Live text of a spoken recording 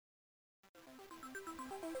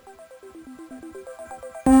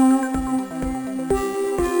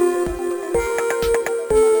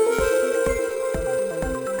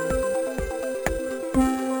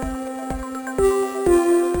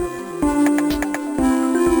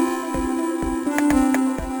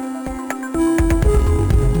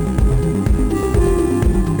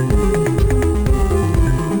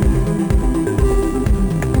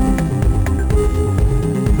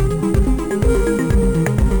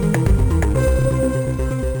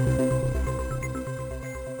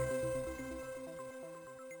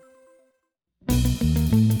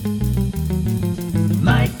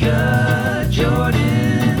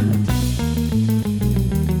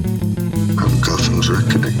was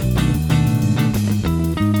reckoning.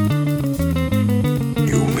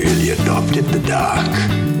 You merely adopted the dark.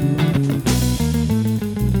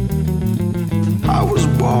 I was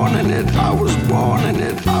born in it, I was born in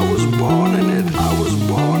it, I was born in it, I was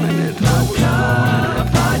born in it, I was born in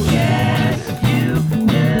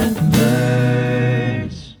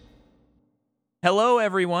it. Hello,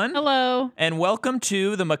 everyone. Hello. And welcome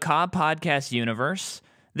to the Macabre Podcast universe.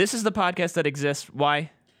 This is the podcast that exists.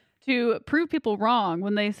 Why? To prove people wrong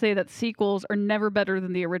when they say that sequels are never better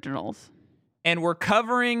than the originals. And we're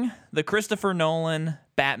covering the Christopher Nolan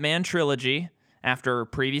Batman trilogy after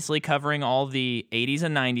previously covering all the 80s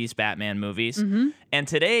and 90s Batman movies. Mm-hmm. And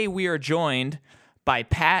today we are joined by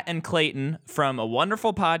Pat and Clayton from a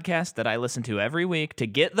wonderful podcast that I listen to every week to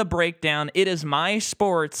get the breakdown. It is My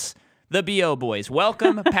Sports, the B.O. Boys.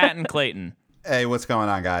 Welcome, Pat and Clayton. Hey, what's going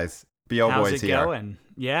on, guys? B.O. How's Boys it here. going?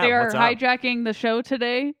 Yeah, They are what's up? hijacking the show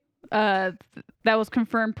today. That was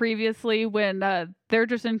confirmed previously when they're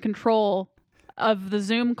just in control of the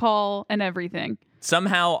Zoom call and everything.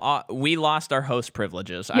 Somehow we lost our host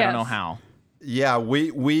privileges. I don't know how. Yeah,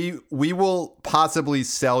 we will possibly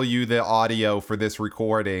sell you the audio for this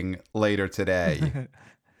recording later today.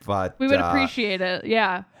 But We would appreciate it.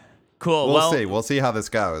 Yeah. Cool. We'll see how this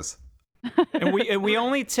goes. And we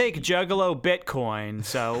only take Juggalo Bitcoin,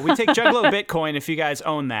 so we take Juggalo Bitcoin if you guys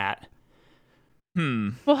own that.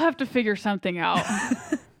 We'll have to figure something out.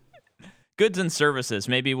 Goods and services.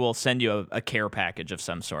 Maybe we'll send you a care package of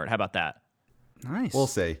some sort. How about that? Nice. We'll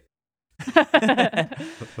see.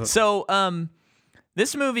 So,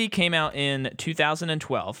 this movie came out in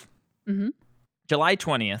 2012, July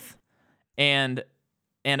 20th, and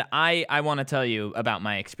I want to tell you about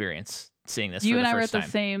my experience seeing this You for and the I were first at time.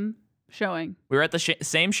 the same showing. We were at the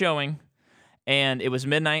same showing, and it was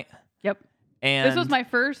midnight. Yep. And This was my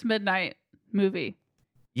first midnight movie.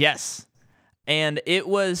 Yes. And it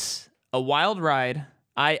was a wild ride.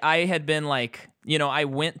 I had been like, I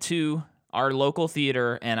went to our local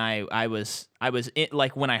theater and I was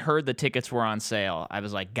like, when I heard the tickets were on sale, I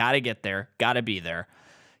was like, gotta get there, gotta be there.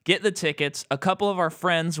 Get the tickets. A couple of our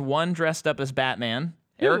friends, one dressed up as Batman,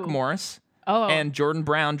 Eric Ooh. Morris, Oh. and Jordan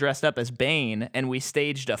Brown dressed up as Bane, and we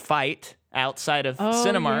staged a fight outside of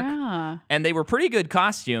Cinemark. Yeah. And they were pretty good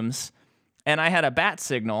costumes. And I had a bat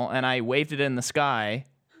signal, and I waved it in the sky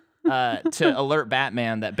to alert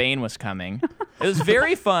Batman that Bane was coming. It was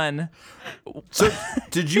very fun. So,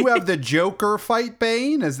 did you have the Joker fight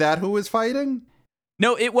Bane? Is that who was fighting?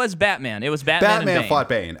 No, it was Batman. It was Batman and Bane. fought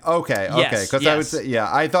Bane. Okay. Yes, Because yes.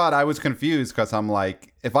 I thought I was confused because I'm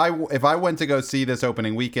like, if I went to go see this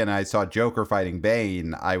opening weekend and I saw Joker fighting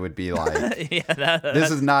Bane, I would be like, this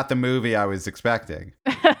is not the movie I was expecting.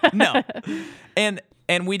 No.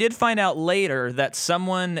 And we did find out later that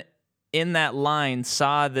someone in that line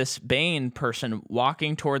saw this Bane person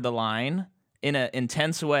walking toward the line in an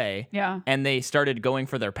intense way. Yeah. And they started going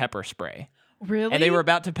for their pepper spray. Really? And they were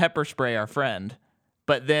about to pepper spray our friend.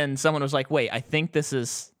 But then someone was like, wait, I think this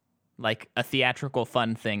is like a theatrical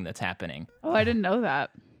fun thing that's happening. Oh, I didn't know that.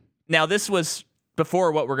 Now, this was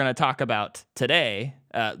before what we're going to talk about today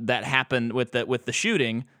that happened with the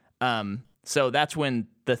shooting. So that's when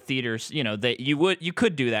the theaters, you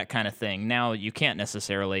could do that kind of thing. Now you can't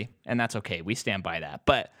necessarily, and that's okay. We stand by that.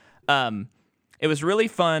 But it was really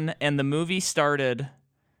fun, and the movie started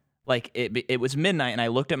like it was midnight, and I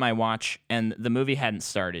looked at my watch, and the movie hadn't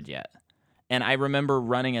started yet. And I remember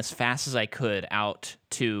running as fast as I could out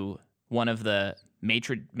to one of the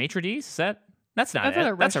maitre d's. That's not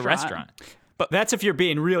it. That's a restaurant. But that's if you're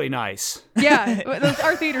being really nice. Yeah,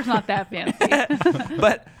 our theater's not that fancy.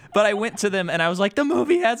 But I went to them and I was like, the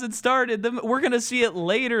movie hasn't started. We're gonna see it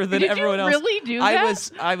later than everyone else. Did you really do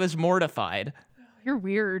that? I was mortified. You're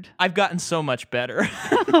weird. I've gotten so much better.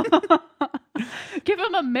 Give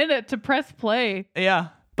him a minute to press play. Yeah,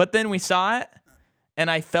 but then we saw it,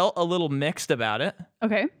 and I felt a little mixed about it.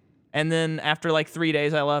 Okay. And then after like 3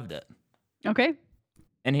 days, I loved it. Okay.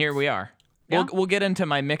 And here we are. Yeah. We'll get into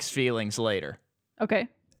my mixed feelings later. Okay.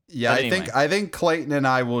 Yeah, But anyway. I think Clayton and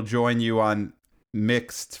I will join you on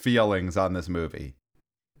mixed feelings on this movie.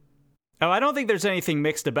 Oh, I don't think there's anything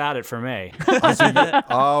mixed about it for me.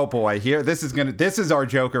 Oh boy, this is our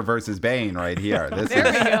Joker versus Bane right here.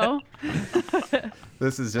 There we go.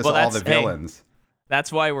 This is just Well, all the that's- hey. villains.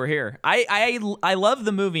 That's why we're here. I love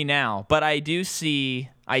the movie now, but I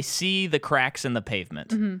see the cracks in the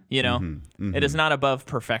pavement. It is not above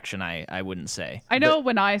perfection, I wouldn't say. I know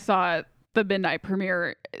when I saw it, the midnight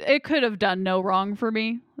premiere, it could have done no wrong for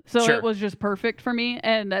me. So Sure. it was just perfect for me.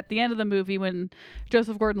 And at the end of the movie, when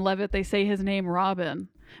Joseph Gordon-Levitt, they say his name, Robin,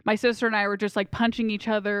 my sister and I were just like punching each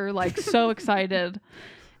other, like so excited.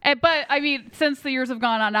 But I mean, since the years have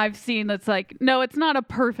gone on, I've seen it's like, no, it's not a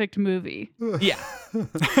perfect movie. Yeah.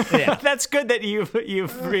 Yeah. That's good that you've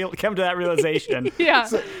come to that realization. Yeah.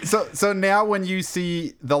 So now when you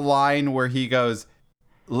see the line where he goes,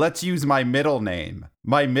 let's use my middle name.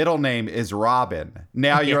 My middle name is Robin.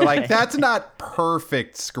 Now you're like, that's not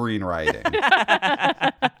perfect screenwriting.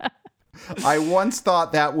 I once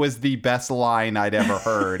thought that was the best line I'd ever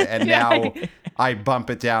heard, and now I bump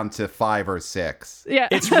it down to 5 or 6. Yeah.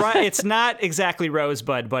 It's not exactly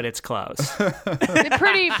Rosebud, but it's close.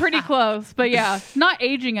 pretty close, but yeah, not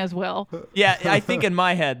aging as well. Yeah, I think in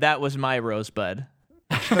my head that was my Rosebud.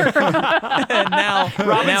 And now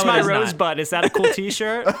Robin's my it is Rosebud. Is that a cool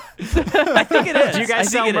T-shirt? I think it is. Do you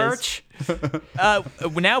guys sell merch?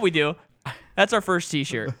 Now we do. That's our first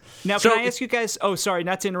T-shirt. Now, can I ask you guys? Oh, sorry,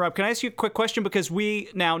 not to interrupt. Can I ask you a quick question? Because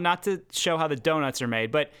not to show how the donuts are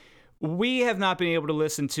made, but we have not been able to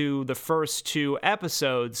listen to the first 2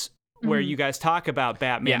 episodes where you guys talk about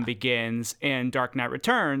Batman Begins and Dark Knight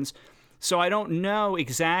Returns. So I don't know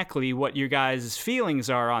exactly what your guys' feelings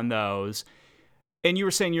are on those. And you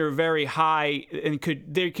were saying you're very high and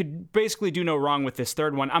they could basically do no wrong with this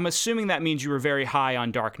third one. I'm assuming that means you were very high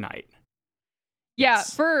on Dark Knight. Yeah,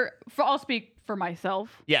 for I'll speak for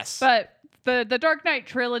myself. Yes. But the Dark Knight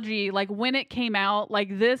trilogy, like when it came out,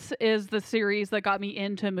 like this is the series that got me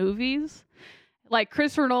into movies. Like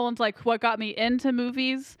Christopher Nolan's like what got me into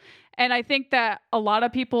movies. And I think that a lot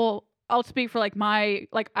of people, I'll speak for like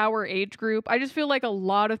our age group. I just feel like a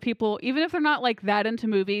lot of people, even if they're not like that into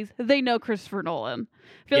movies, they know Christopher Nolan.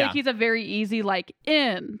 I feel like he's a very easy like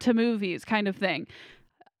into movies kind of thing.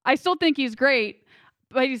 I still think he's great,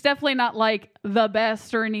 but he's definitely not like the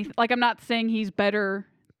best or anything. Like I'm not saying he's better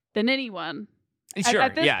than anyone at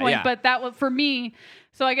this point. Yeah. But that was for me.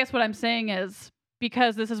 So I guess what I'm saying is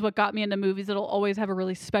because this is what got me into movies, it'll always have a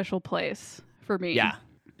really special place for me. Yeah.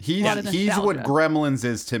 He's what Gremlins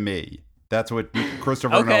is to me. That's what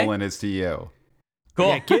Christopher Nolan is to you. Cool.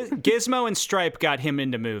 Yeah, Gizmo and Stripe got him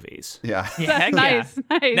into movies. Yeah. Nice.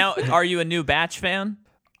 Now, are you a new Batch fan?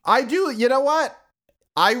 I do. You know what?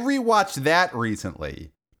 I rewatched that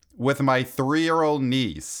recently with my 3-year-old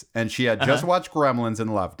niece, and she had just watched Gremlins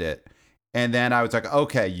and loved it. And then I was like,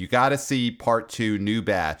 okay, you got to see part 2, New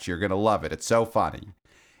Batch. You're going to love it. It's so funny.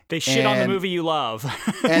 They shit on the movie you love.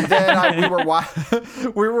 And then we were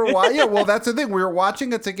watching. Yeah, well, that's the thing. We were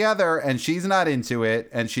watching it together, and she's not into it.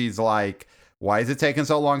 And she's like, why is it taking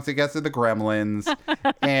so long to get to the Gremlins?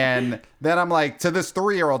 And then I'm like, to this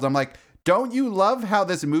 3-year-old, I'm like, don't you love how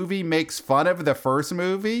this movie makes fun of the first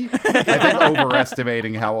movie? I think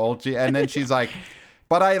overestimating how old she. And then she's like,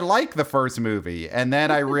 but I like the first movie. And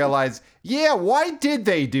then I realized, yeah, why did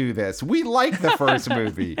they do this? We like the first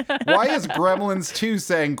movie. Why is Gremlins 2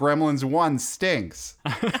 saying Gremlins 1 stinks?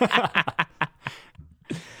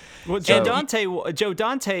 Well, Joe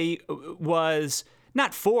Dante was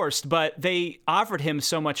not forced, but they offered him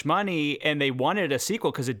so much money and they wanted a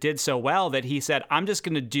sequel because it did so well that he said, I'm just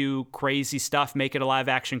going to do crazy stuff, make it a live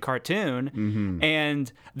action cartoon. Mm-hmm.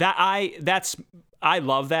 And I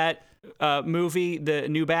love that movie, The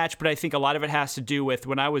New Batch, but I think a lot of it has to do with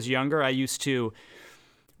when I was younger, I used to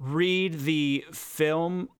read the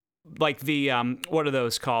film, like the, what are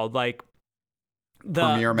those called? Like the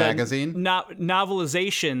Premiere Magazine?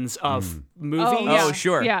 Novelizations of movies. Oh,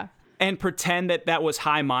 sure. Yeah. And pretend that was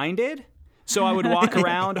high-minded. So I would walk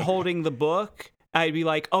around holding the book. I'd be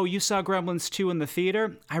like, oh, you saw Gremlins 2 in the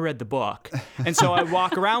theater? I read the book. And so I'd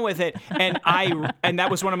walk around with it, and that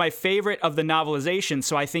was one of my favorite of the novelizations,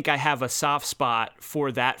 so I think I have a soft spot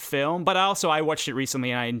for that film. But also, I watched it recently,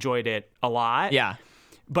 and I enjoyed it a lot. Yeah.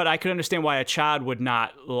 But I could understand why a child would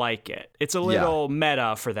not like it. It's a little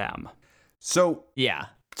meta for them. So, yeah.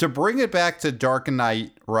 To bring it back to Dark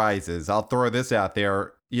Knight Rises, I'll throw this out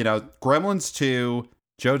there. You know, Gremlins 2,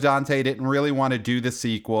 Joe Dante didn't really want to do the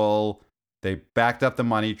sequel. They backed up the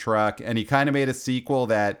money truck, and he kind of made a sequel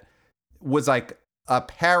that was like a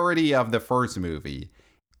parody of the first movie.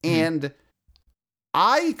 Mm-hmm. And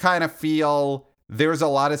I kind of feel there's a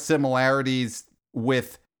lot of similarities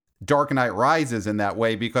with Dark Knight Rises in that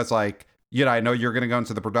way because, like, you know, I know you're going to go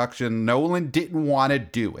into the production. Nolan didn't want to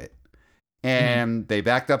do it. And they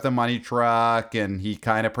backed up the money truck, and he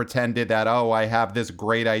kind of pretended that, oh, I have this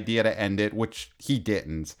great idea to end it, which he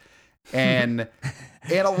didn't. And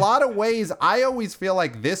in a lot of ways, I always feel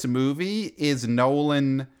like this movie is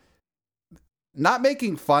Nolan not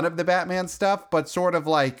making fun of the Batman stuff, but sort of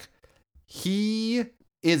like he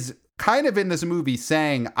is kind of in this movie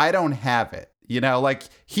saying, I don't have it. You know, like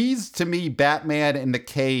he's to me Batman in the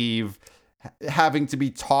cave having to be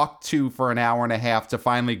talked to for an hour and a half to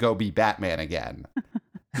finally go be Batman again.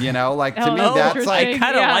 You know, like to Oh, me, oh, that's like, I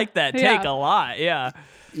kind of Yeah, like that take yeah. a lot. Yeah.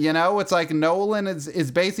 you know, it's like Nolan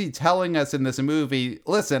is basically telling us in this movie,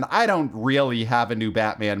 listen, I don't really have a new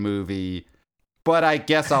Batman movie, but I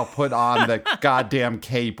guess I'll put on the goddamn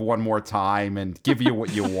cape one more time and give you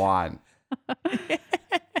what you want.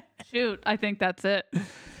 Shoot, I think that's it.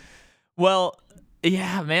 Well,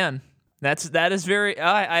 yeah, man. That is very.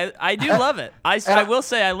 I do love it. I will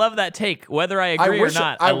say I love that take, whether I agree or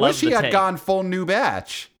not. I love wish he the had take. gone full new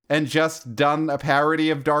batch and just done a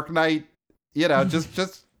parody of Dark Knight. You know,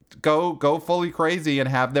 just go fully crazy and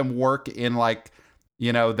have them work in like,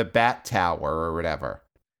 you know, the Bat Tower or whatever.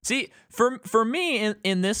 See, for me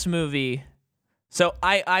in this movie, so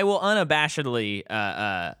I will unabashedly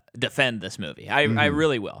defend this movie. I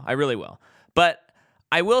really will. I really will. But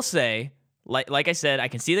I will say, like I said, I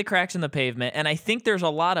can see the cracks in the pavement, and I think there's a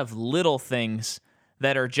lot of little things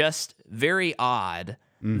that are just very odd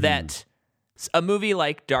that a movie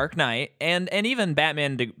like Dark Knight and even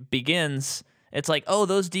Batman Begins, it's like, oh,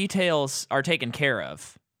 those details are taken care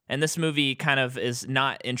of. And this movie kind of is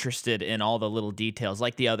not interested in all the little details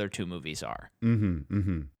like the other two movies are.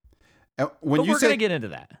 When But you we're say, going to get into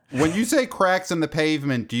that. when you say cracks in the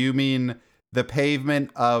pavement, do you mean the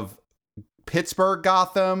pavement of Pittsburgh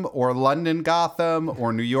Gotham or London Gotham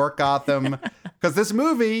or New York Gotham? Because this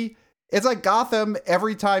movie, it's like Gotham.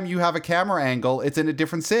 Every time you have a camera angle, it's in a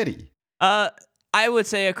different city. I would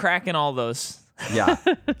say a crack in all those. Yeah.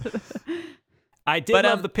 I did But,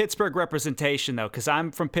 love the Pittsburgh representation, though, because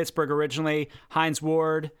I'm from Pittsburgh originally. Hines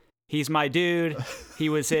Ward, he's my dude. He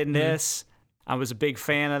was in this. I was a big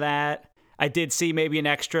fan of that. I did see maybe an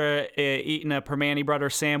extra eating a Permane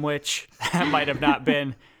Brothers sandwich. That might have not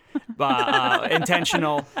been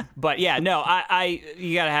intentional. But yeah, no,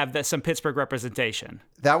 you got to have some Pittsburgh representation.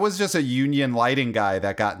 That was just a Union Lighting guy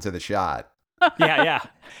that got into the shot. Yeah.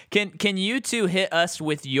 Can you two hit us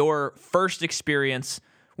with your first experience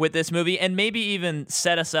with this movie and maybe even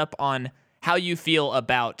set us up on how you feel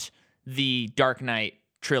about the Dark Knight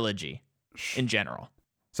trilogy in general?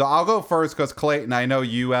 So I'll go first because Clayton, I know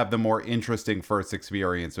you have the more interesting first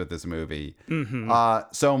experience with this movie.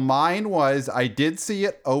 So mine was, I did see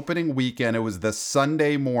it opening weekend. It was the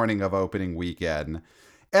Sunday morning of opening weekend.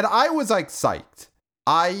 And I was like psyched.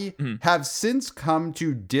 I have since come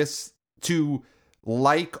to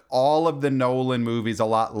like all of the Nolan movies a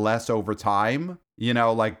lot less over time. You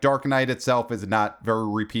know, like Dark Knight itself is not very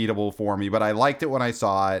repeatable for me, but I liked it when I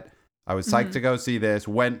saw it. I was psyched to go see this.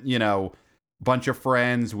 Went, you know, bunch of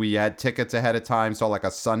friends. We had tickets ahead of time, so like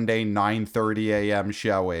a Sunday 9:30 a.m.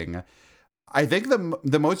 showing. I think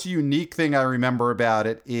the most unique thing I remember about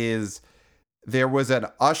it is there was an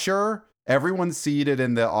usher. Everyone's seated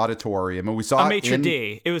in the auditorium, and we saw A maitre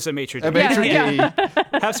d'. It was a maitre d'. a maitre Yeah.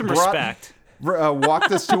 d'. Have some respect.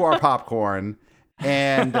 Walked us to our popcorn,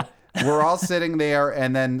 and we're all sitting there,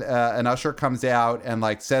 and then an usher comes out and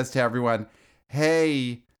like says to everyone,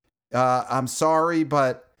 "Hey, I'm sorry,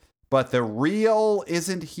 but the reel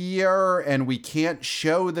isn't here, and we can't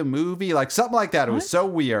show the movie," like something like that. It was so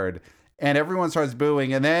weird, and everyone starts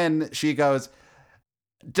booing, and then she goes,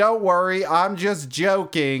 "Don't worry, I'm just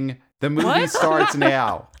joking. The movie starts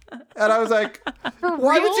now." And I was like,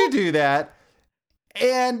 "Why would you do that?"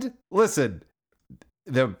 And listen,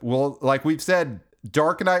 like we've said,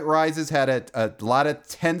 Dark Knight Rises had a lot of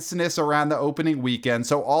tenseness around the opening weekend.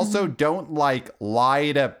 So also don't like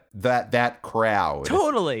lie to that crowd.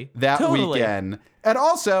 Totally. Weekend. And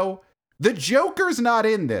also, the Joker's not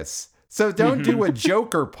in this. So don't do a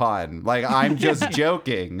Joker pun. Like, I'm just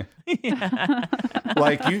joking.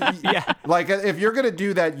 Like like if you're gonna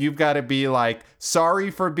do that, you've got to be like,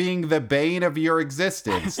 sorry for being the bane of your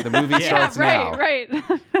existence. The movie starts now. Right.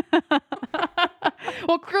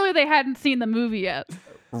 Well, clearly they hadn't seen the movie yet.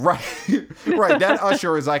 Right. That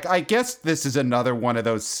usher is like, I guess this is another one of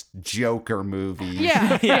those Joker movies.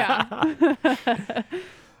 Yeah.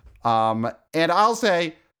 And I'll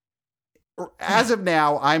say, as of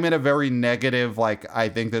now, I'm in a very negative, like, I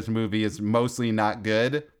think this movie is mostly not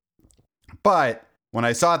good. But when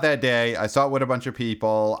I saw it that day, I saw it with a bunch of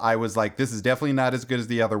people. I was like, this is definitely not as good as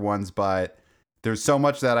the other ones, but there's so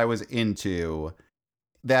much that I was into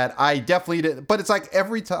that I definitely did. But it's like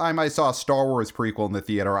every time I saw a Star Wars prequel in the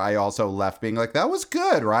theater, I also left being like, that was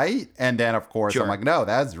good, right? And then, of course, I'm like, no,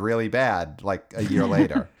 that's really bad, like a year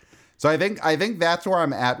later. So I think that's where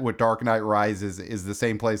I'm at with Dark Knight Rises, is the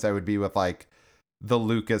same place I would be with like the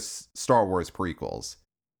Lucas Star Wars prequels,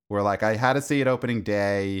 where like I had to see it opening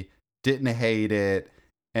day, didn't hate it,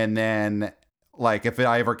 and then like if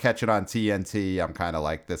I ever catch it on TNT, I'm kind of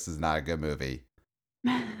like, this is not a good movie.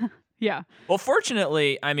 Yeah. Well,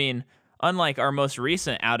 fortunately, I mean, unlike our most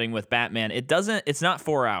recent outing with Batman, it's not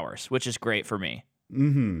 4 hours, which is great for me.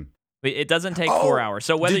 Mm-hmm. It doesn't take 4 hours.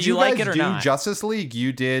 So whether you like it or not. Justice League,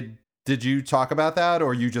 did you talk about that,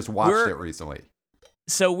 or you just watched it recently?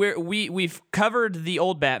 So we've covered the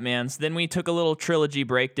old Batmans, then we took a little trilogy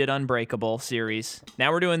break, did Unbreakable series.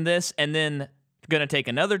 Now we're doing this, and then gonna take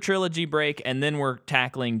another trilogy break, and then we're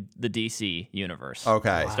tackling the DC universe.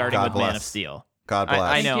 Okay. Starting with Man of Steel. God bless.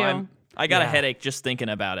 I know. Thank you. I got a headache just thinking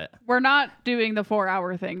about it. We're not doing the 4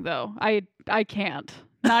 hour thing though. I can't.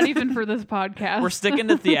 Not even for this podcast. We're sticking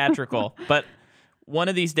to theatrical, but one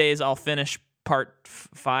of these days I'll finish part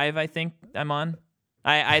 5, I think I'm on.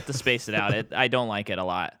 I have to space it out. I don't like it a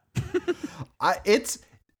lot.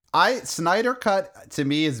 Snyder Cut to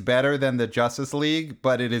me is better than the Justice League,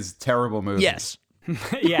 but it is a terrible movie. Yes.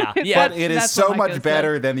 Yeah. But it is so much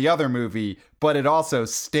better than the other movie, but it also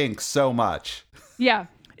stinks so much. Yeah.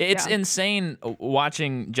 It's insane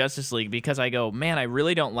watching Justice League because I go, man, I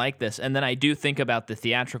really don't like this. And then I do think about the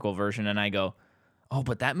theatrical version and I go, oh,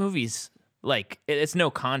 but that movie's like, it's no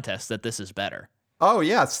contest that this is better. Oh,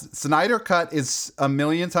 yes. Snyder Cut is a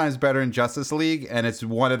million times better than Justice League, and it's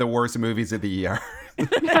one of the worst movies of the year.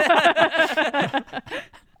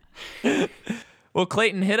 Well,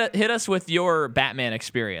 Clayton, hit us with your Batman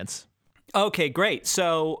experience. Okay, great.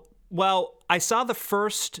 So, I saw the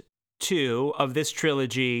first 2 of this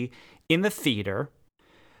trilogy in the theater.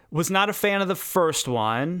 Was not a fan of the first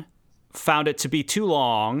one. Found it to be too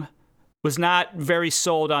long. Was not very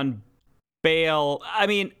sold on Bale. I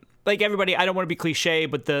mean, like everybody, I don't want to be cliche,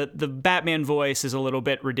 but the Batman voice is a little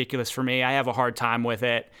bit ridiculous for me. I have a hard time with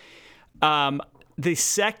it. The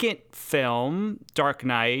second film, Dark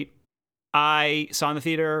Knight, I saw in the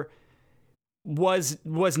theater, was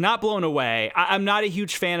not blown away. I'm not a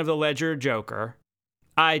huge fan of the Ledger Joker.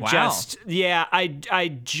 You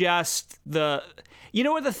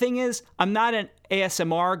know what the thing is? I'm not an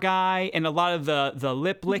ASMR guy, and a lot of the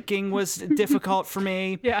lip licking was difficult for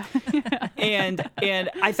me. Yeah. and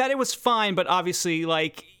I thought it was fine, but obviously,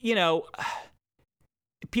 like, you know,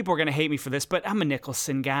 people are gonna hate me for this, but I'm a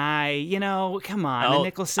Nicholson guy. You know, come on, the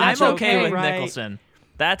Nicholson. I'm okay with right? Nicholson.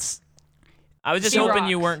 I was just hoping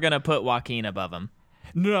you weren't gonna put Joaquin above him.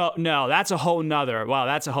 No, that's a whole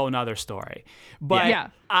nother story. But yeah.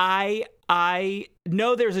 I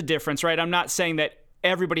know there's a difference, right? I'm not saying that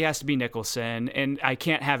everybody has to be Nicholson and I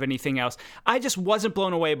can't have anything else. I just wasn't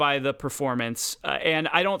blown away by the performance, and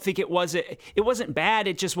I don't think it wasn't bad.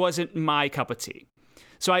 It just wasn't my cup of tea.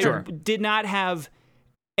 So I did not have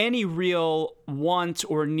any real want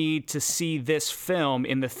or need to see this film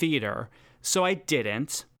in the theater. So I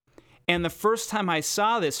didn't. And the first time I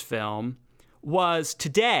saw this film was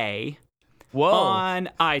today on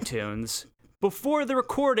iTunes before the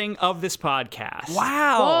recording of this podcast.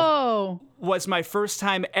 Wow. Whoa. Was my first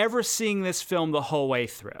time ever seeing this film the whole way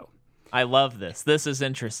through. I love this. This is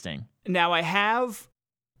interesting. Now, I have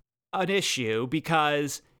an issue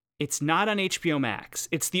because it's not on HBO Max.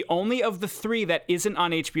 It's the only of the 3 that isn't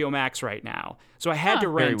on HBO Max right now. So I had to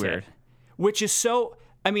rent it, which is so...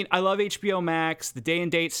 I mean, I love HBO Max. The day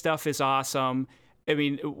and date stuff is awesome. I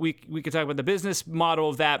mean, we could talk about the business model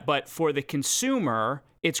of that, but for the consumer,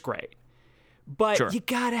 it's great. But you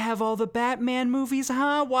gotta have all the Batman movies,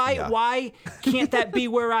 huh? Why can't that be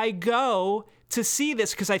where I go to see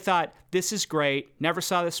this? Because I thought, this is great. Never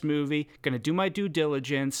saw this movie. Gonna do my due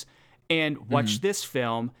diligence and watch this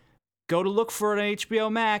film. Go to look for it on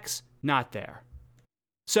HBO Max. Not there.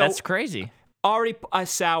 So that's crazy. Already a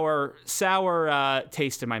sour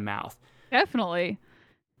taste in my mouth. Definitely.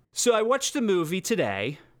 So I watched the movie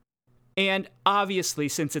today, and obviously,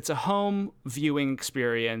 since it's a home viewing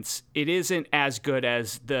experience, it isn't as good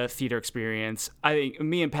as the theater experience. I think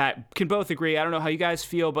me and Pat can both agree. I don't know how you guys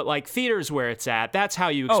feel, but like theater's where it's at. That's how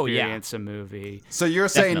you experience a movie. So you're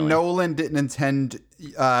saying Nolan didn't intend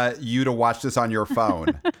you to watch this on your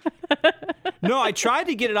phone? No, I tried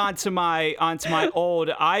to get it onto my old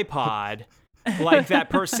iPod. Like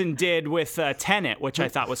that person did with Tenet, which I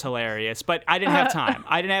thought was hilarious. But I didn't have time.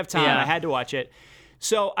 Yeah. I had to watch it.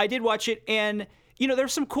 So I did watch it, and you know,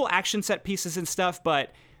 there's some cool action set pieces and stuff,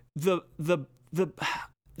 but the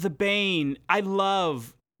Bane, I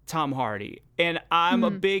love Tom Hardy, and I'm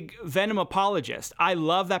a big Venom apologist. I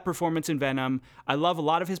love that performance in Venom. I love a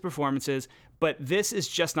lot of his performances, but this is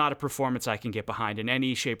just not a performance I can get behind in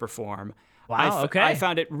any shape or form. Wow, okay. I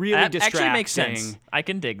found it really distracting. Actually makes sense. I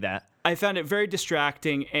can dig that. I found it very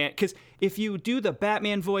distracting, and because if you do the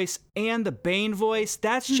Batman voice and the Bane voice,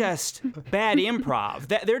 that's just bad improv.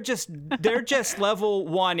 They're just level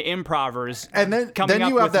 1 improvers. And then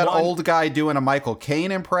you have that old guy doing a Michael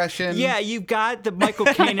Caine impression. Yeah, you've got the Michael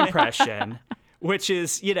Caine impression, which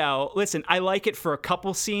is, listen, I like it for a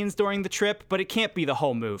couple scenes during the trip, but it can't be the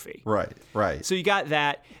whole movie. Right. So you got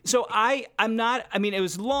that. So it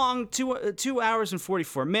was long, 2 hours and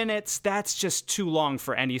 44 minutes. That's just too long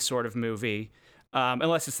for any sort of movie,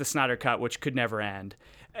 unless it's the Snyder Cut, which could never end.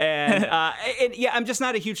 And I'm just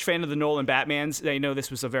not a huge fan of the Nolan Batmans. I know this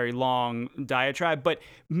was a very long diatribe, but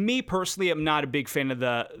me personally, I'm not a big fan of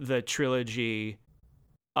the trilogy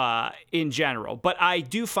in general. But I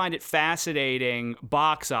do find it fascinating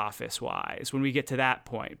box office wise when we get to that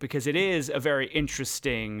point, because it is a very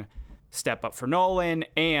interesting step up for Nolan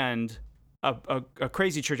and a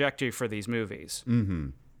crazy trajectory for these movies.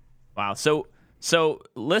 Mm-hmm. Wow. So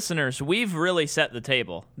listeners, we've really set the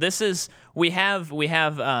table. We have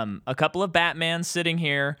a couple of Batmans sitting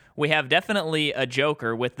here. We have definitely a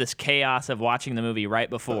Joker with this chaos of watching the movie right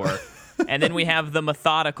before. And then we have the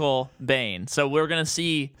methodical Bane. So we're going to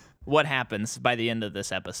see what happens by the end of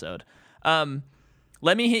this episode.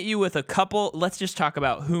 Let me hit you with a couple. Let's just talk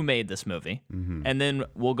about who made this movie. Mm-hmm. And then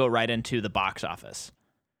we'll go right into the box office.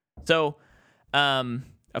 So,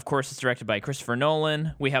 of course, it's directed by Christopher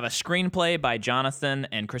Nolan. We have a screenplay by Jonathan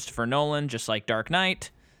and Christopher Nolan, just like Dark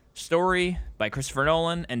Knight. Story by Christopher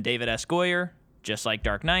Nolan and David S. Goyer, just like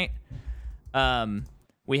Dark Knight.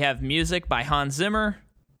 We have music by Hans Zimmer.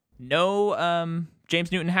 No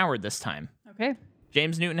James Newton Howard this time. Okay.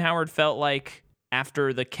 James Newton Howard felt like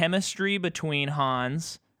after the chemistry between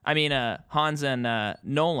Hans and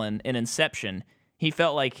Nolan in Inception, he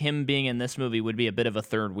felt like him being in this movie would be a bit of a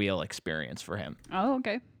third wheel experience for him. Oh,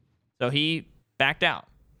 okay. So he backed out.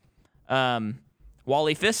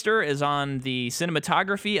 Wally Pfister is on the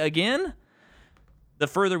cinematography again. The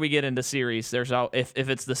further we get into series, if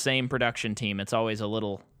it's the same production team, it's always a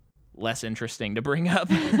little less interesting to bring up.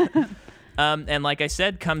 And like I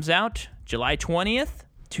said, comes out July 20th,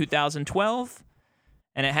 2012,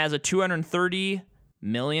 and it has a $230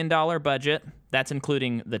 million budget. That's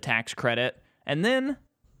including the tax credit. And then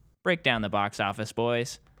break down the box office,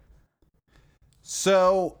 boys.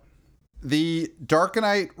 So the Dark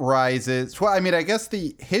Knight Rises, well, I mean, I guess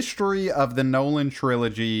the history of the Nolan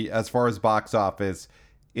trilogy as far as box office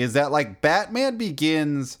is that, like, Batman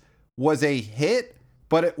Begins was a hit,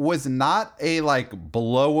 but it was not a, like,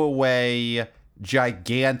 blow away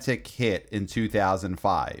gigantic hit in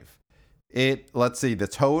 2005. Let's see, the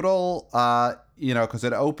total, because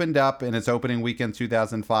it opened up in its opening weekend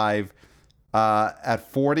 2005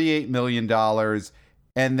 at $48 million.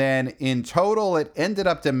 And then in total, it ended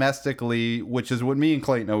up domestically, which is what me and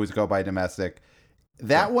Clayton always go by, domestic.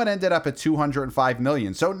 That one ended up at $205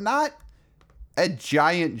 million. So not a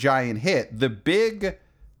giant hit. The big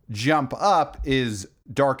jump up is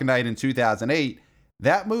Dark Knight in 2008.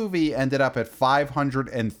 That movie ended up at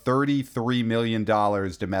 $533 million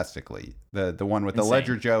domestically. The one with the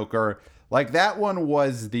Ledger Joker. Like, that one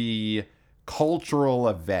was the cultural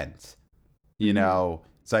event. You know,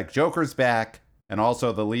 it's like Joker's back. And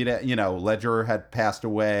also the lead, Ledger had passed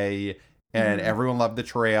away and everyone loved the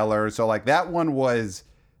trailer. So, like, that one was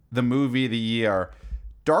the movie of the year.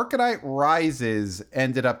 Dark Knight Rises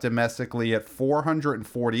ended up domestically at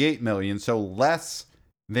 $448 million, so less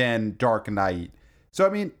than Dark Knight. So, I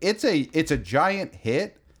mean, it's a giant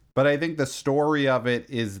hit, but I think the story of it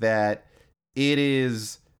is that it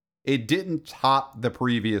didn't top the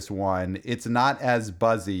previous one. It's not as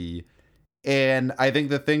buzzy. And I think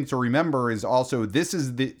the thing to remember is also this is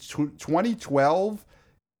 2012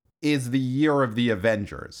 is the year of the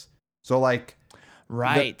Avengers. So, like,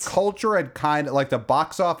 right, the culture had kind of, like, the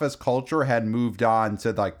box office culture had moved on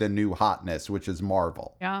to, like, the new hotness, which is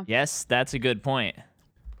Marvel. Yeah. Yes, that's a good point.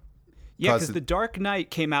 Yeah, because The Dark Knight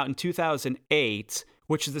came out in 2008,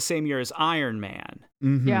 which is the same year as Iron Man.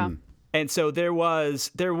 Mm-hmm. Yeah. And so that was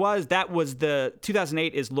the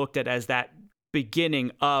 2008 is looked at as that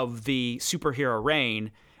beginning of the superhero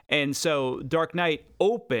reign. And so Dark Knight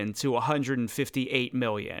opened to 158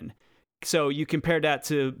 million. So you compare that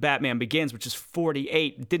to Batman Begins, which is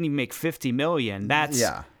 48, didn't even make 50 million. That's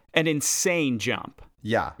an insane jump.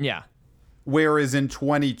 Yeah. Yeah. Whereas in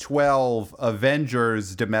 2012,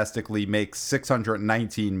 Avengers domestically makes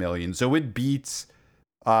 619 million. So it beats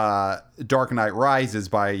Dark Knight Rises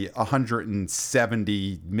by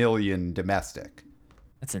 170 million domestic.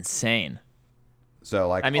 That's insane. So,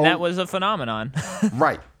 like, I mean, that was a phenomenon.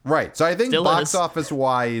 Right. So I think Still box is. office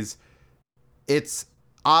wise, it's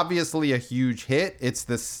obviously a huge hit. It's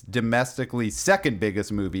the domestically second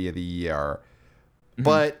biggest movie of the year,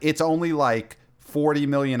 but it's only like 40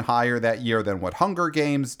 million higher that year than what Hunger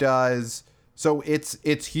Games does. So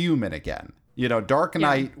it's human again. Dark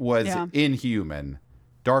Knight was inhuman.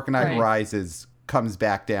 Dark Knight Rises comes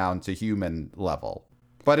back down to human level.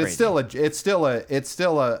 But it's still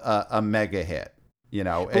a mega hit. You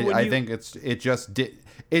know, I think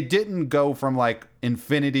it didn't go from like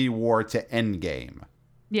Infinity War to Endgame.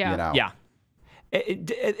 Yeah. You know? Yeah.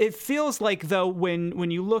 It feels like, though,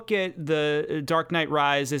 when you look at the Dark Knight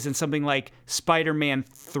Rises and something like Spider-Man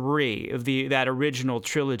 3 of that original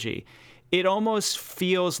trilogy, it almost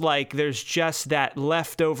feels like there's just that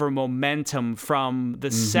leftover momentum from the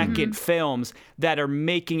second films that are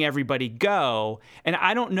making everybody go. And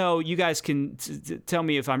I don't know, you guys can tell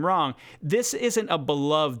me if I'm wrong, this isn't a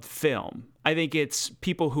beloved film. I think it's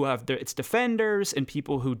people who have its defenders and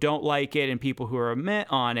people who don't like it and people who are meh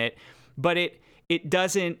on it. But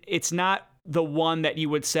it's not the one that you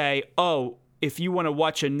would say, oh, if you want to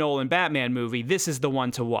watch a Nolan Batman movie, this is the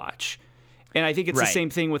one to watch. And I think it's the same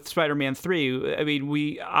thing with Spider-Man 3. I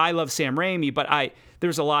mean, I love Sam Raimi, but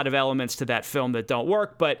there's a lot of elements to that film that don't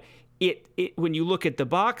work. But it when you look at the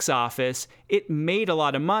box office, it made a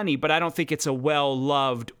lot of money, but I don't think it's a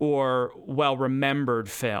well-loved or well-remembered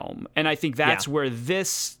film. And I think that's where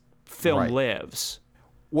this film lives.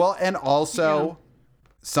 Well, and also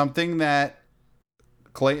something that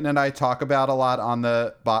Clayton and I talk about a lot on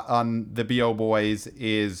the BO Boys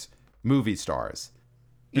is movie stars.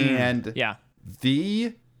 And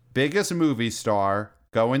the biggest movie star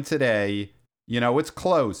going today, you know, it's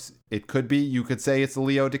close. It could be, you could say it's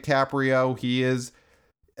Leo DiCaprio. He is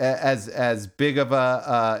as big of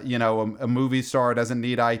a movie star, doesn't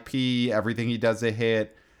need IP. Everything he does a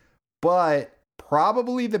hit. But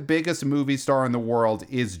probably the biggest movie star in the world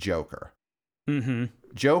is Joker. Mm-hmm.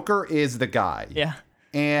 Joker is the guy. Yeah.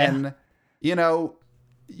 And, you know,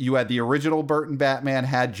 you had the original Burton Batman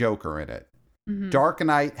had Joker in it. Mm-hmm. Dark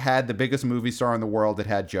Knight had the biggest movie star in the world that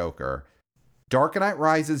had Joker. Dark Knight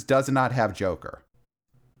Rises does not have Joker.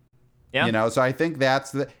 Yeah. You know, so I think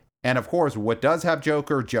that's and of course, what does have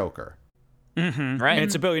Joker? Joker. Mm-hmm. Right. And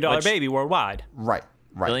it's $1 billion baby worldwide. Right.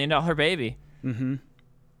 $1 billion baby. Mm-hmm.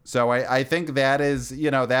 So I think that is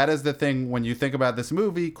the thing when you think about this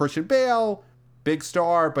movie. Christian Bale, big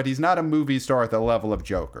star, but he's not a movie star at the level of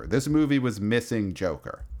Joker. This movie was missing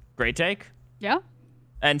Joker. Great take. Yeah.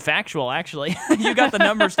 And factual, actually. You got the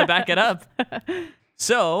numbers to back it up.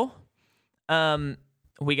 So,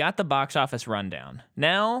 we got the box office rundown.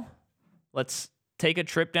 Now, let's take a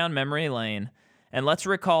trip down memory lane, and let's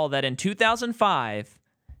recall that in 2005,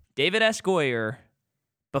 David S. Goyer,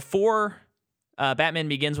 before Batman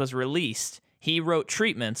Begins was released, he wrote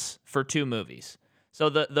treatments for 2 movies. So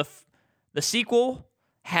the sequel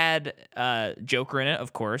had Joker in it,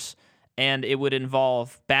 of course, and it would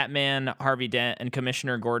involve Batman, Harvey Dent, and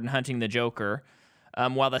Commissioner Gordon hunting the Joker,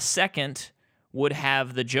 while the second would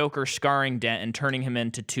have the Joker scarring Dent and turning him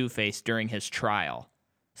into Two-Face during his trial.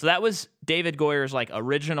 So that was David Goyer's like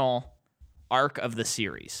original arc of the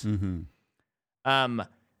series. Mm-hmm.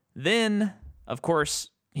 Then, of course,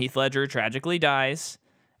 Heath Ledger tragically dies,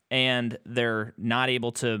 and they're not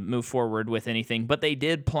able to move forward with anything, but they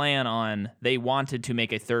did they wanted to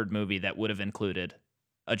make a third movie that would have included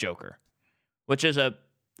a Joker, which is a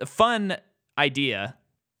fun idea,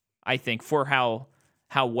 I think, for how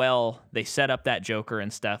well they set up that Joker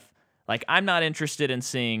and stuff. Like, I'm not interested in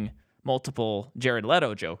seeing multiple Jared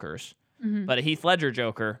Leto Jokers, but a Heath Ledger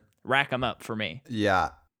Joker, rack them up for me. Yeah.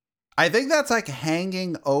 I think that's like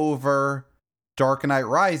hanging over Dark Knight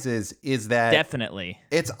Rises is that definitely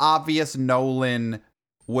it's obvious Nolan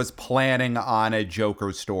was planning on a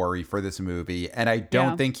Joker story for this movie, and I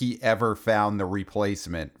don't think he ever found the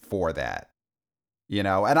replacement for that. You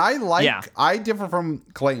know, and I differ from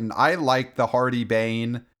Clayton. I like the Hardy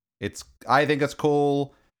Bane. I think it's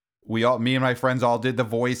cool. Me and my friends all did the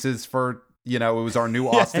voices for, you know, it was our new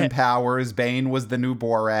Austin Powers. Bane was the new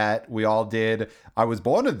Borat. We all did I Was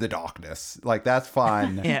Born in the Darkness. Like, that's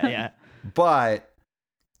fun. Yeah. But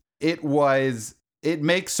it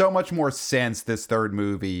makes so much more sense, this third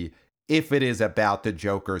movie, if it is about the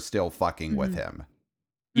Joker still fucking with him.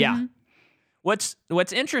 Yeah. What's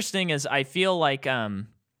interesting is I feel like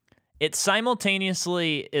it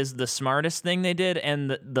simultaneously is the smartest thing they did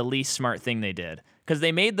and the least smart thing they did. Because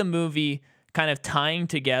they made the movie kind of tying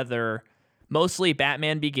together mostly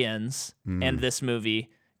Batman Begins and this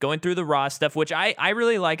movie, going through the Raw stuff, which I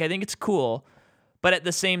really like. I think it's cool. But at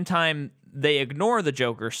the same time, they ignore the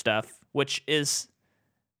Joker stuff, which is,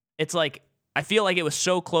 it's like, I feel like it was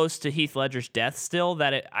so close to Heath Ledger's death still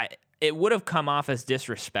that it would have come off as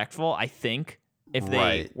disrespectful, I think, if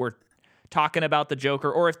they were talking about the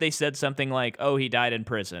Joker, or if they said something like, oh, he died in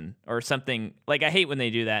prison, or something. Like, I hate when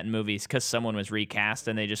they do that in movies because someone was recast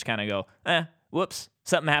and they just kind of go, whoops,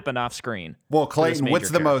 something happened off screen. Well, Clayton,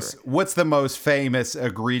 what's the most famous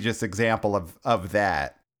egregious example of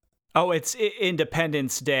that? Oh, it's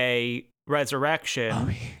Independence Day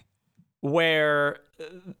Resurrection, where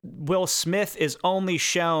Will Smith is only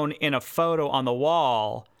shown in a photo on the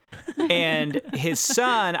wall, and his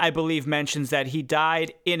son, I believe, mentions that he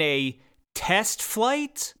died in a test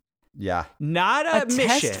flight. Yeah. Not a mission.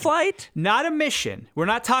 Test flight? Not a mission. We're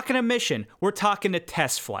not talking a mission. We're talking a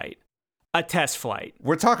test flight. A test flight.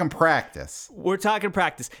 We're talking practice. We're talking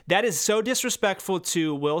practice. That is so disrespectful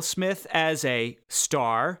to Will Smith as a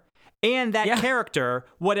star and that character,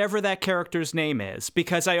 whatever that character's name is,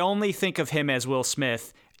 because I only think of him as Will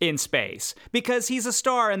Smith in space because he's a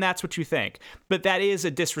star and that's what you think. But that is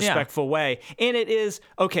a disrespectful way. And it is,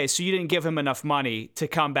 okay, so you didn't give him enough money to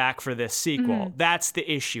come back for this sequel. That's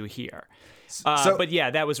the issue here. But yeah,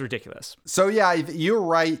 that was ridiculous. So yeah, you're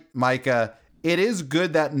right, Micah. It is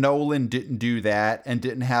good that Nolan didn't do that and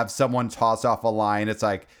didn't have someone toss off a line. It's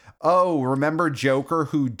like, oh, remember Joker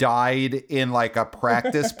who died in like a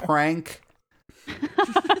practice prank?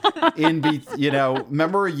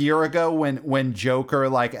 Remember a year ago when Joker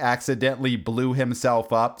like accidentally blew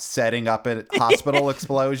himself up setting up a hospital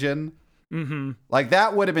explosion? Mm-hmm. Like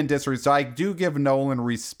that would have been disrespectful. So I do give Nolan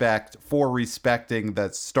respect for respecting the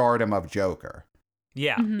stardom of Joker.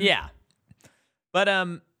 Yeah. Mm-hmm. Yeah. But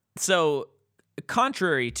so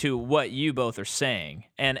contrary to what you both are saying,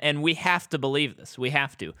 and we have to believe this, we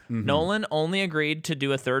have to. Mm-hmm. Nolan only agreed to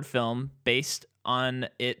do a third film based on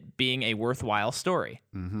it being a worthwhile story.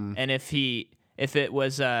 Mm-hmm. And if it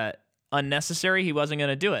was unnecessary, he wasn't going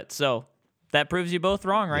to do it. So that proves you both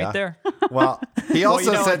wrong right there. Well, he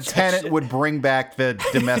also said Tenet would bring back the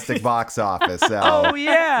domestic box office. So, oh,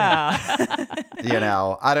 yeah.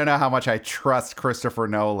 I don't know how much I trust Christopher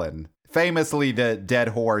Nolan. Famously the dead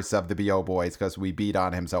horse of the B.O. Boys because we beat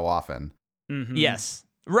on him so often. Mm-hmm. Yes,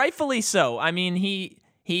 rightfully so. I mean, he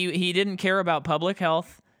didn't care about public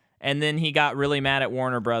health. And then he got really mad at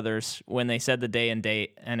Warner Brothers when they said the day and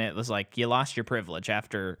date, and it was like, you lost your privilege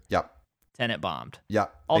after Tenet bombed.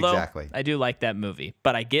 Yep, Although, exactly. I do like that movie,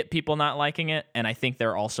 but I get people not liking it, and I think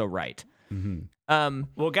they're also right. Mm-hmm.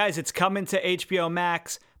 Well, guys, it's coming to HBO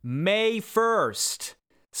Max May 1st.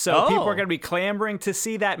 So people are going to be clamoring to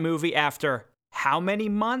see that movie after how many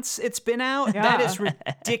months it's been out? Yeah. That is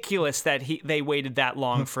ridiculous that they waited that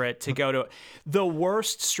long for it to go to the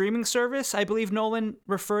worst streaming service, I believe Nolan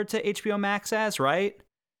referred to HBO Max as, right?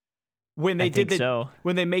 When they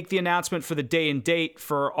when they make the announcement for the day and date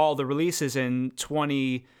for all the releases in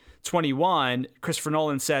 2021, Christopher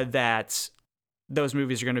Nolan said that those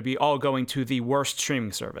movies are going to be all going to the worst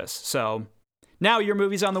streaming service. So now your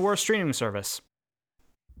movie's on the worst streaming service.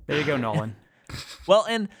 There you go, Nolan. Well,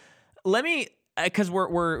 and let me, because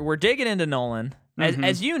we're digging into Nolan.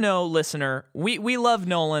 As you know, listener, we love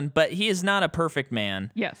Nolan, but he is not a perfect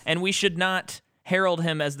man. Yes. And we should not herald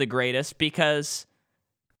him as the greatest because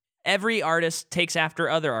every artist takes after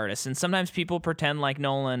other artists. And sometimes people pretend like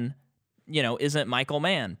Nolan, isn't Michael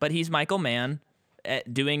Mann, but he's Michael Mann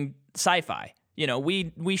doing sci-fi.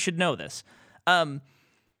 We should know this.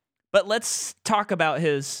 But let's talk about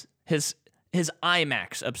his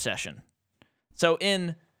IMAX obsession. So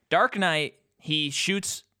in Dark Knight, he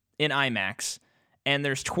shoots in IMAX, and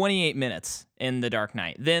there's 28 minutes in The Dark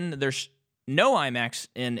Knight. Then there's no IMAX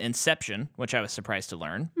in Inception, which I was surprised to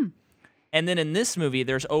learn. And then in this movie,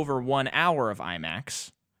 there's over 1 hour of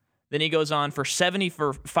IMAX. Then he goes on for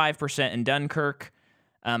 75% in Dunkirk.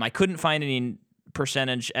 I couldn't find any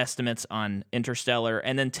percentage estimates on Interstellar.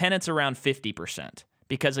 And then Tenet's around 50%.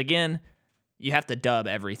 Because again, you have to dub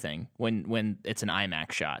everything when it's an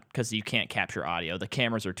IMAX shot because you can't capture audio. The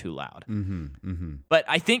cameras are too loud. But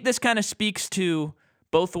I think this kind of speaks to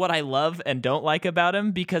both what I love and don't like about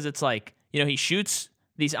him because it's like, he shoots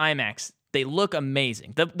these IMAX. They look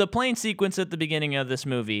amazing. The plane sequence at the beginning of this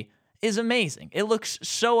movie is amazing. It looks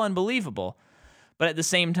so unbelievable. But at the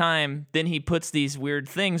same time, then he puts these weird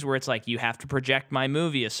things where it's like, you have to project my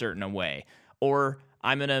movie a certain way. Or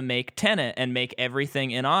I'm going to make Tenet and make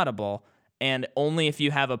everything inaudible. And only if you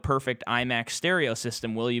have a perfect IMAX stereo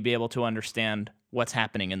system will you be able to understand what's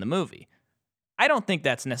happening in the movie. I don't think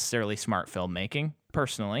that's necessarily smart filmmaking,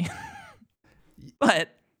 personally. But,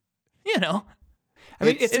 I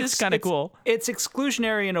mean, it's kind of cool. It's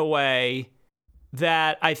exclusionary in a way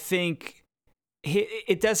that I think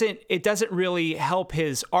it doesn't really help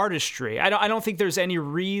his artistry. I don't think there's any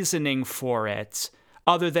reasoning for it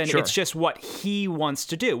other than it's just what he wants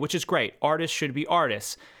to do, which is great. Artists should be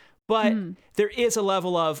artists. But there is a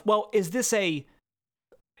level of, well, is this a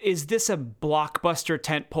blockbuster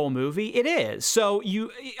tentpole movie? It is. So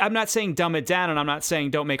I'm not saying dumb it down, and I'm not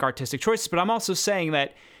saying don't make artistic choices, but I'm also saying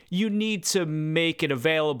that you need to make it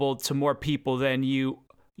available to more people than you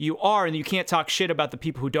you are, and you can't talk shit about the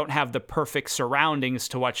people who don't have the perfect surroundings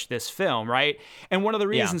to watch this film, right? And one of the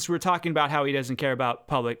reasons we're talking about how he doesn't care about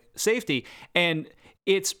public safety, and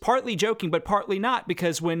it's partly joking, but partly not,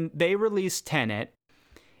 because when they released Tenet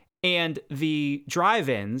and the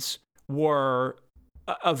drive-ins were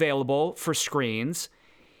available for screens,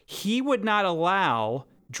 he would not allow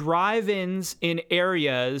drive-ins in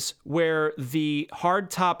areas where the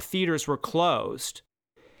hardtop theaters were closed.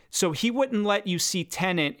 So he wouldn't let you see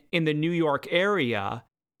Tenet in the New York area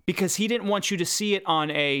because he didn't want you to see it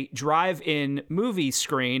on a drive-in movie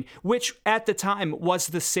screen, which at the time was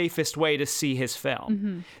the safest way to see his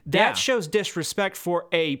film. That shows disrespect for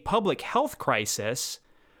a public health crisis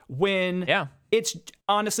when it's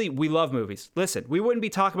honestly, we love movies. Listen, we wouldn't be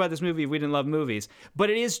talking about this movie if we didn't love movies, but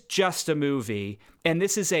it is just a movie, and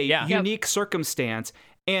this is a unique circumstance,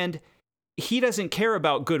 and he doesn't care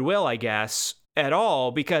about goodwill, I guess, at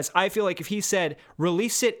all, because I feel like if he said,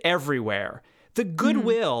 release it everywhere, the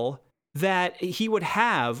goodwill that he would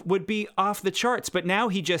have would be off the charts. But now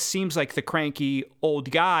he just seems like the cranky old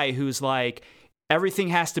guy who's like, everything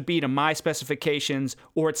has to be to my specifications,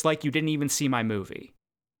 or it's like you didn't even see my movie.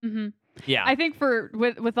 Yeah. I think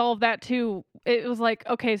with all of that too, it was like,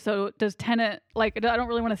 okay, so does Tenet, like, I don't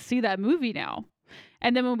really want to see that movie now.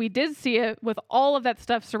 And then when we did see it with all of that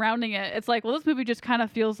stuff surrounding it, it's like, well, this movie just kind of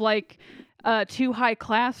feels like too high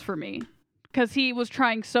class for me, because he was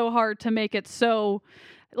trying so hard to make it so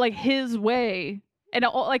like his way, and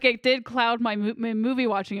it did cloud my movie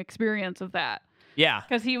watching experience of that. Yeah,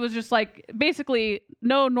 because he was just like, basically,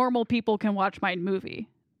 no normal people can watch my movie.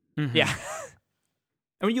 Yeah.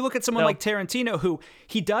 And when you look at someone like Tarantino, who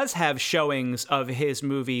he does have showings of his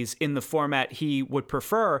movies in the format he would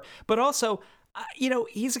prefer, but also,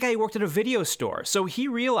 he's a guy who worked at a video store, so he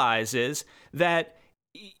realizes that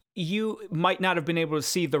you might not have been able to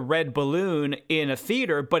see the red balloon in a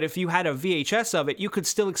theater, but if you had a VHS of it, you could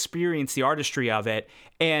still experience the artistry of it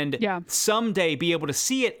and someday be able to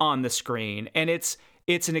see it on the screen. And it's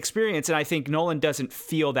an experience. And I think Nolan doesn't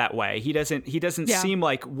feel that way. He doesn't seem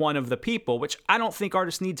like one of the people, which I don't think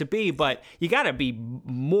artists need to be, but you got to be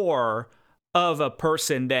more of a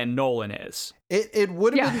person than Nolan is. It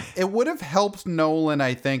would have helped Nolan,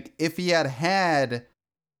 I think, if he had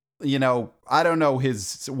I don't know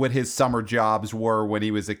what his summer jobs were when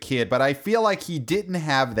he was a kid, but I feel like he didn't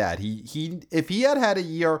have that. If he had a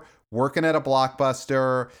year working at a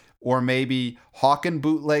Blockbuster, or maybe hawking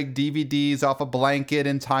bootleg DVDs off a blanket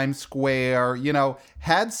in Times Square,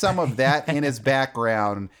 had some of that in his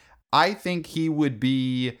background, I think he would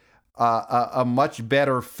be a much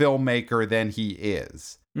better filmmaker than he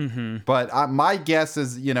is. But my guess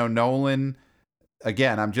is, Nolan,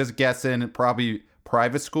 again, I'm just guessing, probably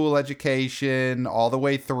private school education all the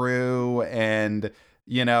way through, and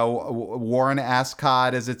Warren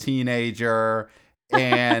Ascot as a teenager,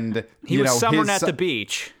 and he was summering at the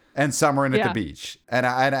beach. And summering at the beach. And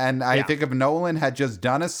I think if Nolan had just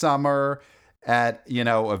done a summer at,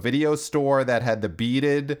 a video store that had the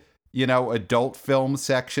beaded, adult film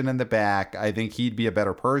section in the back, I think he'd be a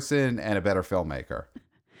better person and a better filmmaker.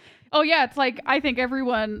 Oh, yeah. It's like, I think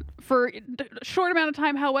everyone, for a short amount of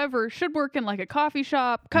time, however, should work in like a coffee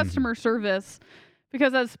shop, customer service,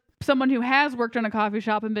 because as someone who has worked in a coffee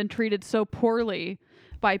shop and been treated so poorly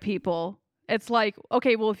by people, it's like,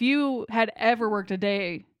 okay, well, if you had ever worked a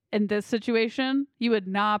day in this situation, you would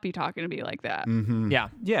not be talking to me like that.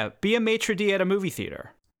 Yeah. Be a maitre d' at a movie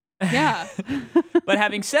theater. Yeah. But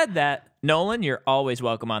having said that, Nolan, you're always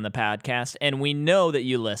welcome on the podcast, and we know that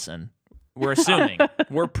you listen. We're assuming.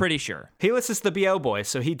 We're pretty sure. He listens to the BO Boys,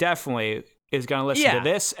 so he definitely is going to listen to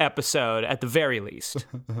this episode at the very least.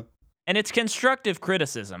 And it's constructive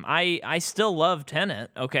criticism. I still love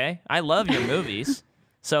Tenet, okay? I love your movies.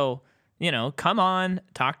 So, come on,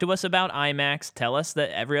 talk to us about IMAX. Tell us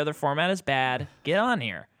that every other format is bad. Get on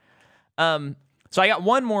here. So I got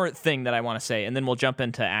one more thing that I want to say, and then we'll jump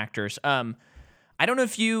into actors. I don't know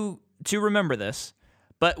if you remember this,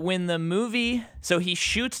 but when the movie, so he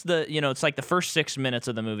shoots it's like the first 6 minutes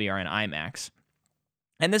of the movie are in IMAX.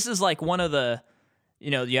 And this is like one of the,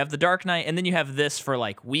 you have The Dark Knight, and then you have this for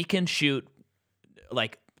like, we can shoot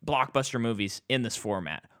like blockbuster movies in this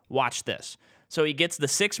format. Watch this. So he gets the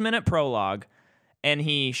 6-minute prologue, and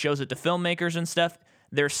he shows it to filmmakers and stuff.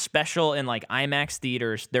 They're special in like IMAX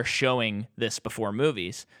theaters. They're showing this before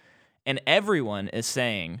movies. And everyone is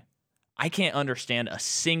saying, I can't understand a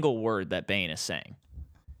single word that Bane is saying.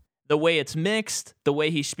 The way it's mixed, the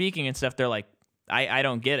way he's speaking and stuff, they're like, I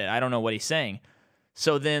don't get it. I don't know what he's saying.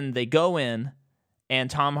 So then they go in, and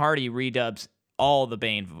Tom Hardy redubs all the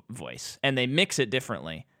Bane voice, and they mix it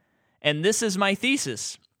differently. And this is my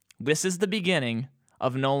thesis. This is the beginning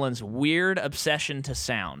of Nolan's weird obsession to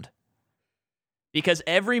sound. Because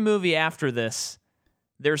every movie after this,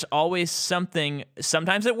 there's always something.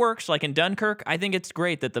 Sometimes it works, like in Dunkirk. I think it's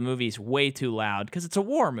great that the movie's way too loud because it's a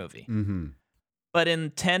war movie. Mm-hmm. But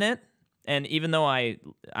in Tenet, and even though I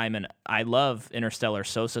love Interstellar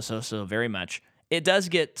so very much, it does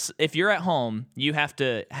get, if you're at home, you have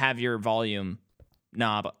to have your volume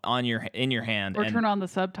knob in your hand Or and turn on the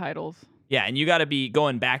subtitles. yeah, and you got to be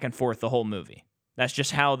going back and forth the whole movie. That's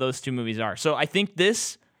just how those two movies are. So I think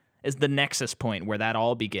this is the nexus point where that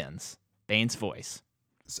all begins. Bane's voice.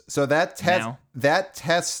 So that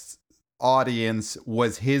test audience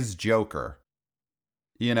was his Joker.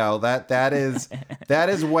 You know, that is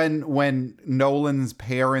when Nolan's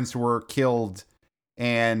parents were killed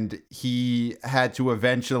and he had to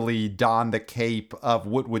eventually don the cape of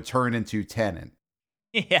what would turn into Tenet.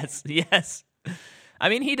 Yes. I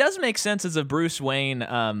mean, he does make sense as a Bruce Wayne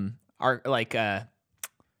Character?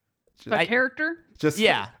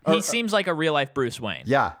 He seems like a real life Bruce Wayne.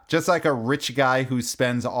 Yeah, just like a rich guy who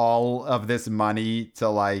spends all of this money to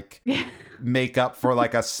like make up for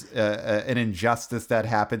like an injustice that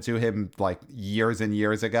happened to him like years and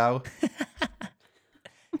years ago.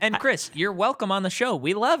 And Chris, you're welcome on the show.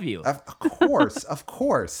 We love you. Of course.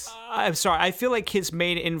 I'm sorry. I feel like his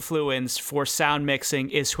main influence for sound mixing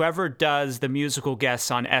is whoever does the musical guests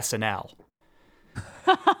on SNL.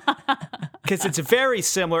 Because it's very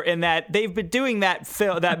similar in that they've been doing that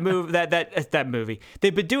movie.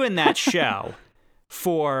 They've been doing that show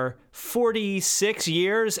for 46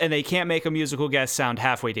 years, and they can't make a musical guest sound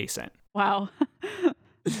halfway decent. Wow.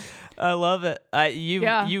 I love it.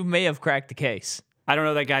 You may have cracked the case. I don't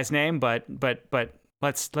know that guy's name, but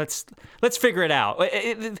let's figure it out.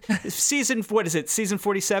 Season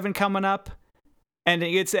 47 coming up, and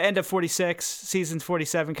it's the end of 46. Season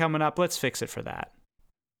 47 coming up. Let's fix it for that.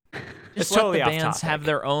 Just it's totally let the off bands topic. have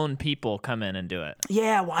their own people come in and do it.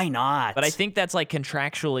 Yeah, why not? But I think that's like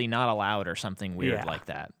contractually not allowed or something weird like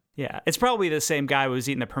that. Yeah, it's probably the same guy who was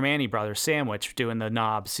eating the Permane Brothers sandwich doing the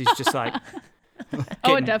knobs. He's just like,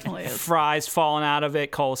 Oh, it definitely is. Fries falling out of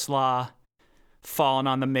it, coleslaw falling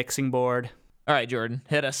on the mixing board. All right, Jordan,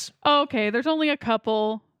 hit us. Okay, there's only a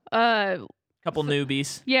couple. Couple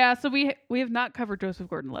newbies. Yeah, so we have not covered Joseph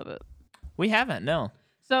Gordon-Levitt. We haven't, no.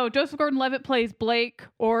 So Joseph Gordon-Levitt plays Blake,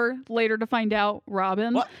 or later to find out,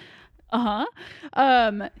 Robin. What?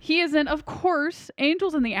 He is in, of course,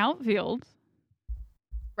 Angels in the Outfield.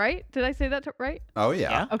 Right? Did I say that right? Oh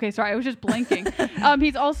yeah. Okay, sorry, I was just blinking.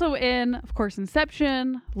 He's also in, of course,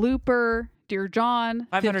 Inception, Looper, Dear John,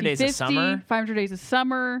 500 Days of 50, Summer. 500 Days of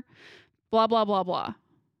Summer, blah, blah, blah, blah.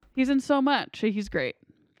 He's in so much. He's great.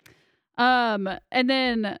 And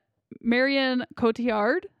then Marion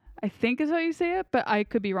Cotillard, I think is how you say it, but I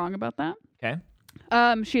could be wrong about that. Okay.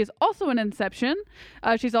 She is also in Inception.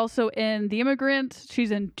 She's also in The Immigrant. She's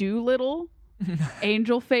in Doolittle,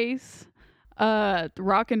 Angel Face,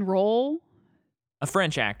 Rock and Roll. A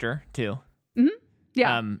French actor, too. Mm-hmm.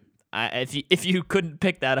 Yeah. If you couldn't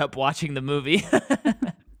pick that up watching the movie.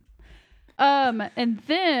 And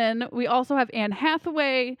then we also have Anne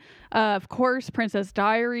Hathaway, of course, Princess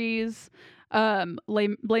Diaries, Les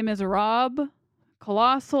Miserables,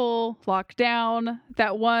 Colossal, Lockdown,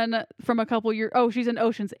 that one from a couple years. Oh, she's in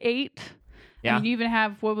Ocean's 8. Yeah. And you even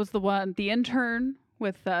have, what was the one? The Intern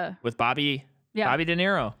with Bobby De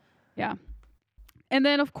Niro. Yeah. And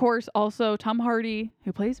then, of course, also Tom Hardy,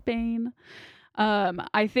 who plays Bane.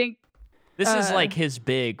 I think this is like his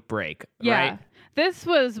big break, yeah. right? This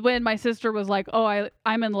was when my sister was like, "Oh,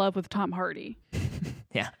 I'm in love with Tom Hardy."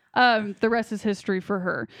 Yeah. The rest is history for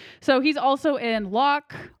her. So he's also in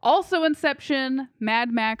Locke, also Inception,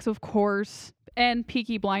 Mad Max, of course, and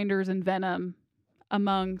Peaky Blinders and Venom,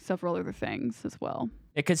 among several other things as well.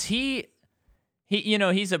 Because he's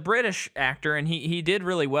a British actor and he did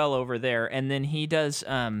really well over there. And then he does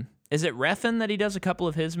is it Refn that he does a couple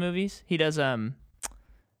of his movies? He does what's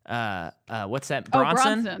that? Bronson? Oh,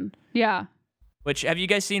 Bronson. Yeah. Which, have you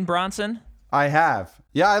guys seen Bronson? I have.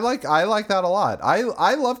 Yeah, I like that a lot.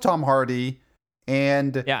 I love Tom Hardy,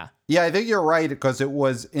 and yeah, I think you're right, because it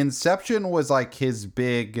was Inception was like his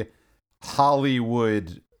big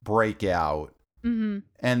Hollywood breakout, and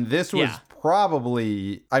this was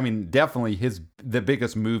probably, I mean, definitely the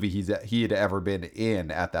biggest movie he had ever been in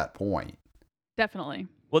at that point. Definitely.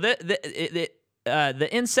 Well, the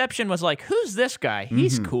Inception was like, who's this guy?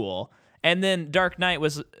 He's cool. And then Dark Knight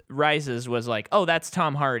Rises was like, oh, that's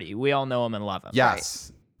Tom Hardy. We all know him and love him.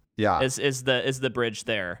 Yes. Right? Yeah. Is the bridge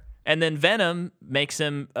there. And then Venom makes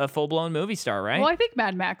him a full-blown movie star, right? Well, I think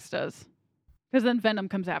Mad Max does. Because then Venom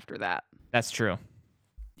comes after that. That's true.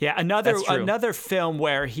 Yeah, That's true. another film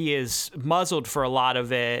where he is muzzled for a lot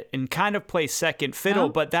of it and kind of plays second fiddle,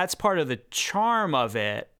 but that's part of the charm of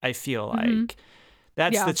it, I feel like.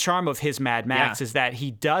 That's the charm of his Mad Max is that he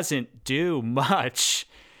doesn't do much.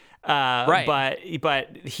 Right.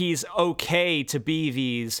 But he's okay to be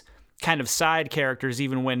these kind of side characters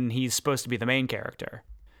even when he's supposed to be the main character.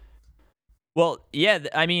 Well, yeah,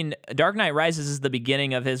 I mean, Dark Knight Rises is the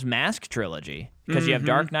beginning of his Mask trilogy because you have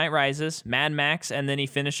Dark Knight Rises, Mad Max, and then he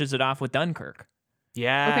finishes it off with Dunkirk.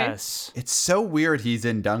 Yes. It's so weird he's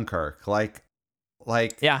in Dunkirk. Like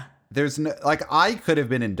Yeah. there's no, like I could have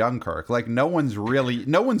been in Dunkirk. Like no one's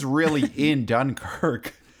really in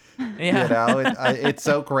Dunkirk. Yeah. You know, it's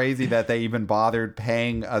so crazy that they even bothered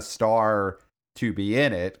paying a star to be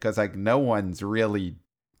in it because like no one's really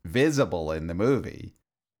visible in the movie.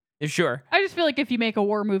 Sure. I just feel like if you make a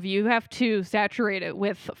war movie, you have to saturate it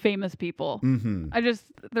with famous people.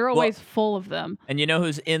 They're always full of them. And you know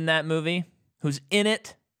who's in that movie? Who's in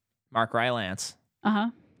it? Mark Rylance.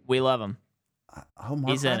 We love him.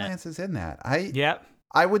 Mark Rylance is in that. Yep.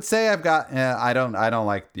 I would say I've got. I don't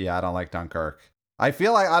like Dunkirk. I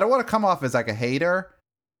feel like I don't want to come off as like a hater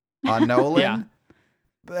on Nolan.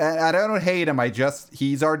 Yeah. I don't hate him.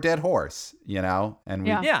 He's our dead horse, you know, and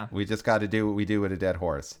we just got to do what we do with a dead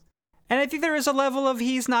horse. And I think there is a level of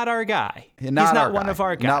he's not our guy. He's not one of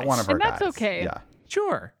our guys. Not one of our guys. And that's okay. Yeah.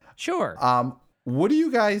 Sure. What do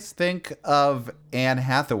you guys think of Anne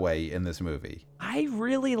Hathaway in this movie? I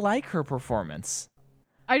really like her performance.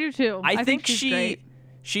 I do too. I think she's great.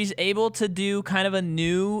 she's able to do kind of a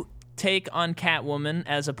new take on Catwoman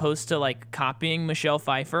as opposed to like copying Michelle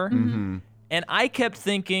Pfeiffer. And I kept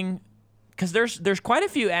thinking, because there's quite a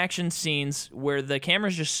few action scenes where the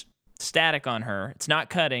camera's just static on her. It's not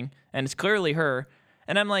cutting, and it's clearly her.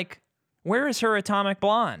 And I'm like, where is her Atomic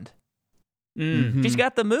Blonde? She's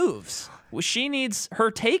got the moves. Well, she needs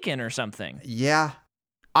her taken or something. Yeah.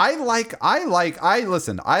 I like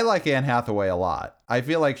Anne Hathaway a lot. I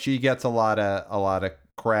feel like she gets a lot of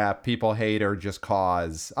crap. People hate her just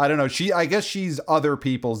cause. I don't know. I guess she's other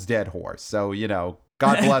people's dead horse. So, you know,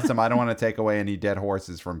 God bless them. I don't want to take away any dead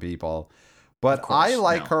horses from people. But I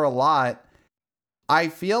like her a lot. I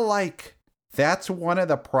feel like that's one of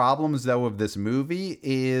the problems, though, of this movie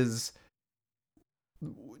is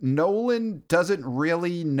Nolan doesn't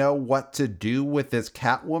really know what to do with this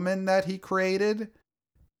Catwoman that he created.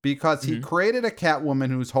 Because he created a Catwoman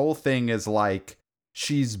whose whole thing is like,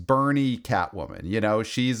 she's Bernie Catwoman. You know,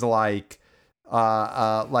 she's like...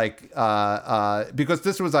 because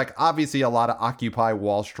this was like obviously a lot of Occupy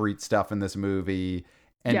Wall Street stuff in this movie,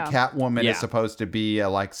 and Catwoman is supposed to be a,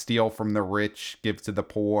 like steal from the rich, give to the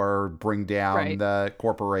poor, bring down the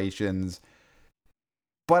corporations.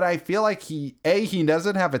 But I feel like he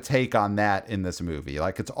doesn't have a take on that in this movie.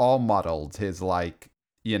 Like it's all muddled, his like,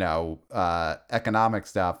 you know, economic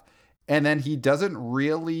stuff. And then he doesn't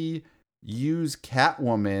really use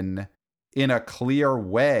Catwoman in a clear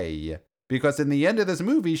way. Because in the end of this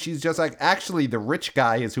movie, she's just like, actually, the rich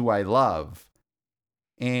guy is who I love.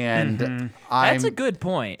 And that's a good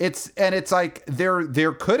point. It's like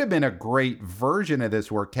there could have been a great version of this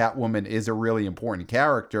where Catwoman is a really important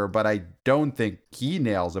character, but I don't think he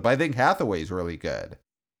nails it. But I think Hathaway's really good.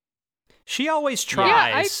 She always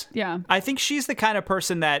tries. Yeah, I think she's the kind of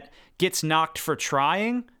person that gets knocked for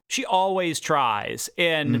trying. She always tries.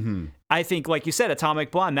 And I think, like you said,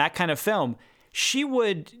 Atomic Blonde, that kind of film, she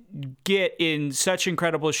would get in such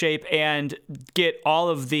incredible shape and get all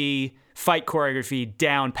of the fight choreography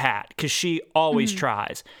down pat because she always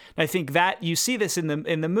tries. And I think that you see this in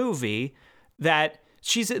the movie that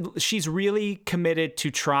she's really committed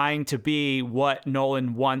to trying to be what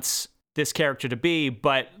Nolan wants this character to be,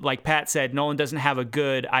 but like Pat said, Nolan doesn't have a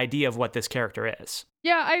good idea of what this character is.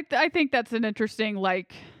 Yeah, I think that's an interesting,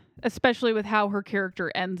 like, especially with how her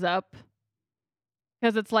character ends up.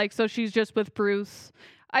 Because it's like, so she's just with Bruce.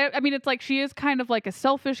 I mean, it's like she is kind of like a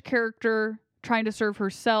selfish character trying to serve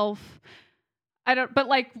herself. But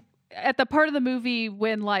like at the part of the movie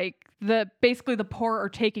when like basically the poor are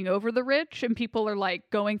taking over the rich and people are like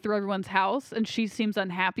going through everyone's house and she seems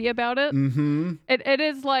unhappy about it. It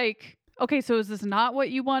is like, okay, so is this not what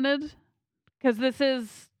you wanted? Because this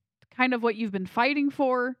is kind of what you've been fighting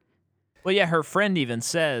for. Well, yeah, her friend even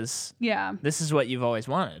says, yeah, this is what you've always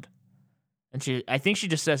wanted. And I think she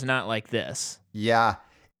just says not like this. Yeah.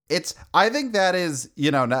 I think that is,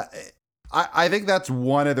 you know, I think that's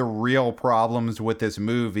one of the real problems with this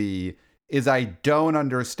movie is I don't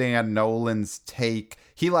understand Nolan's take.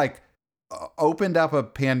 He like opened up a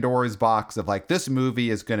Pandora's box of like, this movie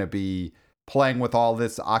is going to be playing with all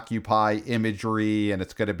this Occupy imagery and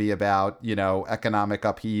it's going to be about, you know, economic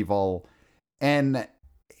upheaval. And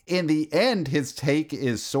in the end, his take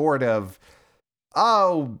is sort of,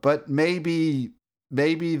 oh, but maybe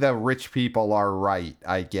the rich people are right,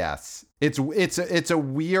 I guess. It's a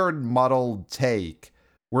weird, muddled take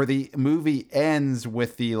where the movie ends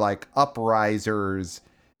with the like uprisers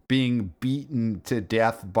being beaten to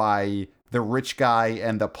death by the rich guy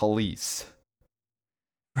and the police.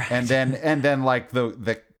 Right. And then like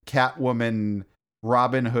the Catwoman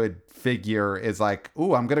Robin Hood figure is like,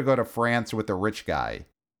 ooh, I'm gonna go to France with the rich guy.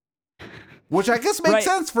 Which I guess makes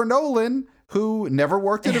sense for Nolan, who never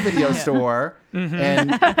worked at a video store and,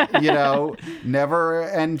 never,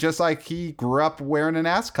 and just like he grew up wearing an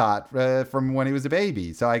ascot from when he was a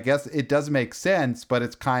baby. So I guess it does make sense, but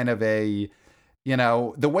it's kind of a,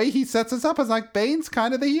 the way he sets us up is like Bane's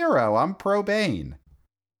kind of the hero. I'm pro Bane.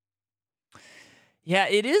 Yeah,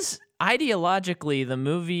 it is. Ideologically, the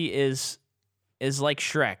movie is like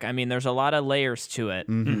Shrek. I mean, there's a lot of layers to it,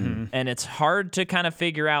 and it's hard to kind of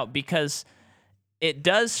figure out because it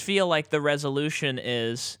does feel like the resolution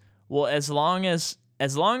is, well, as long as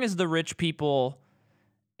the rich people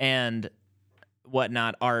and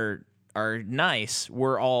whatnot are nice,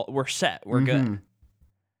 we're set, we're good.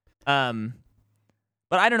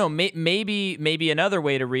 But I don't know. Maybe another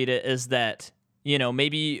way to read it is that,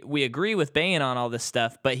 maybe we agree with Bane on all this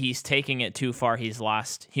stuff, but he's taking it too far. He's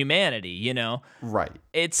lost humanity. Right.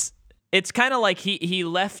 It's kind of like he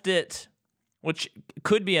left it, which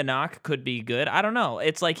could be a knock, could be good. I don't know.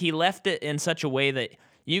 It's like he left it in such a way that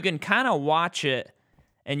you can kind of watch it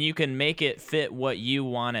and you can make it fit what you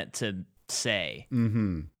want it to say,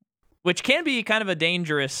 which can be kind of a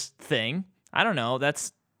dangerous thing. I don't know.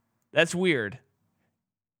 That's weird.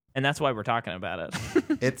 And that's why we're talking about it.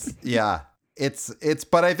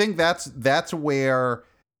 But I think that's where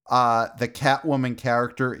the Catwoman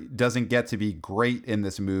character doesn't get to be great in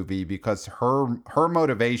this movie because her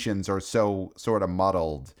motivations are so sort of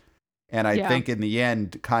muddled, and I think in the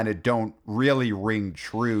end kind of don't really ring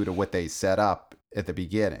true to what they set up at the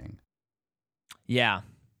beginning. Yeah.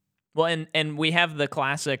 Well, and we have the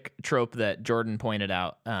classic trope that Jordan pointed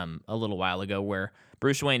out a little while ago where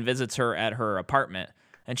Bruce Wayne visits her at her apartment.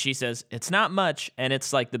 And she says, it's not much, and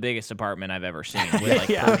it's like the biggest apartment I've ever seen with like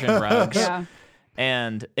Persian rugs. Yeah.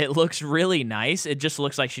 And it looks really nice. It just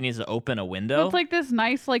looks like she needs to open a window. Well, it's like this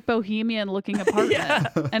nice, like bohemian-looking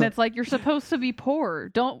apartment. And it's like, you're supposed to be poor.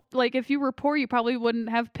 Don't, like, if you were poor, you probably wouldn't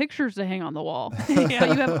have pictures to hang on the wall. But you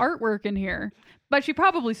have artwork in here. But she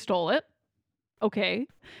probably stole it. Okay.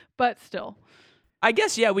 But still. I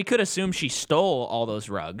guess, we could assume she stole all those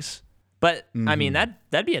rugs. But, I mean,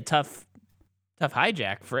 that'd be a tough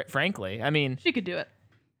hijack, frankly. I mean, she could do it.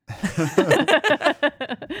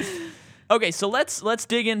 Okay, so let's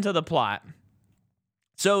dig into the plot.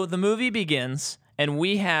 So the movie begins, and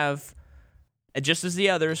we have, just as the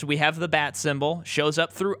others, we have the bat symbol, shows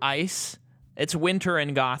up through ice. It's winter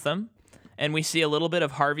in Gotham, and we see a little bit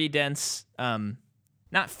of Harvey Dent's,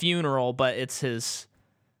 not funeral, but it's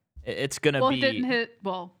gonna be. Well, it didn't hit.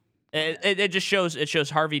 Well, it just shows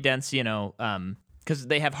Harvey Dent's, because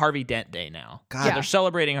they have Harvey Dent Day now. God, they're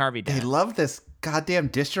celebrating Harvey Dent. They love this goddamn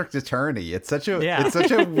district attorney. It's such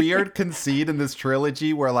a weird conceit in this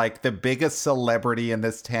trilogy where like the biggest celebrity in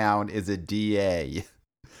this town is a DA.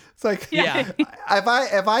 It's like,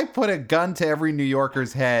 if I put a gun to every New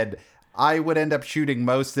Yorker's head, I would end up shooting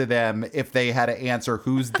most of them if they had to answer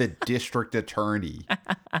who's the district attorney,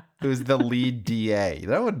 who's the lead DA.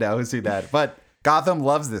 No one knows who that. But Gotham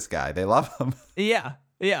loves this guy. They love him. Yeah.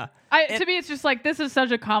 To me, it's just like, this is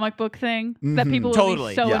such a comic book thing that people would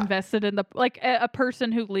be so invested in like a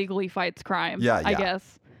person who legally fights crime. I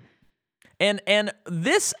guess. And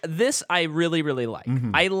this I really, really like.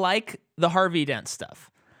 I like the Harvey Dent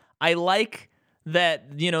stuff. I like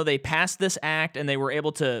that, they passed this act and they were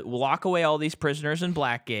able to lock away all these prisoners in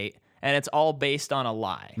Blackgate, and it's all based on a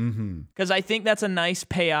lie. Because I think that's a nice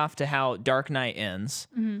payoff to how Dark Knight ends.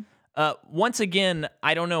 Once again,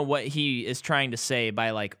 I don't know what he is trying to say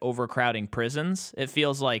by like overcrowding prisons. It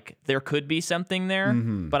feels like there could be something there,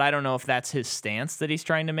 but I don't know if that's his stance that he's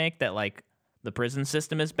trying to make, that like the prison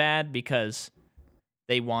system is bad because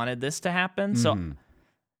they wanted this to happen. So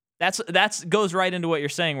that's goes right into what you're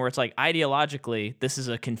saying, where it's like ideologically, this is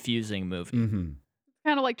a confusing movie. Kind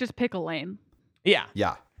of like just pick a lane.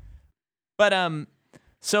 Yeah. But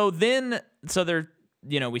so they're,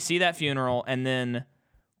 we see that funeral, and then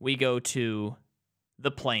we go to the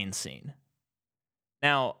plane scene.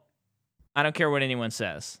 Now, I don't care what anyone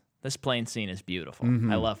says. This plane scene is beautiful.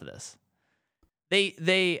 I love this.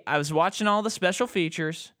 I was watching all the special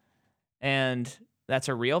features, and that's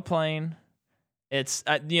a real plane. It's,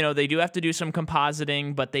 they do have to do some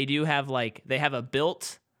compositing, but they do have they have a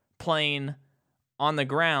built plane on the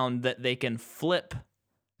ground that they can flip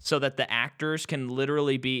so that the actors can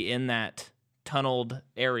literally be in that tunneled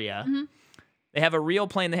area. Mm-hmm. They have a real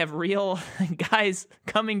plane. They have real guys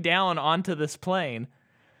coming down onto this plane.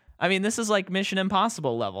 I mean, this is like Mission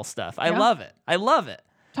Impossible level stuff. I love it. I love it.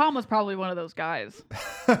 Tom was probably one of those guys.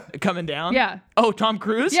 Coming down? Yeah. Oh, Tom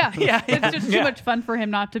Cruise? Yeah. Yeah. It's just too much fun for him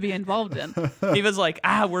not to be involved in. He was like,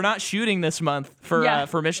 we're not shooting this month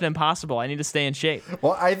for Mission Impossible. I need to stay in shape.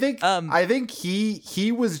 Well, I think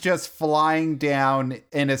he was just flying down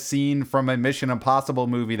in a scene from a Mission Impossible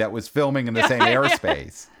movie that was filming in the same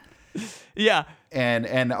airspace. Yeah. And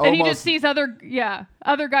he just sees other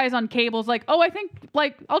guys on cables like, oh, I think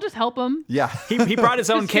like I'll just help him. Yeah. He brought his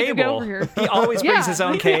own Just get cable. over here. He always brings his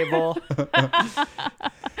own cable.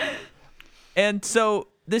 And so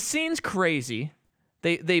this scene's crazy.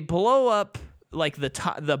 They blow up like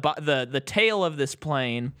the tail of this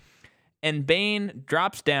plane, and Bane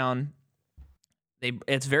drops down.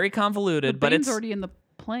 It's very convoluted, but Bane's it's already in the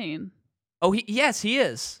plane. Oh, yes, he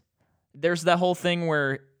is. There's that whole thing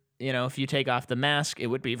where, you know, if you take off the mask, it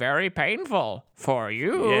would be very painful for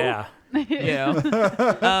you. Yeah. You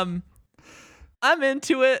know? I'm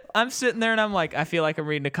into it. I'm sitting there and I'm like, I feel like I'm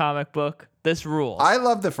reading a comic book. This rules. I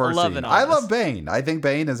love the first scene. all I this. love Bane. I think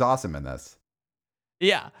Bane is awesome in this.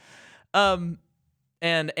 Yeah. And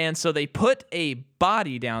so they put a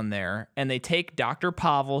body down there, and they take Dr.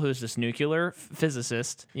 Pavel, who's this nuclear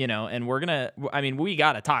physicist, you know, and we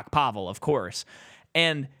got to talk Pavel, of course.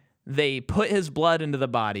 And they put his blood into the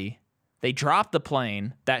body. They drop the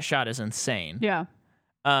plane. That shot is insane. Yeah.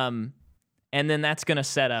 And then that's going to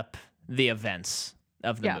set up the events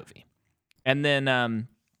of the movie. And then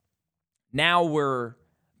now we're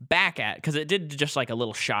back at, because it did just like a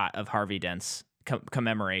little shot of Harvey Dent's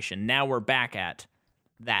commemoration. Now we're back at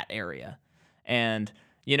that area. And,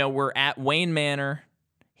 you know, we're at Wayne Manor.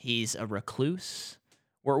 He's a recluse.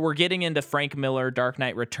 We're getting into Frank Miller, Dark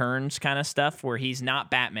Knight Returns kind of stuff where he's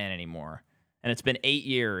not Batman anymore. And it's been 8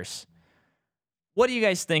 years. What do you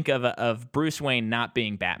guys think of Bruce Wayne not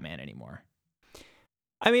being Batman anymore?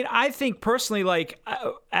 I mean, I think personally, like,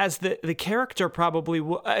 as the character probably,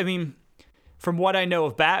 I mean, from what I know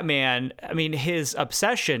of Batman, I mean, his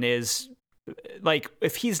obsession is, like,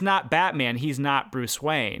 if he's not Batman, he's not Bruce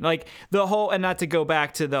Wayne. Like, the whole, and not to go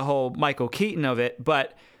back to the whole Michael Keaton of it,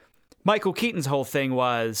 but Michael Keaton's whole thing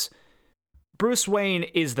was Bruce Wayne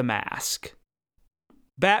is the mask.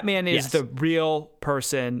 Batman is the real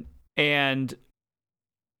person, and,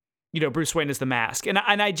 you know, Bruce Wayne is the mask. And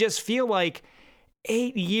I just feel like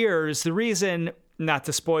 8 years, the reason, not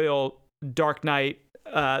to spoil Dark Knight,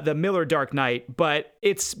 the Miller Dark Knight, but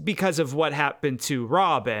it's because of what happened to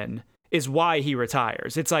Robin is why he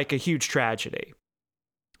retires. It's like a huge tragedy.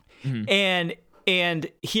 Mm-hmm. And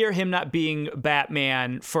hear him not being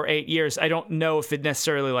Batman for 8 years, I don't know if it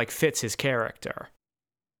necessarily like fits his character.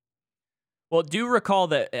 Well, do recall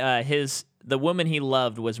that the woman he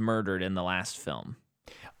loved was murdered in the last film.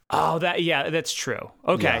 Oh, that's true.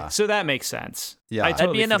 Okay, Yeah. So that makes sense. Yeah. I totally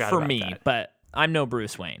That'd be enough forgot for about me, that. but I'm no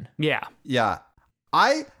Bruce Wayne. Yeah. Yeah.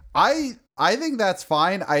 I think that's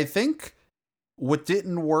fine. I think what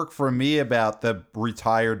didn't work for me about the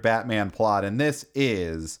retired Batman plot in this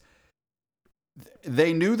is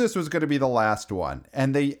they knew this was going to be the last one.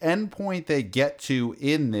 And the end point they get to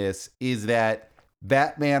in this is that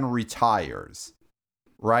Batman retires,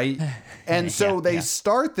 right? And so they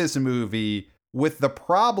start this movie with the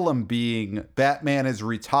problem being Batman is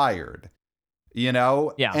retired, you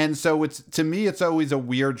know? Yeah. And so to me, it's always a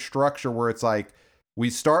weird structure where it's like, we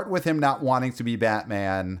start with him not wanting to be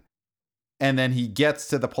Batman, and then he gets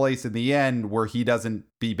to the place in the end where he doesn't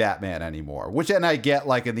be Batman anymore. And I get,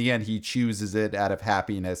 like, in the end, he chooses it out of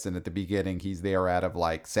happiness, and at the beginning, he's there out of,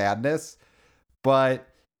 like, sadness. But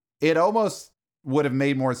it almost would have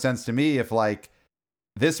made more sense to me if, like,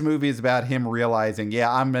 this movie is about him realizing,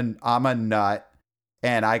 I'm a nut,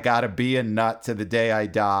 and I gotta be a nut to the day I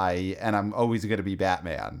die, and I'm always gonna be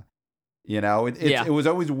Batman. You know, it was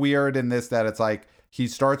always weird in this that it's like he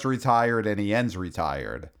starts retired and he ends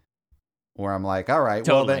retired. Where I'm like, all right,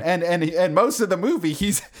 totally. Well then, and most of the movie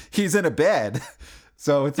he's in a bed,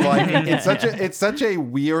 so it's like it's such a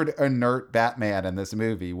weird inert Batman in this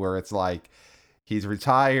movie where it's like he's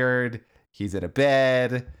retired, he's in a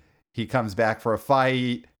bed, he comes back for a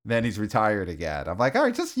fight, then he's retired again. I'm like, all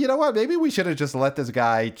right, just, you know what? Maybe we should have just let this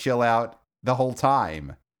guy chill out the whole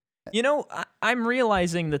time. You know, I'm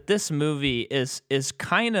realizing that this movie is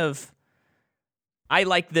kind of, I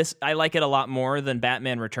like it a lot more than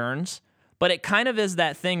Batman Returns, but it kind of is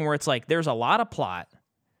that thing where it's like, there's a lot of plot.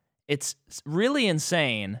 It's really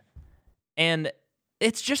insane. And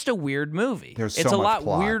it's just a weird movie. There's it's so a much lot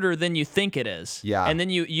plot. weirder than you think it is. Yeah. And then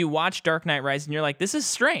you watch Dark Knight Rises and you're like, this is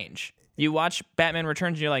strange. You watch Batman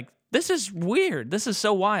Returns and you're like, this is weird. This is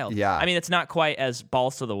so wild. Yeah. I mean, it's not quite as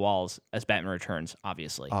balls to the walls as Batman Returns,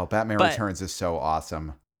 obviously. Oh, Batman But- Returns is so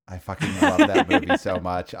awesome. I fucking love that movie so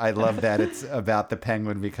much. I love that it's about the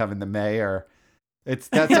Penguin becoming the mayor. That's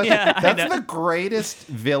Yeah, I know. the greatest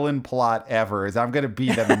villain plot ever. Is I'm gonna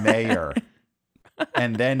be the mayor,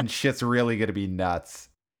 and then shit's really gonna be nuts.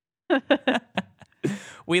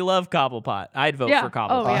 We love Cobblepot. I'd vote Yeah. for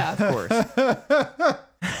Cobblepot, Oh, of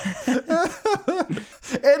course.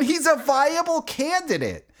 And he's a viable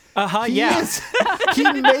candidate. He Yeah. is. He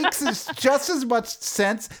makes just as much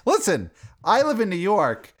sense. Listen, I live in New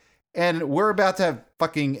York, and we're about to have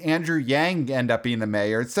fucking Andrew Yang end up being the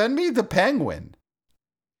mayor. Send me the Penguin.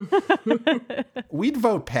 We'd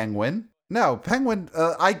vote Penguin. No, Penguin.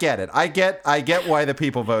 I get it. I get why the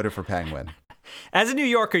people voted for Penguin. As a New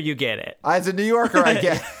Yorker, you get it. As a New Yorker, I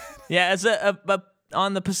get it. Yeah, as a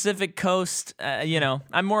on the Pacific Coast,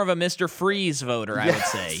 I'm more of a Mr. Freeze voter, I would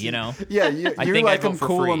say, Yeah, I you think like I'd vote him for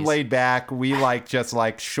cool and Freeze. laid back. We like just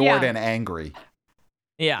like short Yeah. and angry.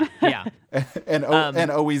 Yeah, yeah. And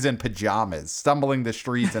always in pajamas, stumbling the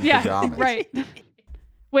streets in Yeah, pajamas. right.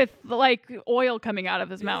 With like oil coming out of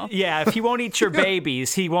his mouth. Yeah, if he won't eat your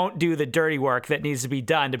babies, he won't do the dirty work that needs to be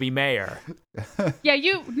done to be mayor. Yeah,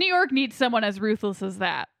 New York needs someone as ruthless as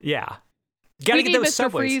that. Yeah. Gotta We get need those Mr.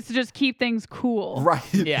 subways. Freeze to just keep things cool.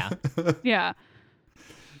 Right. Yeah. Yeah.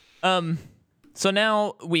 So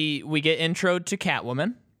now we get introed to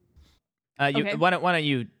Catwoman. Okay. Why don't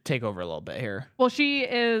you take over a little bit here? Well, she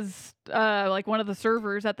is like one of the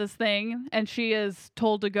servers at this thing, and she is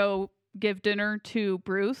told to go give dinner to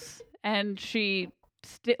Bruce, and she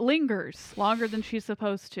lingers longer than she's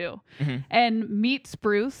supposed to, and meets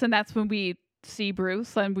Bruce, and that's when we see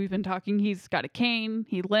Bruce. And we've been talking. He's got a cane.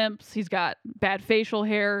 He limps. He's got bad facial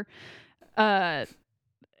hair.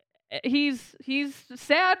 He's a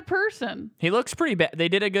sad person. He looks pretty bad. They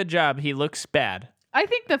did a good job. He looks bad. I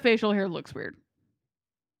think the facial hair looks weird.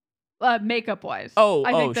 Makeup wise. Oh,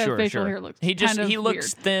 I think the sure, facial sure. hair looks He kind of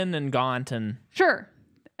looks weird. thin and gaunt and Sure.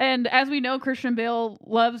 And as we know, Christian Bale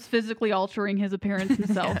loves physically altering his appearance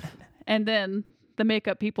himself. And then the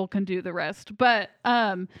makeup people can do the rest. But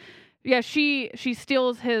yeah, she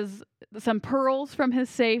steals some pearls from his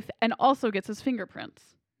safe and also gets his fingerprints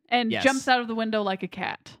and Yes. jumps out of the window like a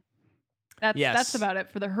cat. That's Yes. about it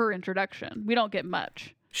for her introduction. We don't get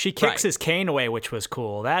much. She kicks Right. his cane away, which was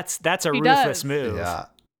cool. That's a He ruthless does. move. Yeah.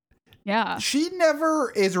 Yeah. She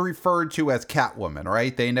never is referred to as Catwoman,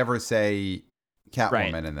 right? They never say Catwoman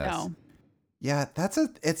Right. in this. No. Yeah,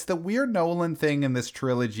 it's the weird Nolan thing in this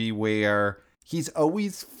trilogy where he's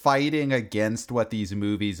always fighting against what these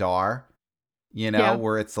movies are. Yeah.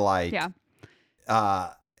 Where it's like Yeah.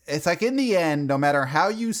 it's like in the end, no matter how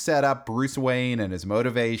you set up Bruce Wayne and his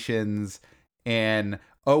motivations, and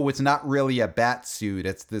it's not really a bat suit,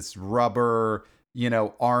 it's this rubber,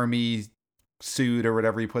 army suit or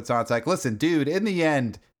whatever he puts on. It's like, listen, dude, in the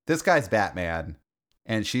end, this guy's Batman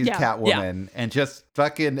and she's Yeah. Catwoman, and just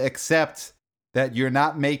fucking accept that you're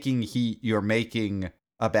not making Heat, you're making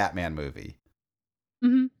a Batman movie.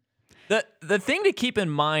 Hmm. The thing to keep in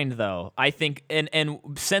mind, though, I think, and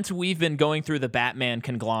since we've been going through the Batman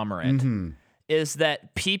conglomerate, Mhm. is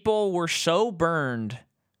that people were so burned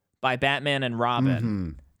by Batman and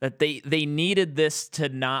Robin that they needed this to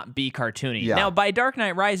not be cartoony. Yeah. Now, by Dark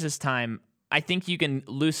Knight Rises time, I think you can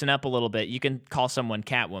loosen up a little bit. You can call someone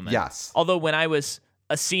Catwoman. Yes. Although when I was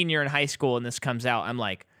a senior in high school and this comes out, I'm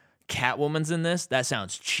like, Catwoman's in this? That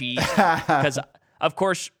sounds cheesy. Because, of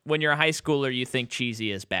course, when you're a high schooler, you think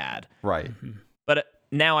cheesy is bad. Right. But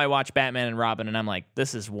now I watch Batman and Robin, and I'm like,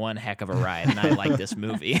 this is one heck of a ride, and I like this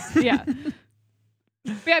movie. Yeah.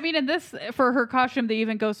 Yeah, I mean, in this, for her costume, they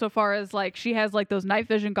even go so far as like she has like those night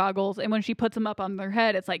vision goggles, and when she puts them up on their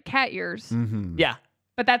head, it's like cat ears. Mm-hmm. Yeah,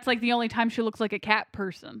 But that's like the only time she looks like a cat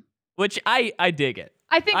person. which I dig it.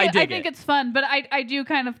 I think I I dig think it. it's fun, but I do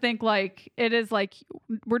kind of think like it is like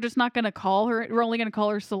we're just not gonna call her. We're only gonna call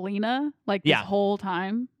her Selena like Yeah. this whole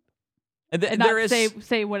time, And and there not is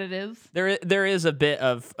say what it is. there is a bit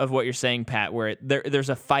of what you're saying, Pat, where there's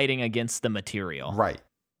a fighting against the material. Right.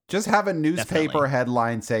 Just have a newspaper Definitely.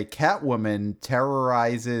 headline say Catwoman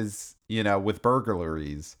terrorizes, with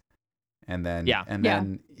burglaries. And then Yeah.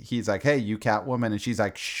 then he's like, "Hey, you Catwoman?" And she's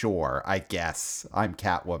like, "Sure, I guess I'm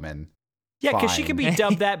Catwoman." Yeah, because she Fine. can be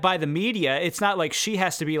dubbed that by the media. It's not like she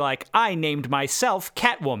has to be like, I named myself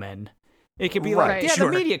Catwoman. It could be Right. like, yeah, Sure.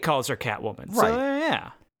 the media calls her Catwoman. So, Right. yeah.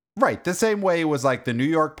 Right. The same way it was like the New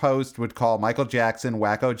York Post would call Michael Jackson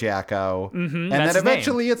Wacko Jacko. And then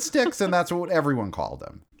eventually it sticks, and that's what everyone called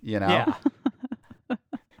him, you know? Yeah.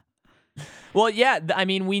 Well, yeah, I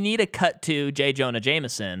mean, we need a cut to J. Jonah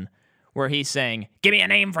Jameson where he's saying, give me a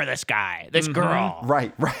name for this guy, this girl.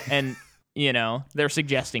 Right. And, you know, they're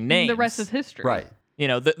suggesting names. The rest is history. Right. You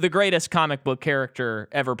know, the greatest comic book character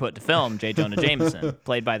ever put to film, J. Jonah Jameson,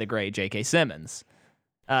 played by the great J.K. Simmons.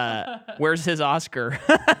 Where's his Oscar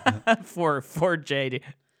for JD?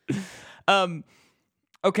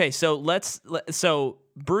 Okay, so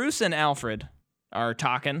Bruce and Alfred are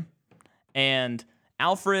talking, and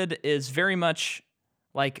Alfred is very much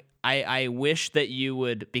like, I wish that you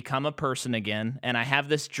would become a person again, and I have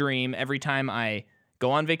this dream every time I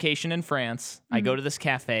go on vacation in France, I go to this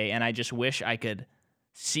cafe, and I just wish I could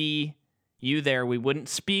see you there. We wouldn't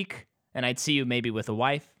speak, and I'd see you maybe with a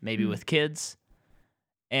wife, maybe with kids.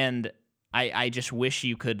 And I just wish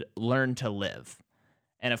you could learn to live.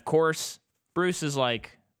 And of course, Bruce is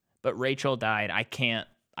like, but Rachel died. I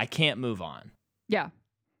can't move on. Yeah.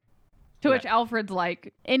 To which Alfred's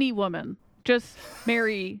like, any woman, just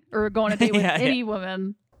marry or go on a date with any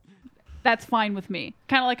woman. That's fine with me.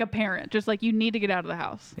 Kind of like a parent. Just like, you need to get out of the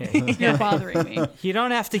house. You're bothering me. You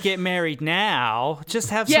don't have to get married now.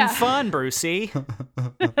 Just have some fun, Brucey.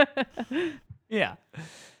 Yeah.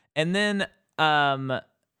 And then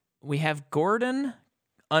we have Gordon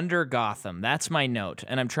under Gotham. That's my note.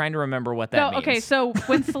 And I'm trying to remember what that means. Okay, so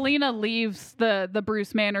when Selena leaves the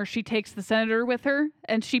Bruce Manor, she takes the senator with her,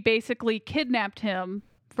 and she basically kidnapped him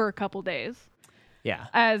for a couple days. Yeah.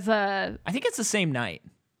 I think it's the same night.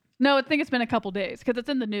 No, I think it's been a couple days because it's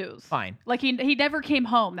in the news. Fine. Like he never came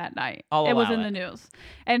home that night. It was in the news.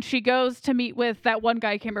 And she goes to meet with that one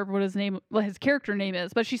guy. I can't remember what his character name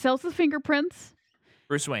is, but she sells the fingerprints.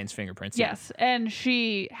 Bruce Wayne's fingerprints. Yes. Yeah. And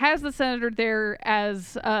she has the senator there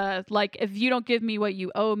as like, if you don't give me what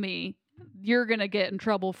you owe me, you're going to get in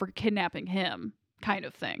trouble for kidnapping him kind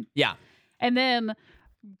of thing. Yeah. And then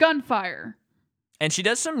gunfire. And she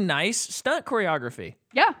does some nice stunt choreography.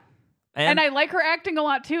 Yeah. And I like her acting a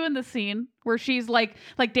lot too in the scene where she's like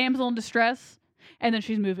damsel in distress, and then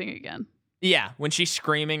she's moving again. Yeah, when she's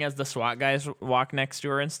screaming as the SWAT guys walk next to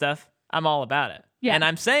her and stuff. I'm all about it. Yeah. And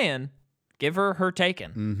I'm saying, give her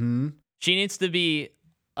taken. Mm-hmm. She needs to be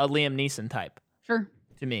a Liam Neeson type. Sure.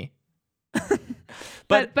 To me.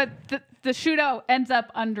 but the shootout ends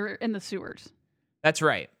up in the sewers. That's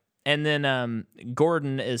right. And then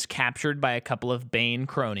Gordon is captured by a couple of Bane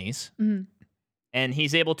cronies. Mm-hmm. And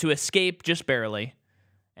he's able to escape just barely.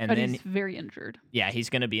 But then he's very injured. Yeah, he's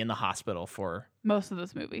going to be in the hospital for most of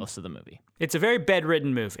this movie. Most of the movie. It's a very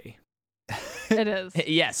bedridden movie. It is.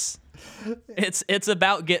 Yes. It's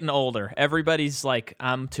about getting older. Everybody's like,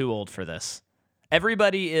 I'm too old for this.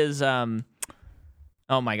 Everybody is oh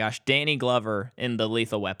my gosh, Danny Glover in the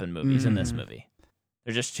Lethal Weapon movies in this movie.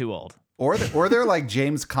 They're just too old. Or they're like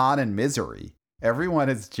James Caan in Misery. Everyone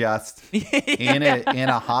is just in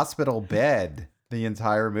a hospital bed the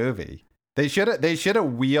entire movie. They should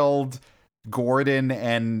have wheeled Gordon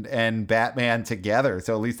and Batman together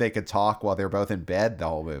so at least they could talk while they're both in bed the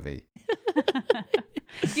whole movie.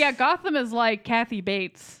 Yeah, Gotham is like Kathy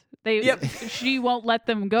Bates. She won't let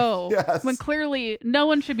them go. Yes. When clearly no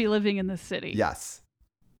one should be living in this city. Yes.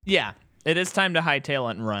 Yeah, it is time to hightail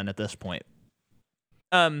it and run at this point.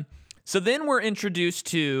 So then we're introduced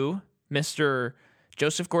to Mr.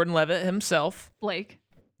 Joseph Gordon-Levitt himself,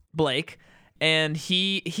 Blake, and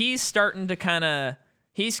he's starting to kind of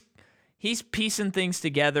he's piecing things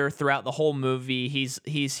together throughout the whole movie.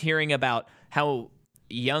 He's hearing about how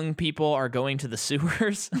young people are going to the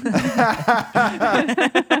sewers because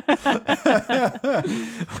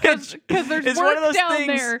there's work one of those down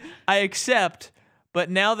things there. I accept, but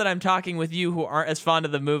now that I'm talking with you who aren't as fond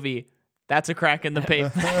of the movie, that's a crack in the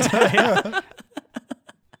pavement.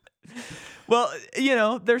 Well, you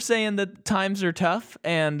know, they're saying that times are tough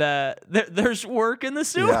and there's work in the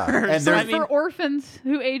sewers. Yeah. And there's for orphans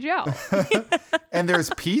who age out. And there's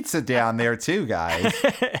pizza down there too, guys.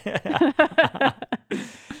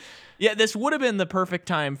 Yeah, this would have been the perfect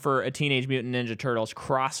time for a Teenage Mutant Ninja Turtles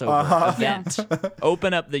crossover event.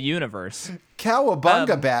 Open up the universe.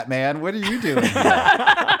 Cowabunga, Batman. What are you doing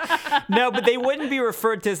here? No, but they wouldn't be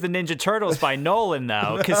referred to as the Ninja Turtles by Nolan,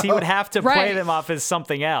 though, because he would have to play them off as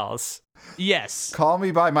something else. Yes. Call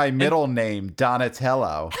me by my middle name,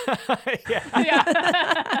 Donatello.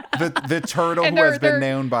 Yeah. The turtle who has been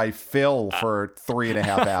known by Phil for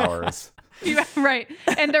 3.5 hours. Yeah, right.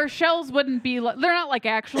 And their shells wouldn't be they're not like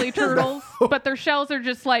actually turtles, but their shells are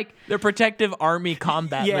just like they're protective army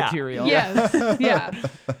combat material. Yes. Yeah.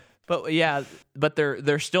 But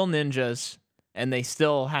they're still ninjas and they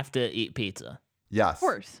still have to eat pizza. Yes. Of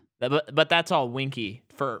course. But that's all winky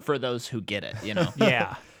for those who get it, you know?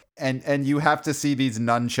 Yeah. And you have to see these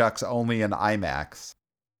nunchucks only in IMAX.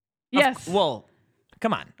 Yes. Well,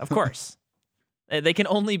 come on, of course. They can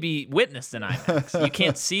only be witnessed in IMAX. You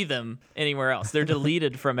can't see them anywhere else. They're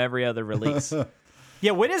deleted from every other release.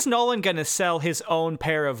 Yeah, when is Nolan going to sell his own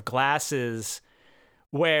pair of glasses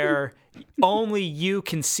where only you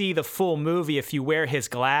can see the full movie if you wear his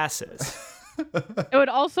glasses? It would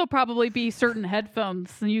also probably be certain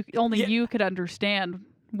headphones, and you could understand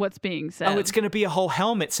what's being said. Oh, it's going to be a whole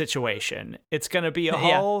helmet situation. It's going to be a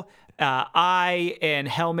whole eye and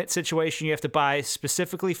helmet situation you have to buy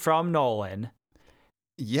specifically from Nolan.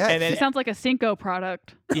 Yeah. And then It sounds like a Cinco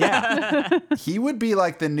product. Yeah. he would be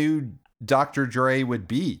like the new Dr. Dre with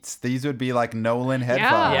Beats. These would be like Nolan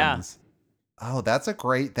headphones. Yeah. Oh, that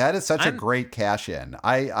is such a great cash in.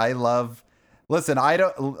 I love. Listen, I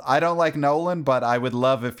don't like Nolan, but I would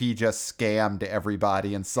love if he just scammed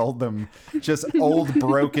everybody and sold them just old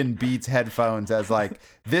broken Beats headphones as like,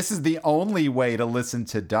 this is the only way to listen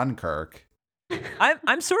to Dunkirk.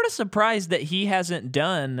 I'm sort of surprised that he hasn't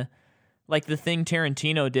done like the thing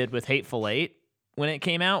Tarantino did with Hateful Eight when it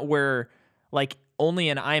came out, where like only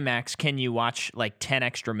in IMAX can you watch like 10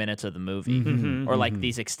 extra minutes of the movie or like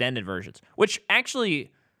these extended versions, which actually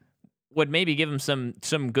would maybe give him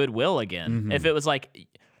some goodwill again. If it was like,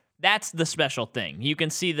 that's the special thing. You can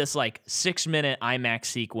see this like 6-minute IMAX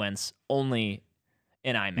sequence only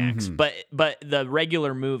in IMAX, but the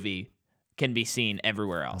regular movie can be seen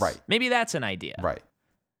everywhere else. Right. Maybe that's an idea. Right.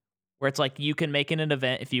 Where it's like you can make it an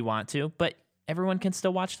event if you want to, but everyone can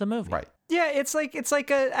still watch the movie. Right. Yeah, it's like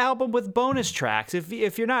an album with bonus tracks.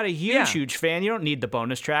 If you're not a huge fan, you don't need the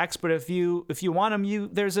bonus tracks, but if you want them,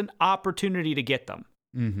 there's an opportunity to get them.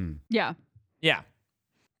 Yeah. Yeah.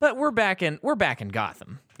 But we're back in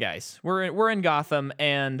Gotham, guys. We're in Gotham,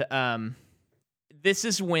 and this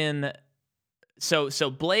is when so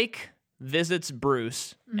Blake visits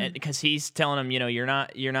Bruce because he's telling him, you're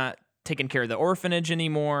not taking care of the orphanage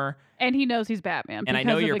anymore. And he knows he's Batman And because I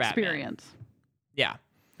know you're of experience. Batman. Yeah.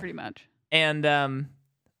 Pretty much. And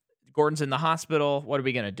Gordon's in the hospital. What are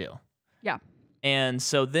we going to do? Yeah. And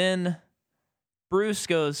so then Bruce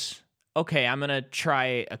goes, okay, I'm going to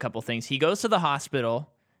try a couple things. He goes to the hospital.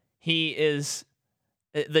 He is,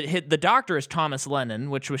 the doctor is Thomas Lennon,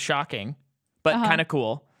 which was shocking, but kind of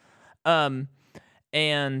cool. And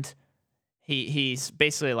he's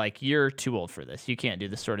basically like, you're too old for this. You can't do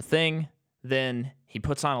this sort of thing. Then he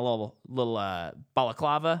puts on a little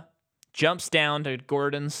balaclava, jumps down to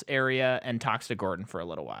Gordon's area, and talks to Gordon for a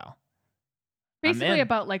little while. Basically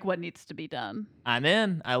about like what needs to be done. I'm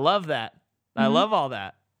in. I love that. I love all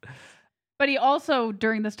that. But he also,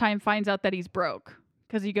 during this time, finds out that he's broke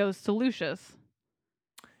because he goes to Lucius.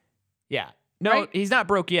 Yeah. No, Right? he's not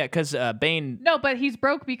broke yet because Bane... No, but he's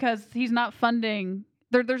broke because he's not funding...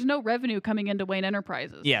 There's no revenue coming into Wayne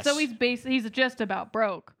Enterprises. Yes. So he's just about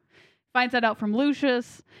broke. Finds that out from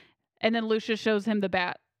Lucius, and then Lucius shows him the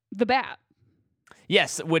bat. The bat.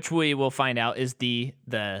 Yes, which we will find out is the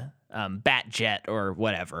Bat Jet or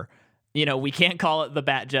whatever. We can't call it the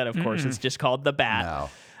Bat Jet, of course. It's just called the Bat.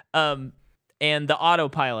 No. And the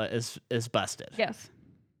autopilot is busted. Yes.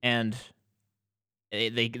 And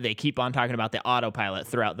they keep on talking about the autopilot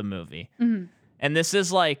throughout the movie. And this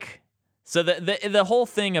is like... So the whole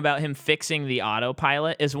thing about him fixing the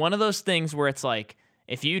autopilot is one of those things where it's like,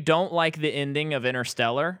 if you don't like the ending of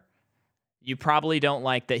Interstellar, you probably don't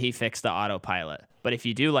like that he fixed the autopilot. But if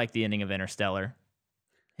you do like the ending of Interstellar,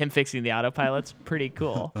 him fixing the autopilot's pretty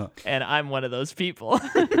cool. And I'm one of those people.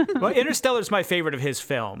 Well, Interstellar's my favorite of his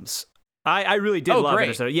films. I really did love great.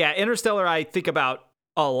 Interstellar. Yeah, Interstellar I think about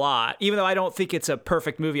a lot. Even though I don't think it's a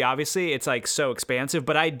perfect movie, obviously. It's like so expansive.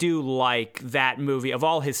 But I do like that movie. Of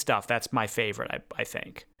all his stuff, that's my favorite, I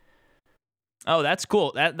think. Oh, that's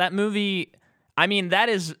cool. That movie, I mean, that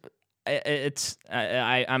is...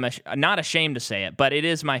 I'm not ashamed to say it, but it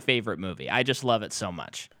is my favorite movie. I just love it so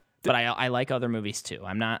much. But I like other movies too.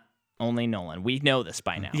 I'm not only Nolan. We know this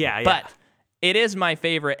by now. Yeah. But it is my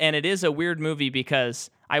favorite, and it is a weird movie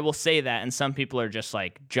because I will say that, and some people are just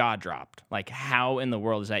like jaw dropped. Like, how in the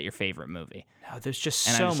world is that your favorite movie? No, there's just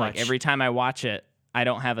And so I'm just much. like, every time I watch it, I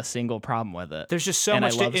don't have a single problem with it. There's just so And I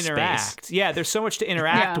much to love interact. space. Yeah, there's so much to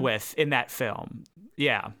interact with in that film.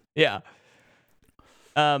 Yeah. Yeah.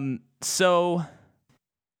 So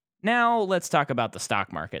now let's talk about the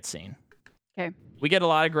stock market scene. Okay. We get a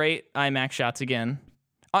lot of great IMAX shots again.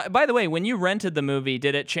 By the way, when you rented the movie,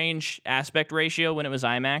 did it change aspect ratio when it was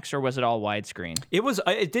IMAX, or was it all widescreen?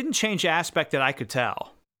 It didn't change aspect that I could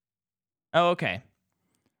tell. Oh, okay.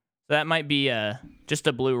 So that might be just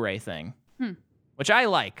a Blu-ray thing. which I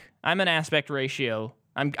like. I'm an aspect ratio.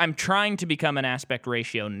 I'm trying to become an aspect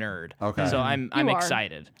ratio nerd. Okay. So I'm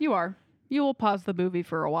excited. You are. You will pause the movie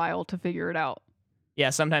for a while to figure it out. Yeah,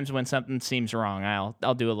 sometimes when something seems wrong,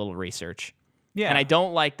 I'll do a little research. Yeah. And I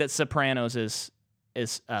don't like that Sopranos is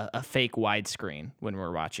a fake widescreen when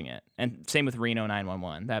we're watching it. And same with Reno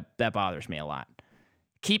 911. That bothers me a lot.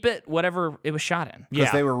 Keep it whatever it was shot in.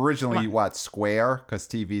 Because they were originally, square? Because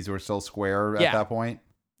TVs were still square at that point?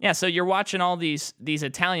 Yeah, so you're watching all these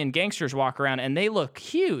Italian gangsters walk around, and they look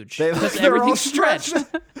huge. They're because all everything's stretched.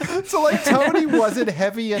 So, like, Tony wasn't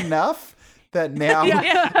heavy enough that now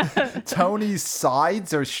Tony's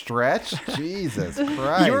sides are stretched? Jesus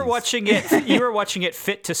Christ. You were watching it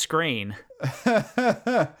fit to screen.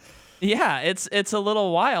 Yeah, it's a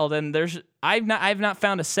little wild, and I've not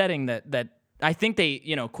found a setting that I think they,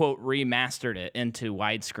 quote, remastered it into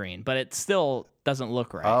widescreen, but it still doesn't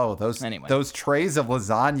look right. Oh, those trays of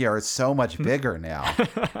lasagna are so much bigger now.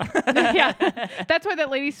 Yeah, that's why that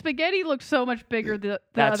lady spaghetti looks so much bigger than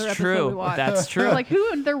the other episode we watched. That's true. Like,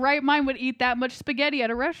 who in their right mind would eat that much spaghetti at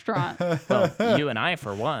a restaurant? Well, you and I,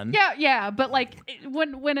 for one. Yeah, but like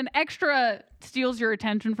when an extra steals your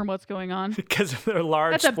attention from what's going on, Because of their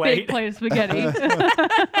large that's plate. a big plate of spaghetti.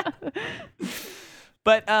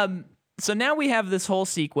 But so now we have this whole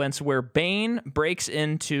sequence where Bane breaks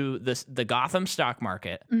into the Gotham stock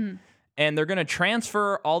market, and they're going to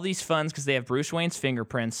transfer all these funds because they have Bruce Wayne's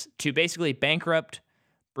fingerprints to basically bankrupt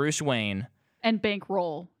Bruce Wayne. And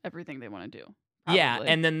bankroll everything they want to do. Yeah, probably.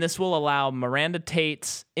 and then this will allow Miranda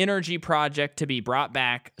Tate's energy project to be brought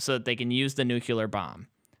back so that they can use the nuclear bomb.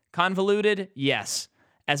 Convoluted? Yes.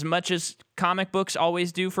 As much as comic books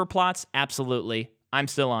always do for plots? Absolutely. I'm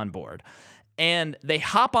still on board. And they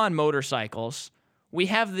hop on motorcycles. We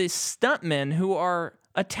have these stuntmen who are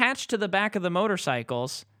attached to the back of the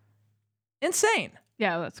motorcycles. Insane.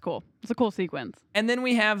 Yeah, that's cool. It's a cool sequence. And then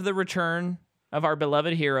we have the return of our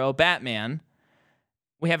beloved hero, Batman.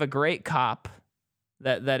 We have a great cop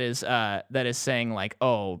that is saying, like,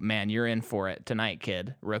 "Oh man, you're in for it tonight,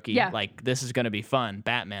 kid, rookie. Yeah. Like, this is gonna be fun."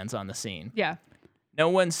 Batman's on the scene. Yeah. No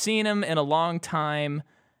one's seen him in a long time,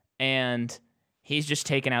 and he's just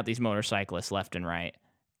taking out these motorcyclists left and right,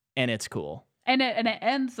 and it's cool. And it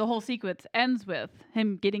ends, the whole sequence ends with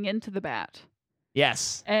him getting into the bat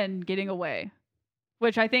Yes. and getting away,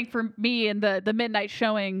 which I think for me in the midnight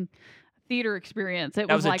showing theater experience, it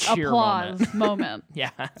was was a like cheer applause moment.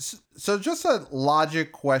 Yeah. So just a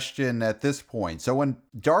logic question at this point. So when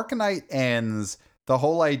Dark Knight ends, the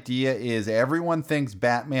whole idea is everyone thinks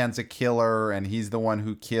Batman's a killer and he's the one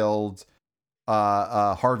who killed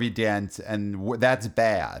Harvey Dent, and that's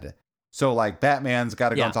bad. So like Batman's got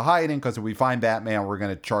to go into hiding because if we find Batman, we're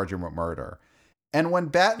going to charge him with murder. And when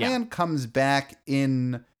Batman comes back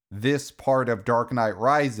in this part of Dark Knight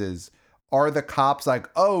Rises, are the cops like,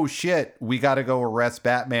 oh shit, we got to go arrest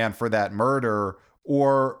Batman for that murder?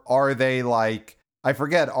 Or are they like, I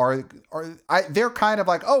forget, they're kind of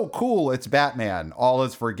like, oh cool, it's Batman, all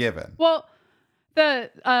is forgiven. Well, the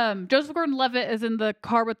Joseph Gordon-Levitt is in the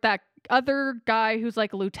car with that other guy who's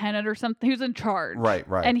like a lieutenant or something, who's in charge. Right.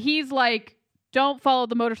 And he's like, don't follow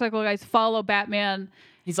the motorcycle guys, follow Batman.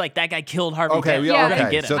 He's like, that guy killed Harvey Okay, Dent. we're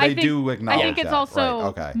gonna get him. So they do acknowledge I think it's that. also Right,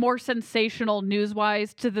 okay. more sensational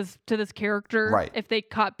news-wise to this character, Right. if they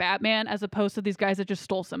caught Batman as opposed to these guys that just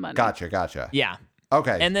stole some money. Gotcha. Yeah.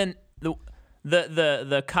 Okay. And then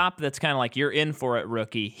the cop that's kind of like, you're in for it,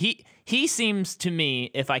 rookie. He seems to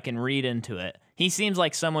me, if I can read into it, he seems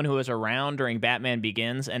like someone who was around during Batman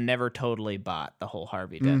Begins and never totally bought the whole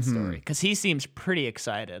Harvey Dent story, because he seems pretty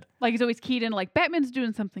excited. Like he's always keyed in, like Batman's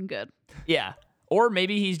doing something good. Yeah. Or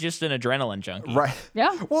maybe he's just an adrenaline junkie. Right.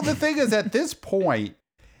 Yeah. Well, the thing is, at this point,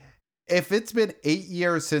 if it's been 8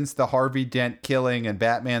 years since the Harvey Dent killing and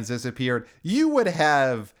Batman's disappeared, you would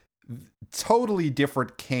have totally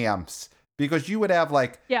different camps, because you would have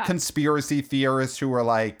like conspiracy theorists who are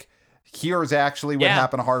like, here's actually what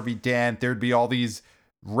happened to Harvey Dent. There'd be all these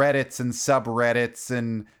Reddits and subreddits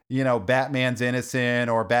and, Batman's innocent,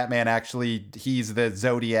 or Batman actually, he's the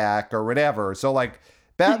Zodiac or whatever. So like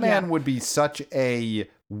Batman would be such a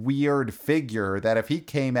weird figure that if he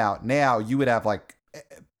came out now, you would have like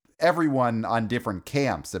everyone on different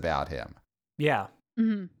camps about him. Yeah.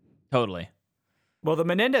 Mm-hmm. Totally. Well, the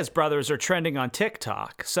Menendez brothers are trending on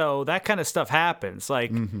TikTok, so that kind of stuff happens.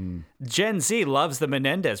 Like, Gen Z loves the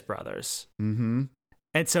Menendez brothers. Mm-hmm.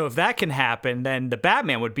 And so if that can happen, then the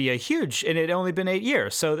Batman would be and it had only been 8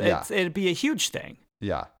 years, so it'd be a huge thing.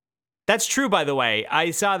 Yeah. That's true, by the way.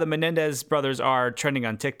 I saw the Menendez brothers are trending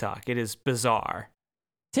on TikTok. It is bizarre.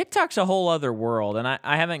 TikTok's a whole other world, and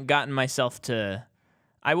I haven't gotten myself to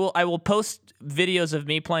I will post videos of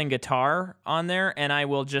me playing guitar on there, and I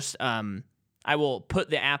will just I will put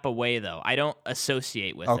the app away though. I don't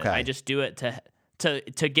associate with it. I just do it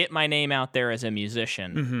to get my name out there as a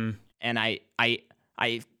musician. And I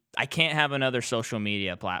can't have another social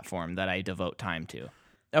media platform that I devote time to.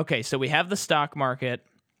 Okay, so we have the stock market.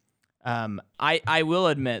 I will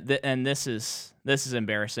admit that, and this is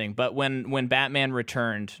embarrassing, but when Batman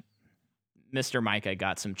returned, Mr. Micah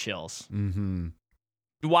got some chills.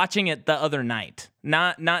 Watching it the other night,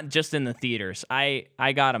 not just in the theaters. I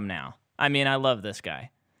got him now. I mean, I love this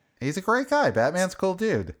guy. He's a great guy. Batman's a cool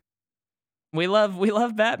dude. We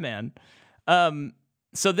love Batman.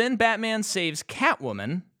 So then Batman saves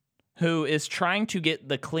Catwoman, who is trying to get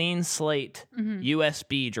the clean slate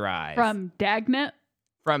USB drive From Daggett.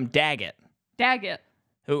 From Daggett. Daggett.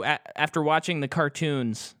 Who, after watching the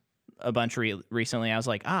cartoons a bunch recently, I was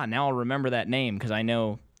like, now I'll remember that name because I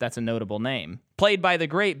know that's a notable name. Played by the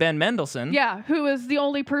great Ben Mendelsohn. Yeah, who is the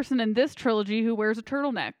only person in this trilogy who wears a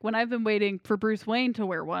turtleneck when I've been waiting for Bruce Wayne to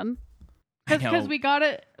wear one. Because we got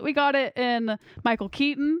it in Michael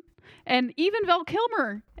Keaton, and even Val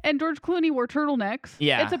Kilmer and George Clooney wore turtlenecks.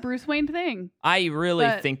 Yeah. It's a Bruce Wayne thing. I really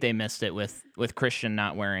think they missed it with Christian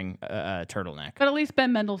not wearing a turtleneck. But at least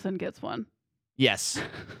Ben Mendelsohn gets one. Yes.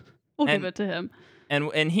 We'll give it to him.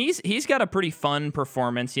 And he's got a pretty fun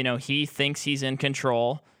performance. You know, he thinks he's in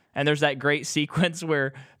control. And there's that great sequence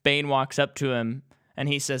where Bane walks up to him and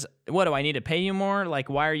he says, "What, do I need to pay you more? Like,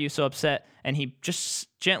 why are you so upset?" And he just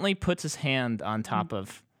gently puts his hand on top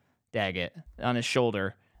of Daggett, on his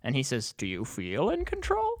shoulder. And he says, "Do you feel in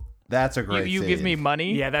control? That's a great You scene. give me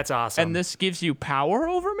money? Yeah, that's awesome. And this gives you power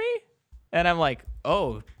over me?" And I'm like,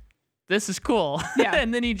 oh, this is cool. Yeah.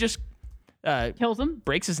 And then he just Kills him.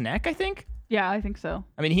 breaks his neck, I think. Yeah, I think so.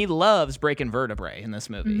 I mean, he loves breaking vertebrae in this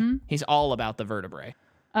movie. He's all about the vertebrae.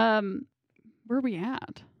 Where are we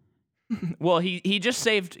at? Well, he just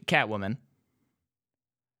saved Catwoman.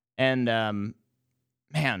 And,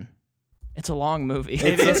 man, it's a long movie.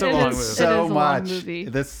 It is a long movie. So It is a long much. movie.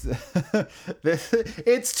 This,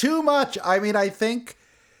 it's too much. I mean, I think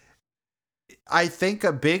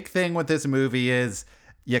a big thing with this movie is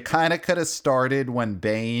you kind of could have started when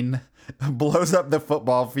Bane blows up the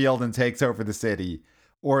football field and takes over the city,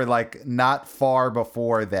 or like not far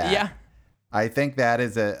before that. Yeah. I think that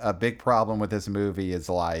is a big problem with this movie, is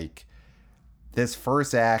like this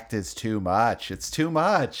first act is too much. It's too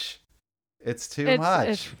much. It's too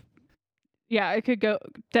much. Yeah, it could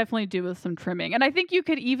definitely do with some trimming. And I think you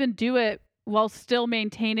could even do it while still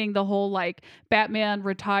maintaining the whole like Batman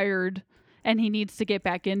retired and he needs to get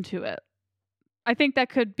back into it. I think that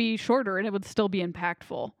could be shorter and it would still be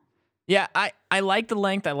impactful. Yeah, I like the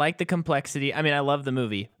length. I like the complexity. I mean, I love the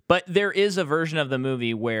movie. But there is a version of the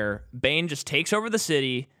movie where Bane just takes over the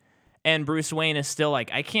city and Bruce Wayne is still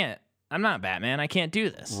like, I'm not Batman. I can't do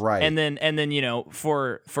this. Right. And then you know,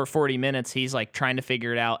 for 40 minutes, he's like trying to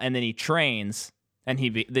figure it out. And then he trains and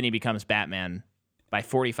then he becomes Batman by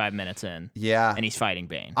 45 minutes in. Yeah. And he's fighting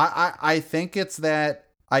Bane. I think it's that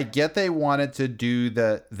I get they wanted to do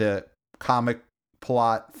the comic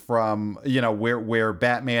plot from, you know, where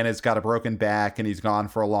Batman has got a broken back and he's gone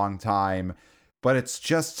for a long time. But it's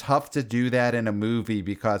just tough to do that in a movie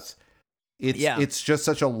because it's just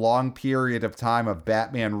such a long period of time of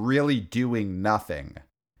Batman really doing nothing.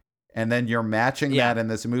 And then you're matching that in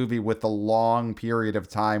this movie with the long period of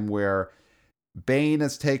time where Bane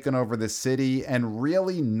has taken over the city and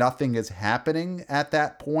really nothing is happening at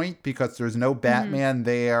that point because there's no Batman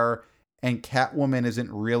there and Catwoman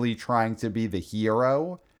isn't really trying to be the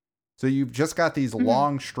hero. So you've just got these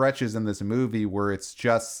long stretches in this movie where it's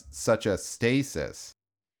just such a stasis.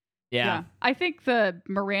 Yeah. I think the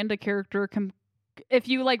Miranda character, if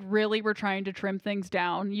you like really were trying to trim things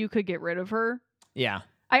down, you could get rid of her. Yeah.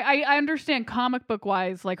 I understand comic book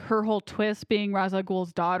wise, like her whole twist being Ra's al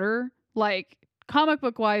Ghul's daughter, like comic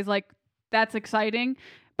book wise, like that's exciting.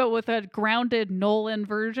 But with a grounded Nolan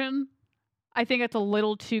version, I think it's a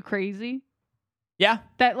little too crazy. Yeah.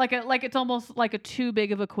 That like it's almost like a too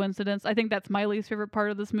big of a coincidence. I think that's my least favorite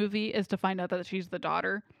part of this movie is to find out that she's the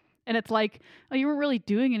daughter. And it's like, oh, you weren't really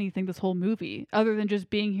doing anything this whole movie other than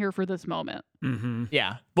just being here for this moment. Mm-hmm.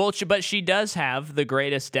 Yeah. But she does have the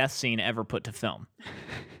greatest death scene ever put to film.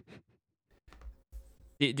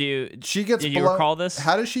 Do you recall this?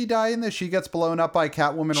 How does she die in this? She gets blown up by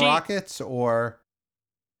Catwoman rockets, or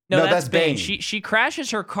no? That's Bane. She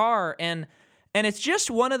crashes her car, and it's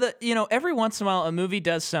just one of the, you know, every once in a while a movie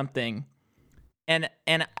does something, and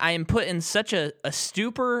I am put in such a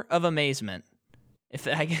stupor of amazement, if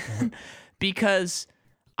I can, because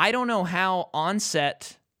I don't know how on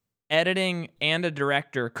set, editing, and a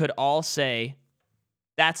director could all say,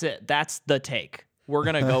 That's it. That's the take. We're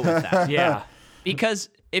gonna go with that. Yeah. Because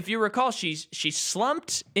if you recall, she's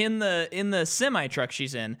slumped in the semi truck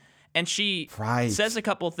she's in, and she says a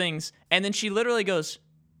couple things, and then she literally goes,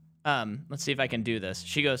 let's see if I can do this.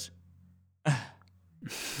 She goes,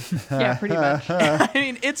 Yeah, pretty much. I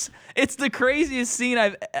mean, it's the craziest scene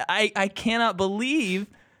I cannot believe,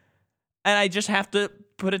 and I just have to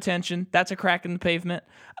put attention. That's a crack in the pavement.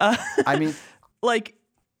 I mean, like,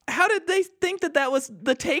 how did they think that was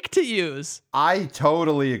the take to use? I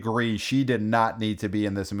totally agree. She did not need to be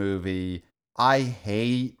in this movie. I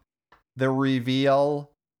hate the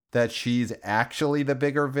reveal that she's actually the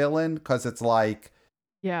bigger villain, because it's like,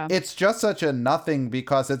 Yeah. it's just such a nothing,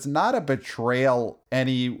 because it's not a betrayal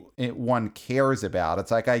anyone cares about.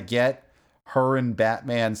 It's like, I get her and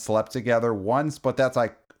Batman slept together once, but that's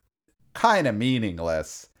like kind of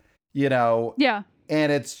meaningless, you know? Yeah.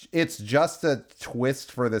 And it's just a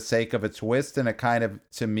twist for the sake of a twist, and it kind of,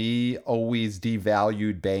 to me, always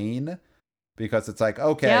devalued Bane, because it's like,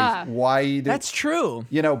 okay, Yeah. why did... That's true.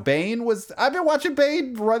 You know, Bane was... I've been watching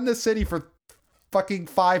Bane run the city for fucking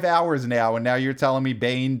 5 hours now, and now you're telling me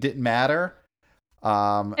Bane didn't matter?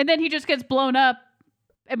 And then he just gets blown up,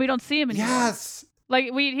 and we don't see him anymore. Yes!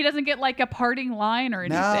 Like, he doesn't get, like, a parting line or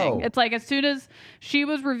anything. No. It's like, as soon as she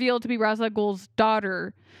was revealed to be Ra's al Ghul's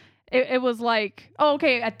daughter, it was like, oh,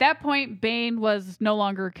 okay, at that point, Bane was no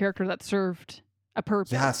longer a character that served a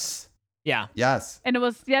purpose. Yes. Yeah. Yes. And it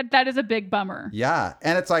was, yeah, that is a big bummer. Yeah.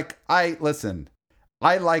 And it's like, I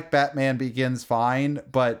like Batman Begins fine,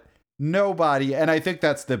 but nobody, and I think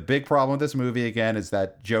that's the big problem with this movie again, is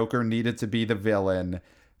that Joker needed to be the villain,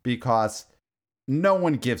 because no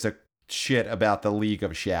one gives a shit about the League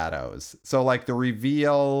of Shadows. So like the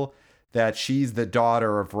reveal that she's the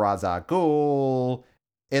daughter of Ra's al Ghul,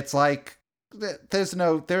 it's like there's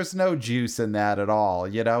no juice in that at all,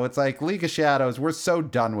 you know? It's like League of Shadows, we're so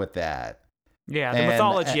done with that. Yeah, the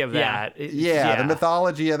mythology of yeah. that. The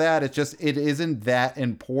mythology of that, it isn't that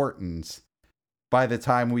important by the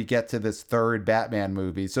time we get to this third Batman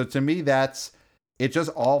movie. So to me, it just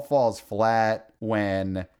all falls flat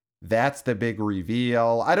when that's the big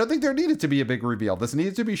reveal. I don't think there needed to be a big reveal. This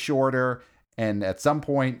needed to be shorter, and at some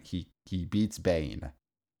point he beats Bane.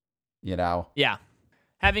 You know? Yeah.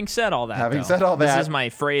 Having said all that, this is my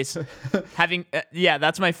phrase.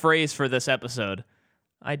 That's my phrase for this episode.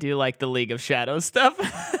 I do like the League of Shadows stuff.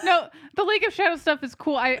 No, the League of Shadows stuff is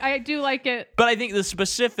cool. I do like it. But I think the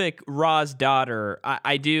specific Ra's daughter,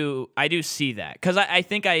 I do see that, because I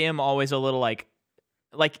think I am always a little like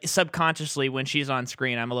subconsciously when she's on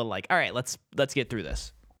screen, I'm a little like, all right, let's get through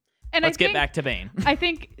this. And let's get back to Bane. I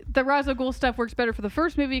think the Ra's al Ghul stuff works better for the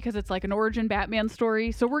first movie because it's like an origin Batman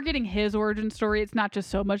story. So we're getting his origin story. It's not just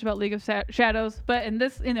so much about League of Shadows, but in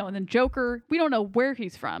this, and then Joker, we don't know where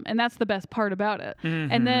he's from, and that's the best part about it.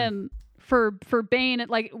 Mm-hmm. And then for Bane,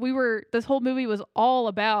 this whole movie was all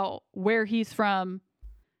about where he's from.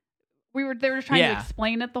 They were just trying to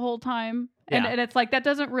explain it the whole time, and it's like that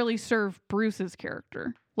doesn't really serve Bruce's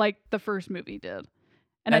character like the first movie did.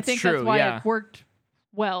 And That's I think true, that's why yeah. it worked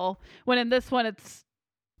well, when in this one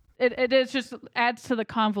it is just adds to the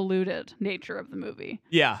convoluted nature of the movie.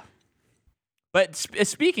 Yeah. But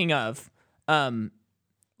speaking of,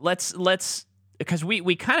 let's because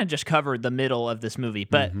we kind of just covered the middle of this movie,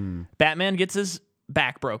 but Batman gets his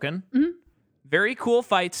back broken. Mm-hmm. Very cool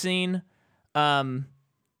fight scene.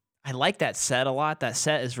 I like that set a lot. That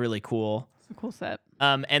set is really cool. It's a cool set.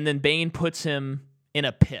 And then Bane puts him in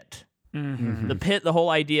a pit. Mm-hmm. The pit, the whole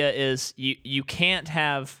idea is you can't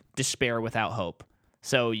have despair without hope.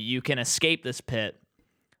 So you can escape this pit,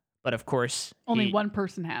 but of course... Only one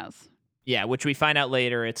person has. Yeah, which we find out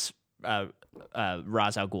later it's Ra's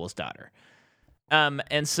al Ghul's daughter.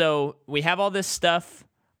 And so we have all this stuff.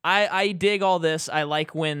 I dig all this. I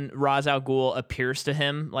like when Ra's al Ghul appears to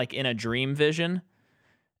him like in a dream vision.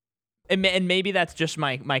 And maybe that's just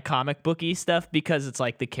my comic booky stuff, because it's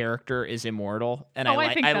like the character is immortal, and I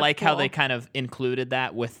like cool. how they kind of included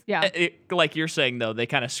that with like you're saying though, they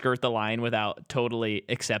kind of skirt the line without totally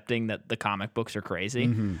accepting that the comic books are crazy.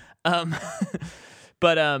 Mm-hmm.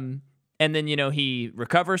 But and then he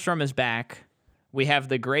recovers from his back. We have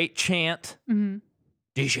the great chant,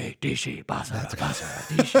 DC, Basa,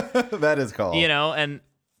 DC. That is cool.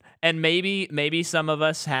 And maybe some of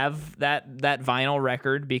us have that vinyl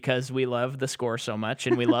record because we love the score so much,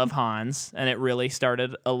 and we love Hans, and it really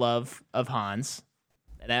started a love of Hans.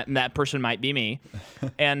 That person might be me.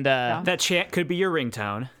 And that chant could be your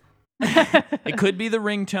ringtone. It could be the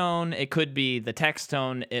ringtone. It could be the text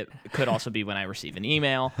tone. It could also be when I receive an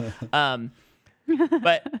email.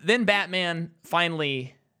 But then Batman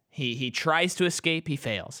finally He tries to escape, he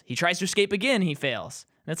fails. He tries to escape again, he fails.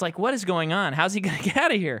 And it's like, what is going on? How's he going to get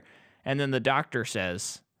out of here? And then the doctor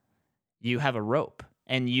says, you have a rope,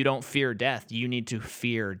 and you don't fear death. You need to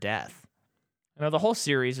fear death. You know, the whole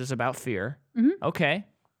series is about fear. Mm-hmm. Okay,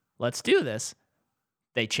 let's do this.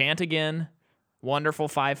 They chant again. Wonderful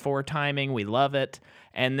 5/4 timing. We love it.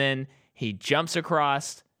 And then he jumps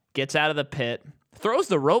across, gets out of the pit, throws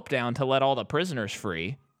the rope down to let all the prisoners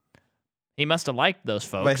free. He must have liked those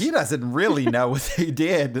folks. But he doesn't really know what they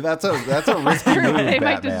did. That's a risky move, They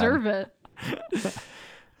might Batman. deserve it.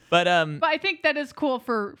 But I think that is cool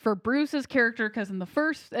for Bruce's character, because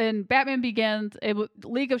in Batman Begins,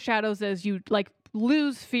 League of Shadows is you like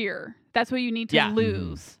lose fear. That's what you need to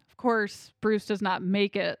lose. Of course, Bruce does not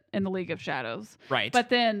make it in the League of Shadows. Right. But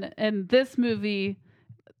then in this movie,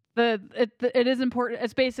 it is important.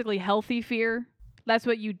 It's basically healthy fear. That's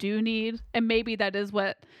what you do need, and maybe that is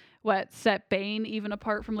what set Bane even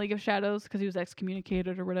apart from League of Shadows, because he was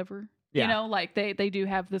excommunicated or whatever. Yeah. You know, like they do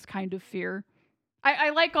have this kind of fear.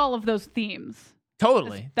 I like all of those themes.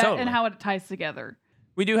 totally. And how it ties together.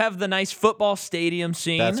 We do have the nice football stadium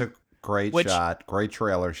scene. That's a great shot. Great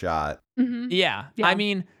trailer shot. Mm-hmm. Yeah. I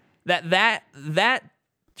mean, that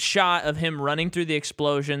shot of him running through the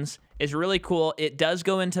explosions is really cool. It does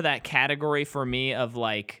go into that category for me of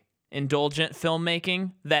like indulgent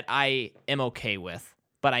filmmaking that I am okay with.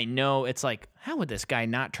 But I know it's like, how would this guy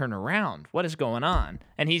not turn around? What is going on?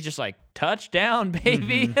 And he's just like, touchdown,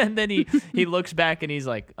 baby. Mm-hmm. And then he looks back and he's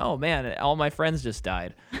like, oh man, all my friends just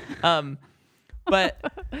died. But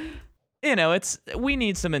you know, we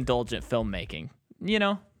need some indulgent filmmaking. You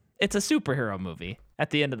know, it's a superhero movie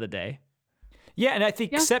at the end of the day. Yeah, and I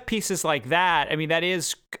think set pieces like that, I mean, it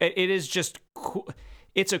is just cool.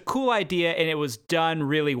 It's a cool idea, and it was done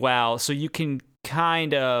really well. So you can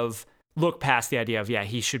kind of look past the idea of,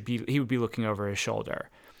 he would be looking over his shoulder.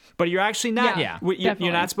 But you're actually not. Yeah,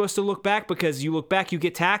 you're not supposed to look back, because you look back, you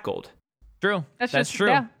get tackled. True. That's true.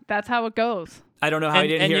 Yeah, that's how it goes. I don't know how he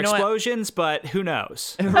didn't hear you know explosions, but who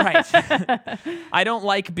knows? Right. I don't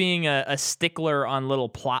like being a stickler on little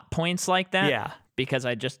plot points like that. Yeah. Because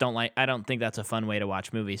I don't think that's a fun way to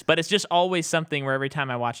watch movies. But it's just always something where every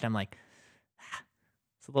time I watch it, I'm like,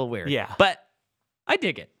 it's a little weird. Yeah. But I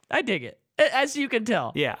dig it. As you can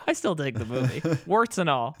tell. Yeah. I still dig the movie. Warts and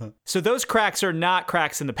all. So those cracks are not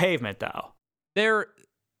cracks in the pavement, though.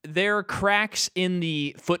 They're cracks in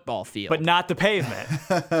the football field. But not the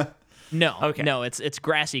pavement. No. Okay. No, it's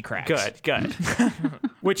grassy cracks. Good.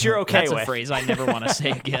 Which you're okay That's with. a phrase I never want to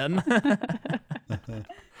say again.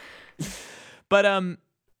 But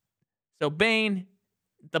so Bane,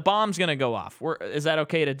 the bomb's gonna go off. Is that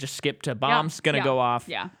okay to just skip to bomb's gonna go off?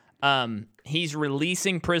 Yeah. He's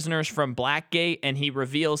releasing prisoners from Blackgate, and he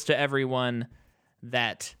reveals to everyone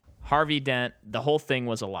that Harvey Dent, the whole thing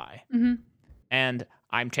was a lie. Mm-hmm. And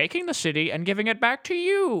I'm taking the city and giving it back to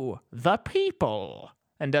you, the people.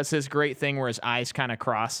 And does his great thing where his eyes kind of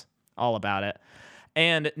cross, all about it.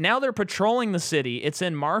 And now they're patrolling the city. It's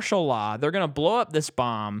in martial law. They're going to blow up this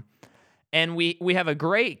bomb. And we have a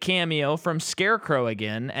great cameo from Scarecrow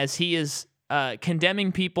again, as he is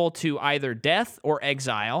condemning people to either death or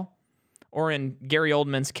exile, or in Gary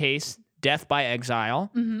Oldman's case, death by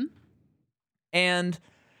exile. Mm-hmm. And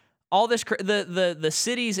all this, the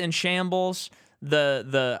city's in shambles.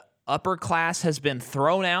 The upper class has been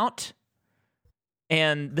thrown out.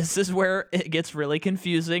 And this is where it gets really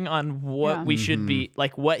confusing on what we should be,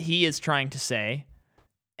 like what he is trying to say.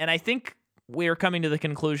 And I think we are coming to the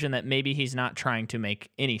conclusion that maybe he's not trying to make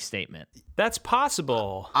any statement. That's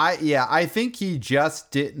possible. I think he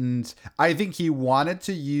just didn't. I think he wanted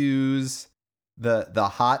to use the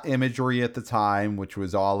hot imagery at the time, which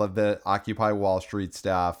was all of the Occupy Wall Street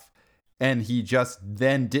stuff. And he just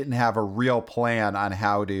then didn't have a real plan on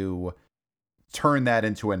how to turn that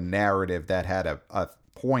into a narrative that had a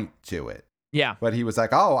point to it. Yeah. But he was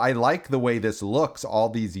like, oh, I like the way this looks, all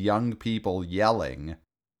these young people yelling.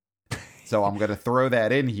 So I'm going to throw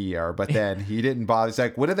that in here. But then he didn't bother. He's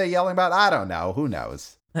like, what are they yelling about? I don't know. Who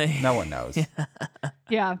knows? No one knows.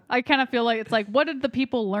 Yeah. I kind of feel like it's like, what did the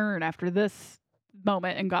people learn after this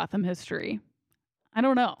moment in Gotham history? I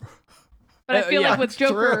don't know. But I feel like with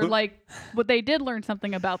Joker, true. like what they did learn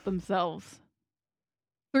something about themselves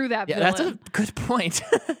through that villain. That's a good point.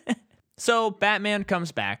 So Batman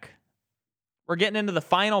comes back. We're getting into the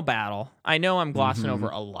final battle. I know I'm glossing over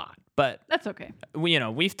a lot, but That's okay.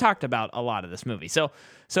 we've talked about a lot of this movie. So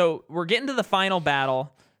we're getting to the final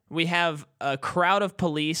battle. We have a crowd of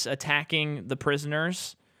police attacking the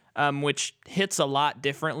prisoners, which hits a lot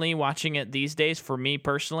differently watching it these days. For me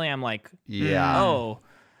personally, I'm like, Yeah. oh,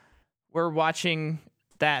 we're watching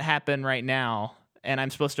that happen right now. and I'm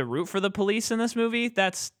supposed to root for the police in this movie.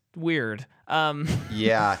 That's weird.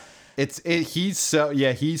 Yeah. He's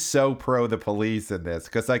so pro the police in this,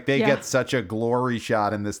 because like they get such a glory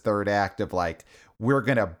shot in this third act of like, we're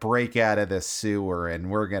gonna break out of this sewer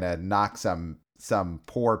and we're gonna knock some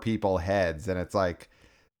poor people heads, and it's like,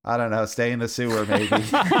 I don't know, stay in the sewer maybe.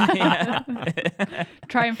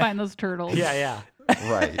 Try and find those turtles. Yeah.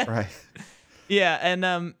 Right. Yeah,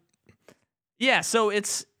 and so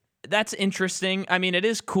that's interesting. I mean, it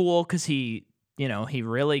is cool because he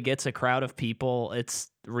really gets a crowd of people.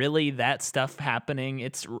 It's really that stuff happening.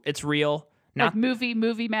 It's real. Not like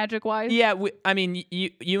movie magic wise. Yeah,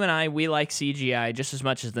 you and I, we like CGI just as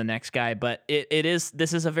much as the next guy, but this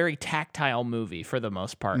is a very tactile movie for the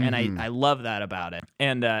most part, and I love that about it.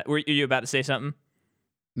 And were you about to say something?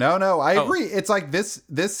 No, I agree. It's like this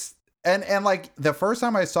and like the first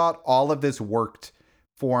time I saw it, all of this worked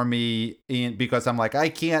for me because I'm like,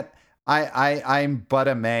 I'm but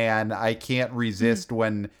a man. I can't resist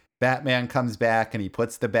when Batman comes back and he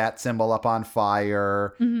puts the bat symbol up on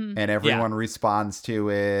fire and everyone responds to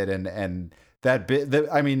it. And that bit,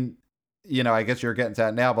 I mean, I guess you're getting to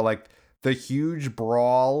that now, but like the huge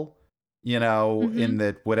brawl, in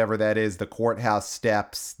the, whatever that is, the courthouse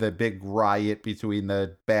steps, the big riot between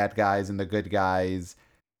the bad guys and the good guys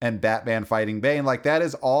and Batman fighting Bane, like it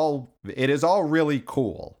is all really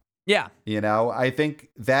cool. Yeah. I think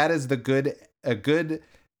that is that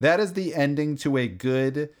is the ending to a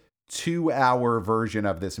good 2-hour version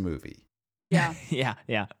of this movie. Yeah.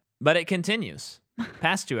 Yeah. But it continues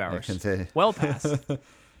past 2 hours. Well past.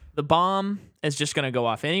 The bomb is just going to go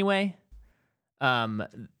off anyway. Gordon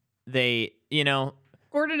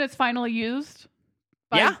is finally used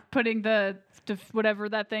by putting the whatever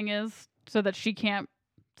that thing is so that she can't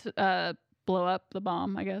blow up the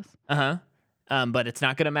bomb, I guess. But it's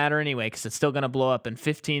not going to matter anyway because it's still going to blow up in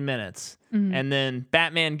 15 minutes. And then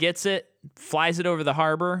Batman gets it, flies it over the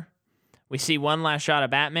harbor. We see one last shot of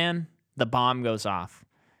Batman. The bomb goes off.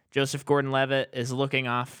 Joseph Gordon-Levitt is looking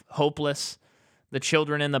off, hopeless. The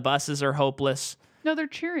children in the buses are hopeless. No, they're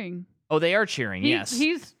cheering. Oh, they are cheering, yes.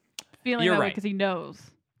 He's feeling that way because he knows.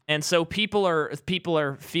 And so people are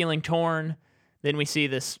feeling torn. Then we see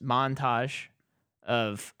this montage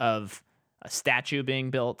of a statue being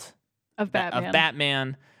built. Of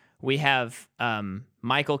Batman. We have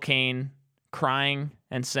Michael Caine crying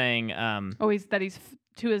and saying, he's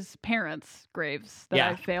to his parents' graves that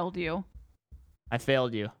I failed you. I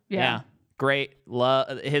failed you. Yeah. Great.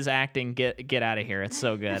 Love his acting. Get out of here. It's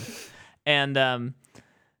so good. And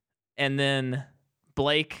then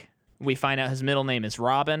Blake, we find out his middle name is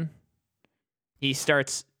Robin. He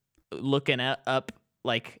starts looking up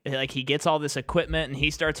like he gets all this equipment and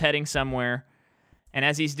he starts heading somewhere. And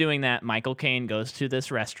as he's doing that, Michael Caine goes to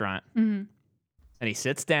this restaurant and he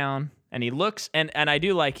sits down and he looks and I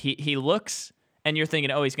do like he looks and you're thinking,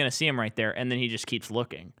 oh, he's going to see him right there. And then he just keeps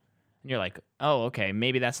looking and you're like, oh, okay,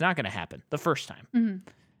 maybe that's not going to happen the first time.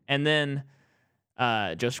 And then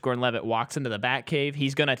Joseph Gordon-Levitt walks into the Batcave.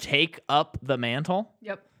 He's going to take up the mantle.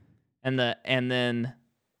 Yep. And then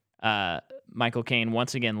Michael Caine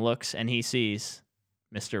once again looks and he sees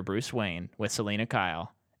Mr. Bruce Wayne with Selena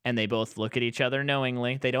Kyle. And they both look at each other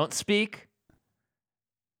knowingly. They don't speak.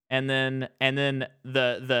 And then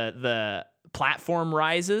the platform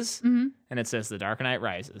rises, and it says The Dark Knight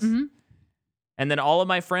Rises. And then all of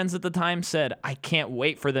my friends at the time said, I can't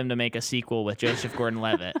wait for them to make a sequel with Joseph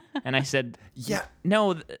Gordon-Levitt. And I said,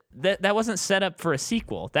 no, that wasn't set up for a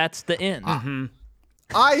sequel. That's the end.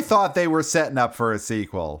 I thought they were setting up for a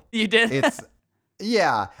sequel. You did?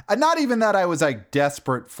 Yeah, not even that I was like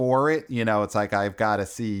desperate for it. It's like I've got to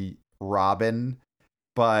see Robin,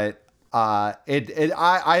 but I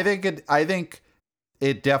think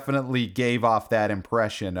it definitely gave off that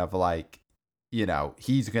impression of like,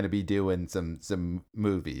 he's going to be doing some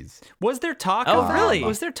movies. Was there talk? Really?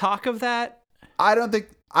 Was there talk of that? I don't think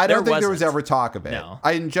there was ever talk of it. No.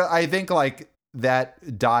 I think like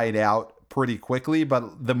that died out pretty quickly,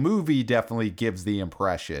 but the movie definitely gives the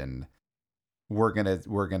impression we're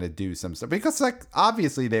gonna do some stuff because like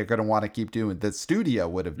obviously they're gonna want to keep doing. The studio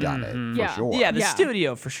would have done it for sure. Yeah, the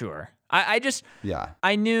studio for sure.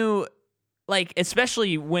 I knew, like,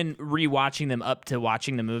 especially when rewatching them up to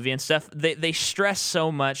watching the movie and stuff, they stress so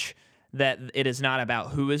much that it is not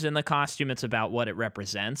about who is in the costume, it's about what it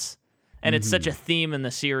represents. And it's such a theme in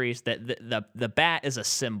the series that the bat is a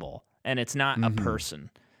symbol and it's not a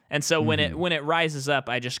person. And so when it rises up,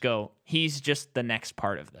 I just go, he's just the next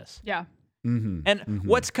part of this. Yeah. And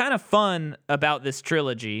what's kind of fun about this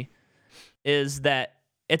trilogy is that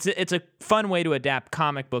it's a fun way to adapt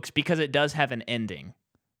comic books because it does have an ending.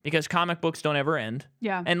 because comic books don't ever end.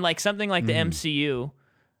 Yeah. And like something like the MCU,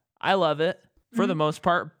 I love it for the most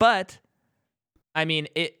part, but I mean,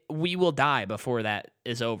 we will die before that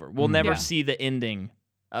is over. We'll never see the ending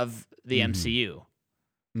of the MCU.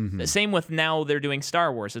 The same with now they're doing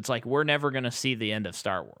Star Wars. It's like we're never going to see the end of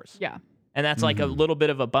Star Wars. Yeah. And that's like a little bit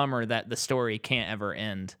of a bummer that the story can't ever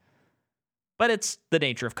end. But it's the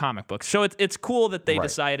nature of comic books. So it's cool that they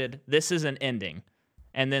decided this is an ending.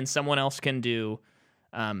 And then someone else can do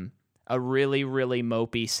a really, really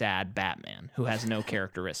mopey, sad Batman who has no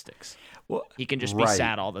characteristics. Well, he can just be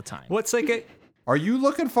sad all the time. What's like a... Are you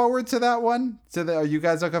looking forward to that one? Are you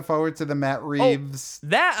guys looking forward to the Matt Reeves?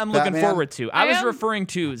 That I'm looking Batman? forward to. I was referring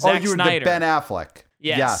to Zack Snyder. The Ben Affleck.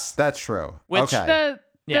 Yes, that's true. Which, okay.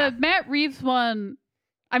 The Matt Reeves one,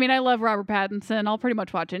 I mean, I love Robert Pattinson. I'll pretty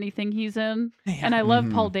much watch anything he's in. And I love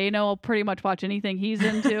Paul Dano. I'll pretty much watch anything he's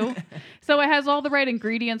into. So it has all the right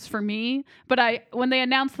ingredients for me. But when they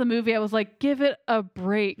announced the movie, I was like, give it a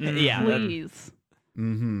break, please.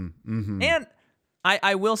 And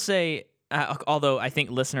I will say, although I think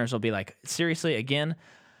listeners will be like, seriously, again?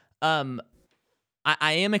 I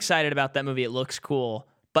am excited about that movie. It looks cool.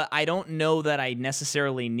 But I don't know that I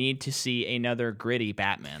necessarily need to see another gritty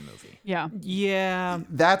Batman movie. Yeah. Yeah.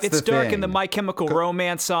 It's dark thing. in the My Chemical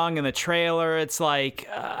Romance song in the trailer. It's like,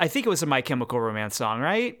 I think it was a My Chemical Romance song,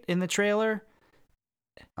 right? In the trailer?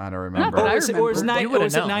 I don't remember. Not that I Or remember. was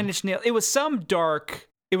would've it known. Nine Inch Nails? It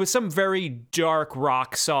was some very dark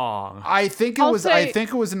rock song. I think it I'll was. say- I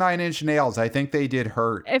think it was 9 Inch Nails. I think they did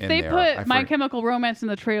Hurt. If in they there. put My Chemical Romance in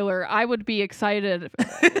the trailer, I would be excited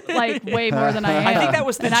like way more than I am. I think that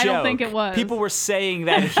was the and joke. I don't think it was. People were saying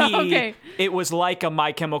that Okay. it was like a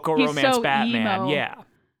My Chemical He's Romance so Batman. emo. Yeah.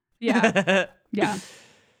 Yeah.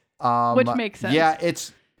 Yeah. Which makes sense. Yeah,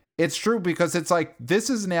 it's true because it's like this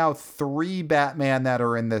is now 3 Batman that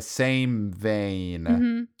are in the same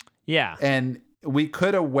vein, Yeah. and we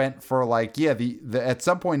could have went for like the at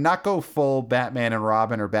some point not go full Batman and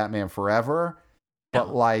Robin or Batman Forever, but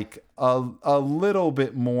like a little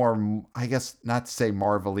bit more, I guess not to say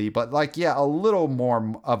Marvel-y, but like a little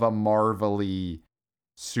more of a Marvel-y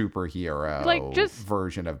superhero Like, just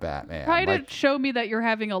version of Batman. Try Like, to show me that you're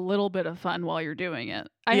having a little bit of fun while you're doing it.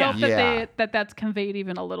 I Yeah. hope that that's conveyed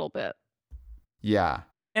even a little bit. yeah.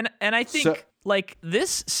 And I think like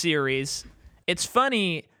this series, it's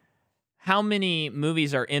funny how many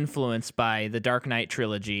movies are influenced by the Dark Knight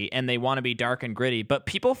trilogy and they want to be dark and gritty, but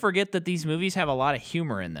people forget that these movies have a lot of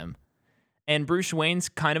humor in them. And Bruce Wayne's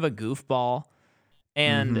kind of a goofball,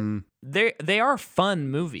 and they are fun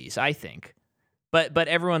movies, I think. But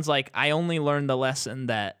everyone's like, I only learned the lesson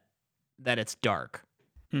that it's dark.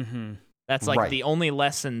 That's like the only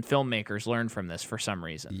lesson filmmakers learn from this for some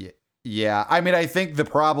reason. Yeah, I mean, I think the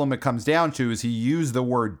problem it comes down to is he used the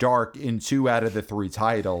word dark in 2 out of the 3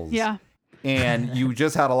 titles. Yeah. And you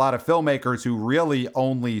just had a lot of filmmakers who really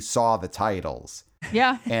only saw the titles.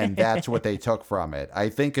 Yeah. And that's what they took from it. I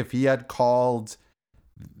think if he had called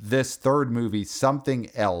this 3rd movie something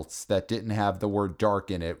else that didn't have the word dark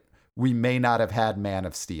in it, we may not have had Man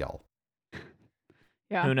of Steel.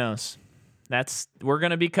 Yeah. Who knows? We're going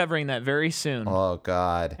to be covering that very soon. Oh,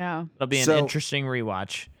 God. Yeah. It'll be an interesting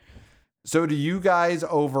rewatch. So do you guys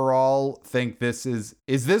overall think this is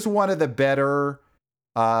this one of the better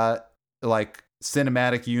like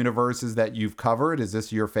cinematic universes that you've covered? Is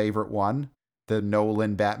this your favorite one? The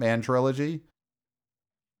Nolan Batman trilogy?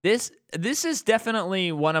 This is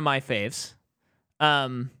definitely one of my faves.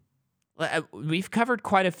 We've covered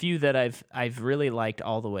quite a few that I've really liked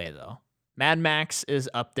all the way though. Mad Max is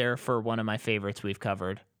up there for one of my favorites we've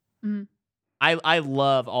covered. I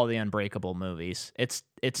love all the Unbreakable movies. It's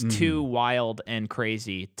too wild and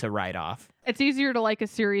crazy to write off. It's easier to like a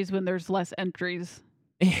series when there's less entries.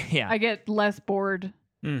 Yeah. I get less bored.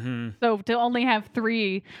 So to only have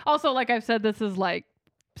 3. Also, like I've said, this is like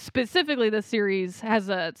specifically this series has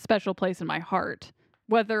a special place in my heart,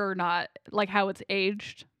 whether or not like how it's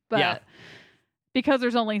aged. But because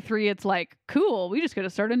there's only 3, it's like, cool, we just got to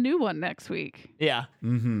start a new one next week. Yeah.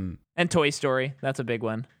 And Toy Story, that's a big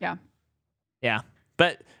one. Yeah. Yeah.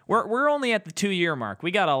 But we're only at the 2-year mark.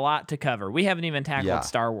 We got a lot to cover. We haven't even tackled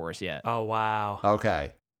Star Wars yet. Oh, wow.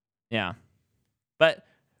 Okay. Yeah. But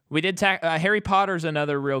we did Harry Potter's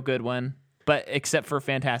another real good one, but except for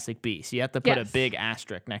Fantastic Beasts. You have to put a big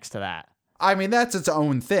asterisk next to that. I mean, that's its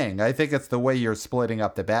own thing. I think it's the way you're splitting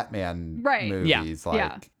up the Batman movies.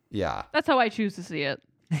 Yeah. That's how I choose to see it,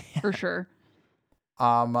 for sure.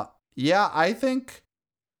 Yeah, I think,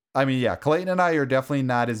 Clayton and I are definitely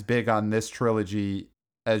not as big on this trilogy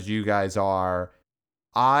as you guys are.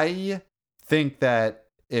 I think that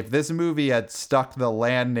if this movie had stuck the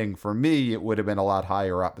landing for me, it would have been a lot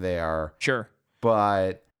higher up there. Sure.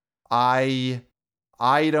 But I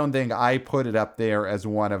don't think I put it up there as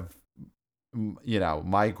one of,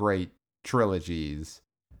 my great trilogies.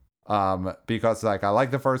 Because like I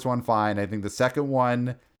like the first one fine. I think the second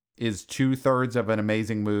one is 2/3 of an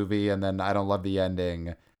amazing movie, and then I don't love the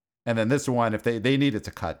ending. And then this one, if they needed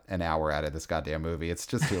to cut an hour out of this goddamn movie, it's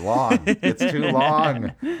just too long. It's too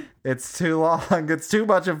long. It's too long. It's too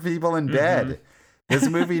much of people in bed. This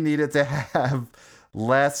movie needed to have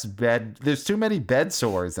less bed. There's too many bed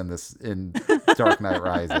sores in Dark Knight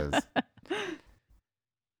Rises.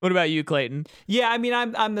 What about you, Clayton? Yeah, I mean,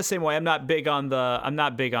 I'm the same way. I'm not big on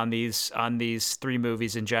these three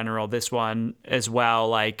movies in general. This one as well.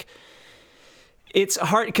 Like, it's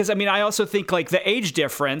hard because I mean, I also think like the age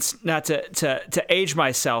difference. Not to age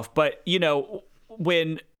myself, but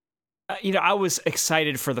when I was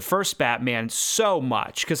excited for the first Batman so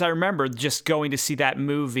much because I remember just going to see that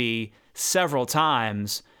movie several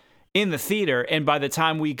times in the theater, and by the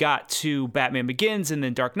time we got to Batman Begins and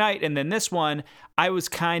then Dark Knight and then this one, I was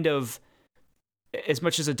kind of, as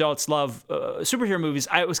much as adults love superhero movies,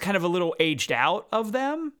 I was kind of a little aged out of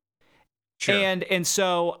them. Sure. And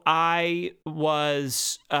so I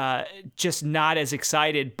was just not as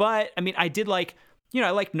excited, but I mean, I did like, I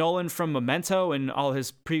like Nolan from Memento and all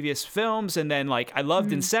his previous films, and then like I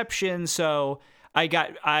loved Inception, so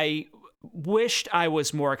I wished I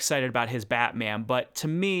was more excited about his Batman, but to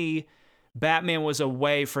me, Batman was a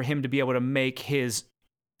way for him to be able to make his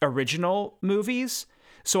original movies,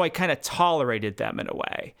 so I kind of tolerated them in a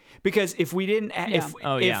way. Because if we didn't,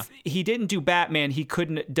 if he didn't do Batman, he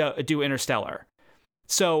couldn't do Interstellar.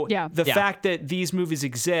 So the fact that these movies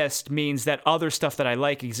exist means that other stuff that I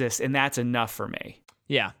like exists, and that's enough for me.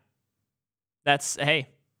 Yeah, that's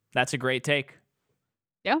a great take.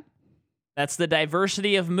 Yeah. That's the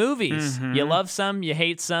diversity of movies. You love some, you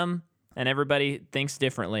hate some, and everybody thinks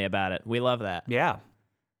differently about it. We love that. Yeah.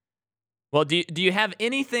 Well, do you have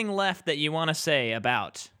anything left that you want to say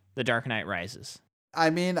about The Dark Knight Rises? I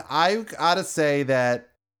mean, I gotta say that,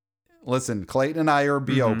 listen, Clayton and I are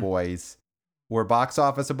BO boys. We're box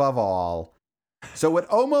office above all. So it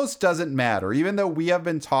almost doesn't matter, even though we have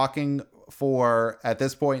been talking for, at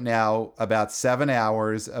this point now, about 7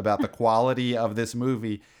 hours about the quality of this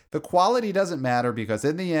movie. The quality doesn't matter because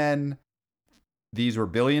in the end, these were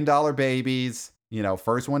billion-dollar babies.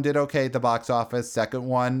 First one did okay at the box office. Second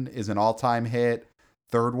one is an all-time hit.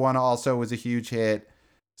 Third one also was a huge hit.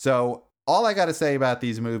 So all I got to say about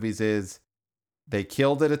these movies is they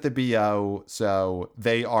killed it at the BO, so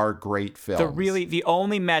they are great films. The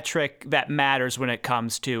only metric that matters when it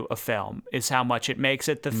comes to a film is how much it makes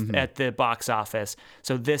at the box office.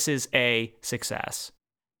 So this is a success.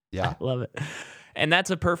 Yeah. I love it. And that's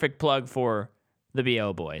a perfect plug for the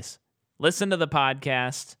BO Boys. Listen to the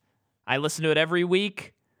podcast. I listen to it every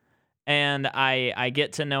week, and I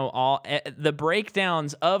get to know all the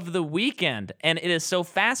breakdowns of the weekend. And it is so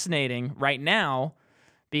fascinating right now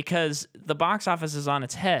because the box office is on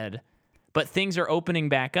its head, but things are opening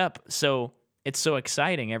back up. So it's so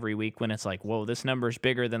exciting every week when it's like, whoa, this number's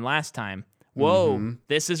bigger than last time. Whoa,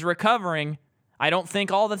 this is recovering. I don't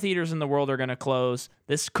think all the theaters in the world are going to close.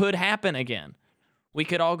 This could happen again. We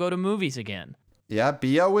could all go to movies again. Yeah,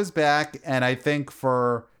 BO is back, and I think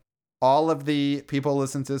for all of the people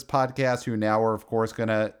listening to this podcast who now are, of course, going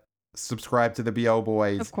to subscribe to the BO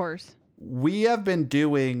Boys. Of course. We did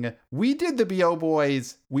the BO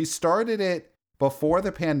Boys. We started it before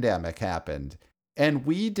the pandemic happened, and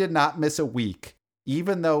we did not miss a week,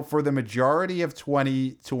 even though for the majority of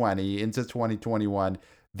 2020 into 2021,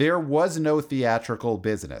 there was no theatrical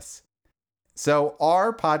business. So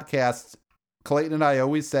our podcast, Clayton and I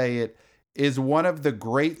always say it, is one of the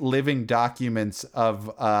great living documents of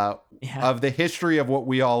the history of what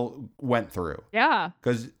we all went through. Yeah.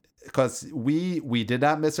 Because we did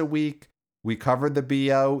not miss a week. We covered the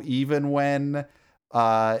BO even when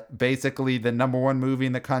basically the number one movie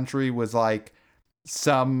in the country was like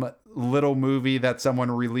some little movie that someone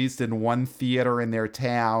released in one theater in their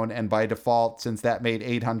town, and by default, since that made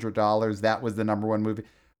 $800, that was the number one movie.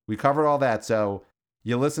 We covered all that. So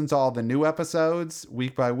you listen to all the new episodes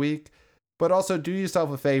week by week, but also do yourself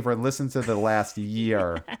a favor and listen to the last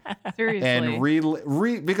year. Seriously.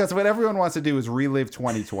 And because what everyone wants to do is relive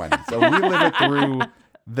 2020. So relive it through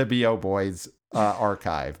the BO Boys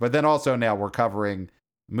archive. But then also now we're covering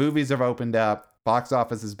movies have opened up, box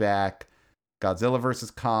office is back, Godzilla vs.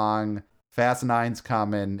 Kong, Fast 9's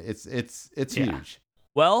coming. It's huge.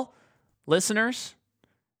 Well, listeners,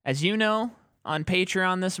 as you know, on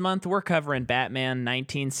Patreon this month, we're covering Batman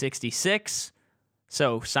 1966.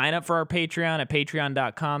 So sign up for our Patreon at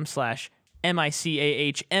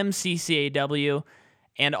patreon.com/MICAHMCCAW.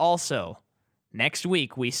 And also, next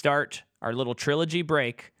week we start our little trilogy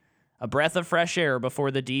break, a breath of fresh air before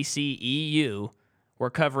the DCEU. We're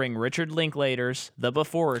covering Richard Linklater's The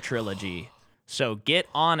Before trilogy. So get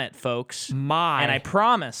on it, folks. And I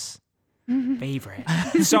promise... favorite.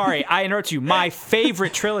 Sorry, I interrupt you. My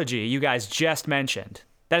favorite trilogy you guys just mentioned.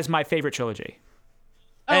 That is my favorite trilogy.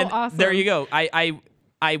 And awesome. there you go. I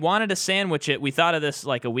wanted to sandwich it. We thought of this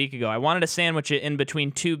like a week ago. I wanted to sandwich it in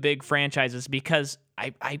between two big franchises because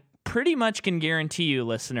I pretty much can guarantee you,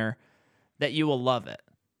 listener, that you will love it.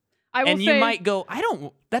 You might go,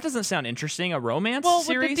 that doesn't sound interesting, a romance series?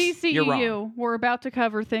 Well, with the You're DCEU, wrong. we're about to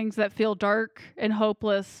cover things that feel dark and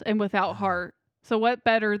hopeless and without heart. So what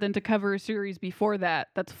better than to cover a series before that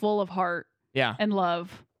that's full of heart and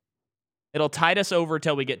love? It'll tide us over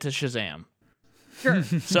till we get to Shazam. Sure.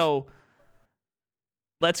 So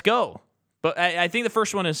let's go. But I think the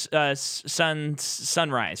first one is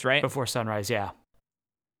Sunrise, right? Before Sunrise, yeah.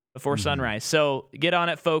 Before Sunrise. So get on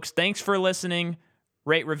it, folks. Thanks for listening.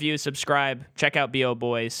 Rate, review, subscribe. Check out BO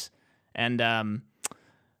Boys. And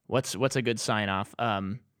what's a good sign off?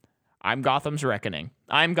 I'm Gotham's Reckoning.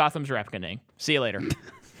 See you later.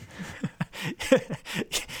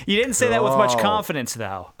 You didn't say that with much confidence,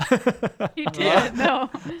 though. He did. No.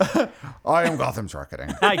 I am Gotham's Reckoning.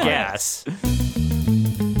 I guess.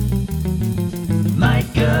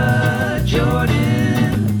 Micah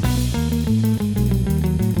Jordan.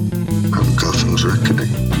 I'm Gotham's Reckoning.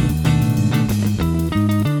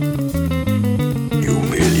 You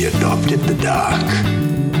merely adopted the dark.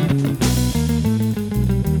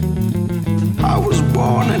 I was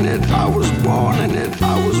born in it.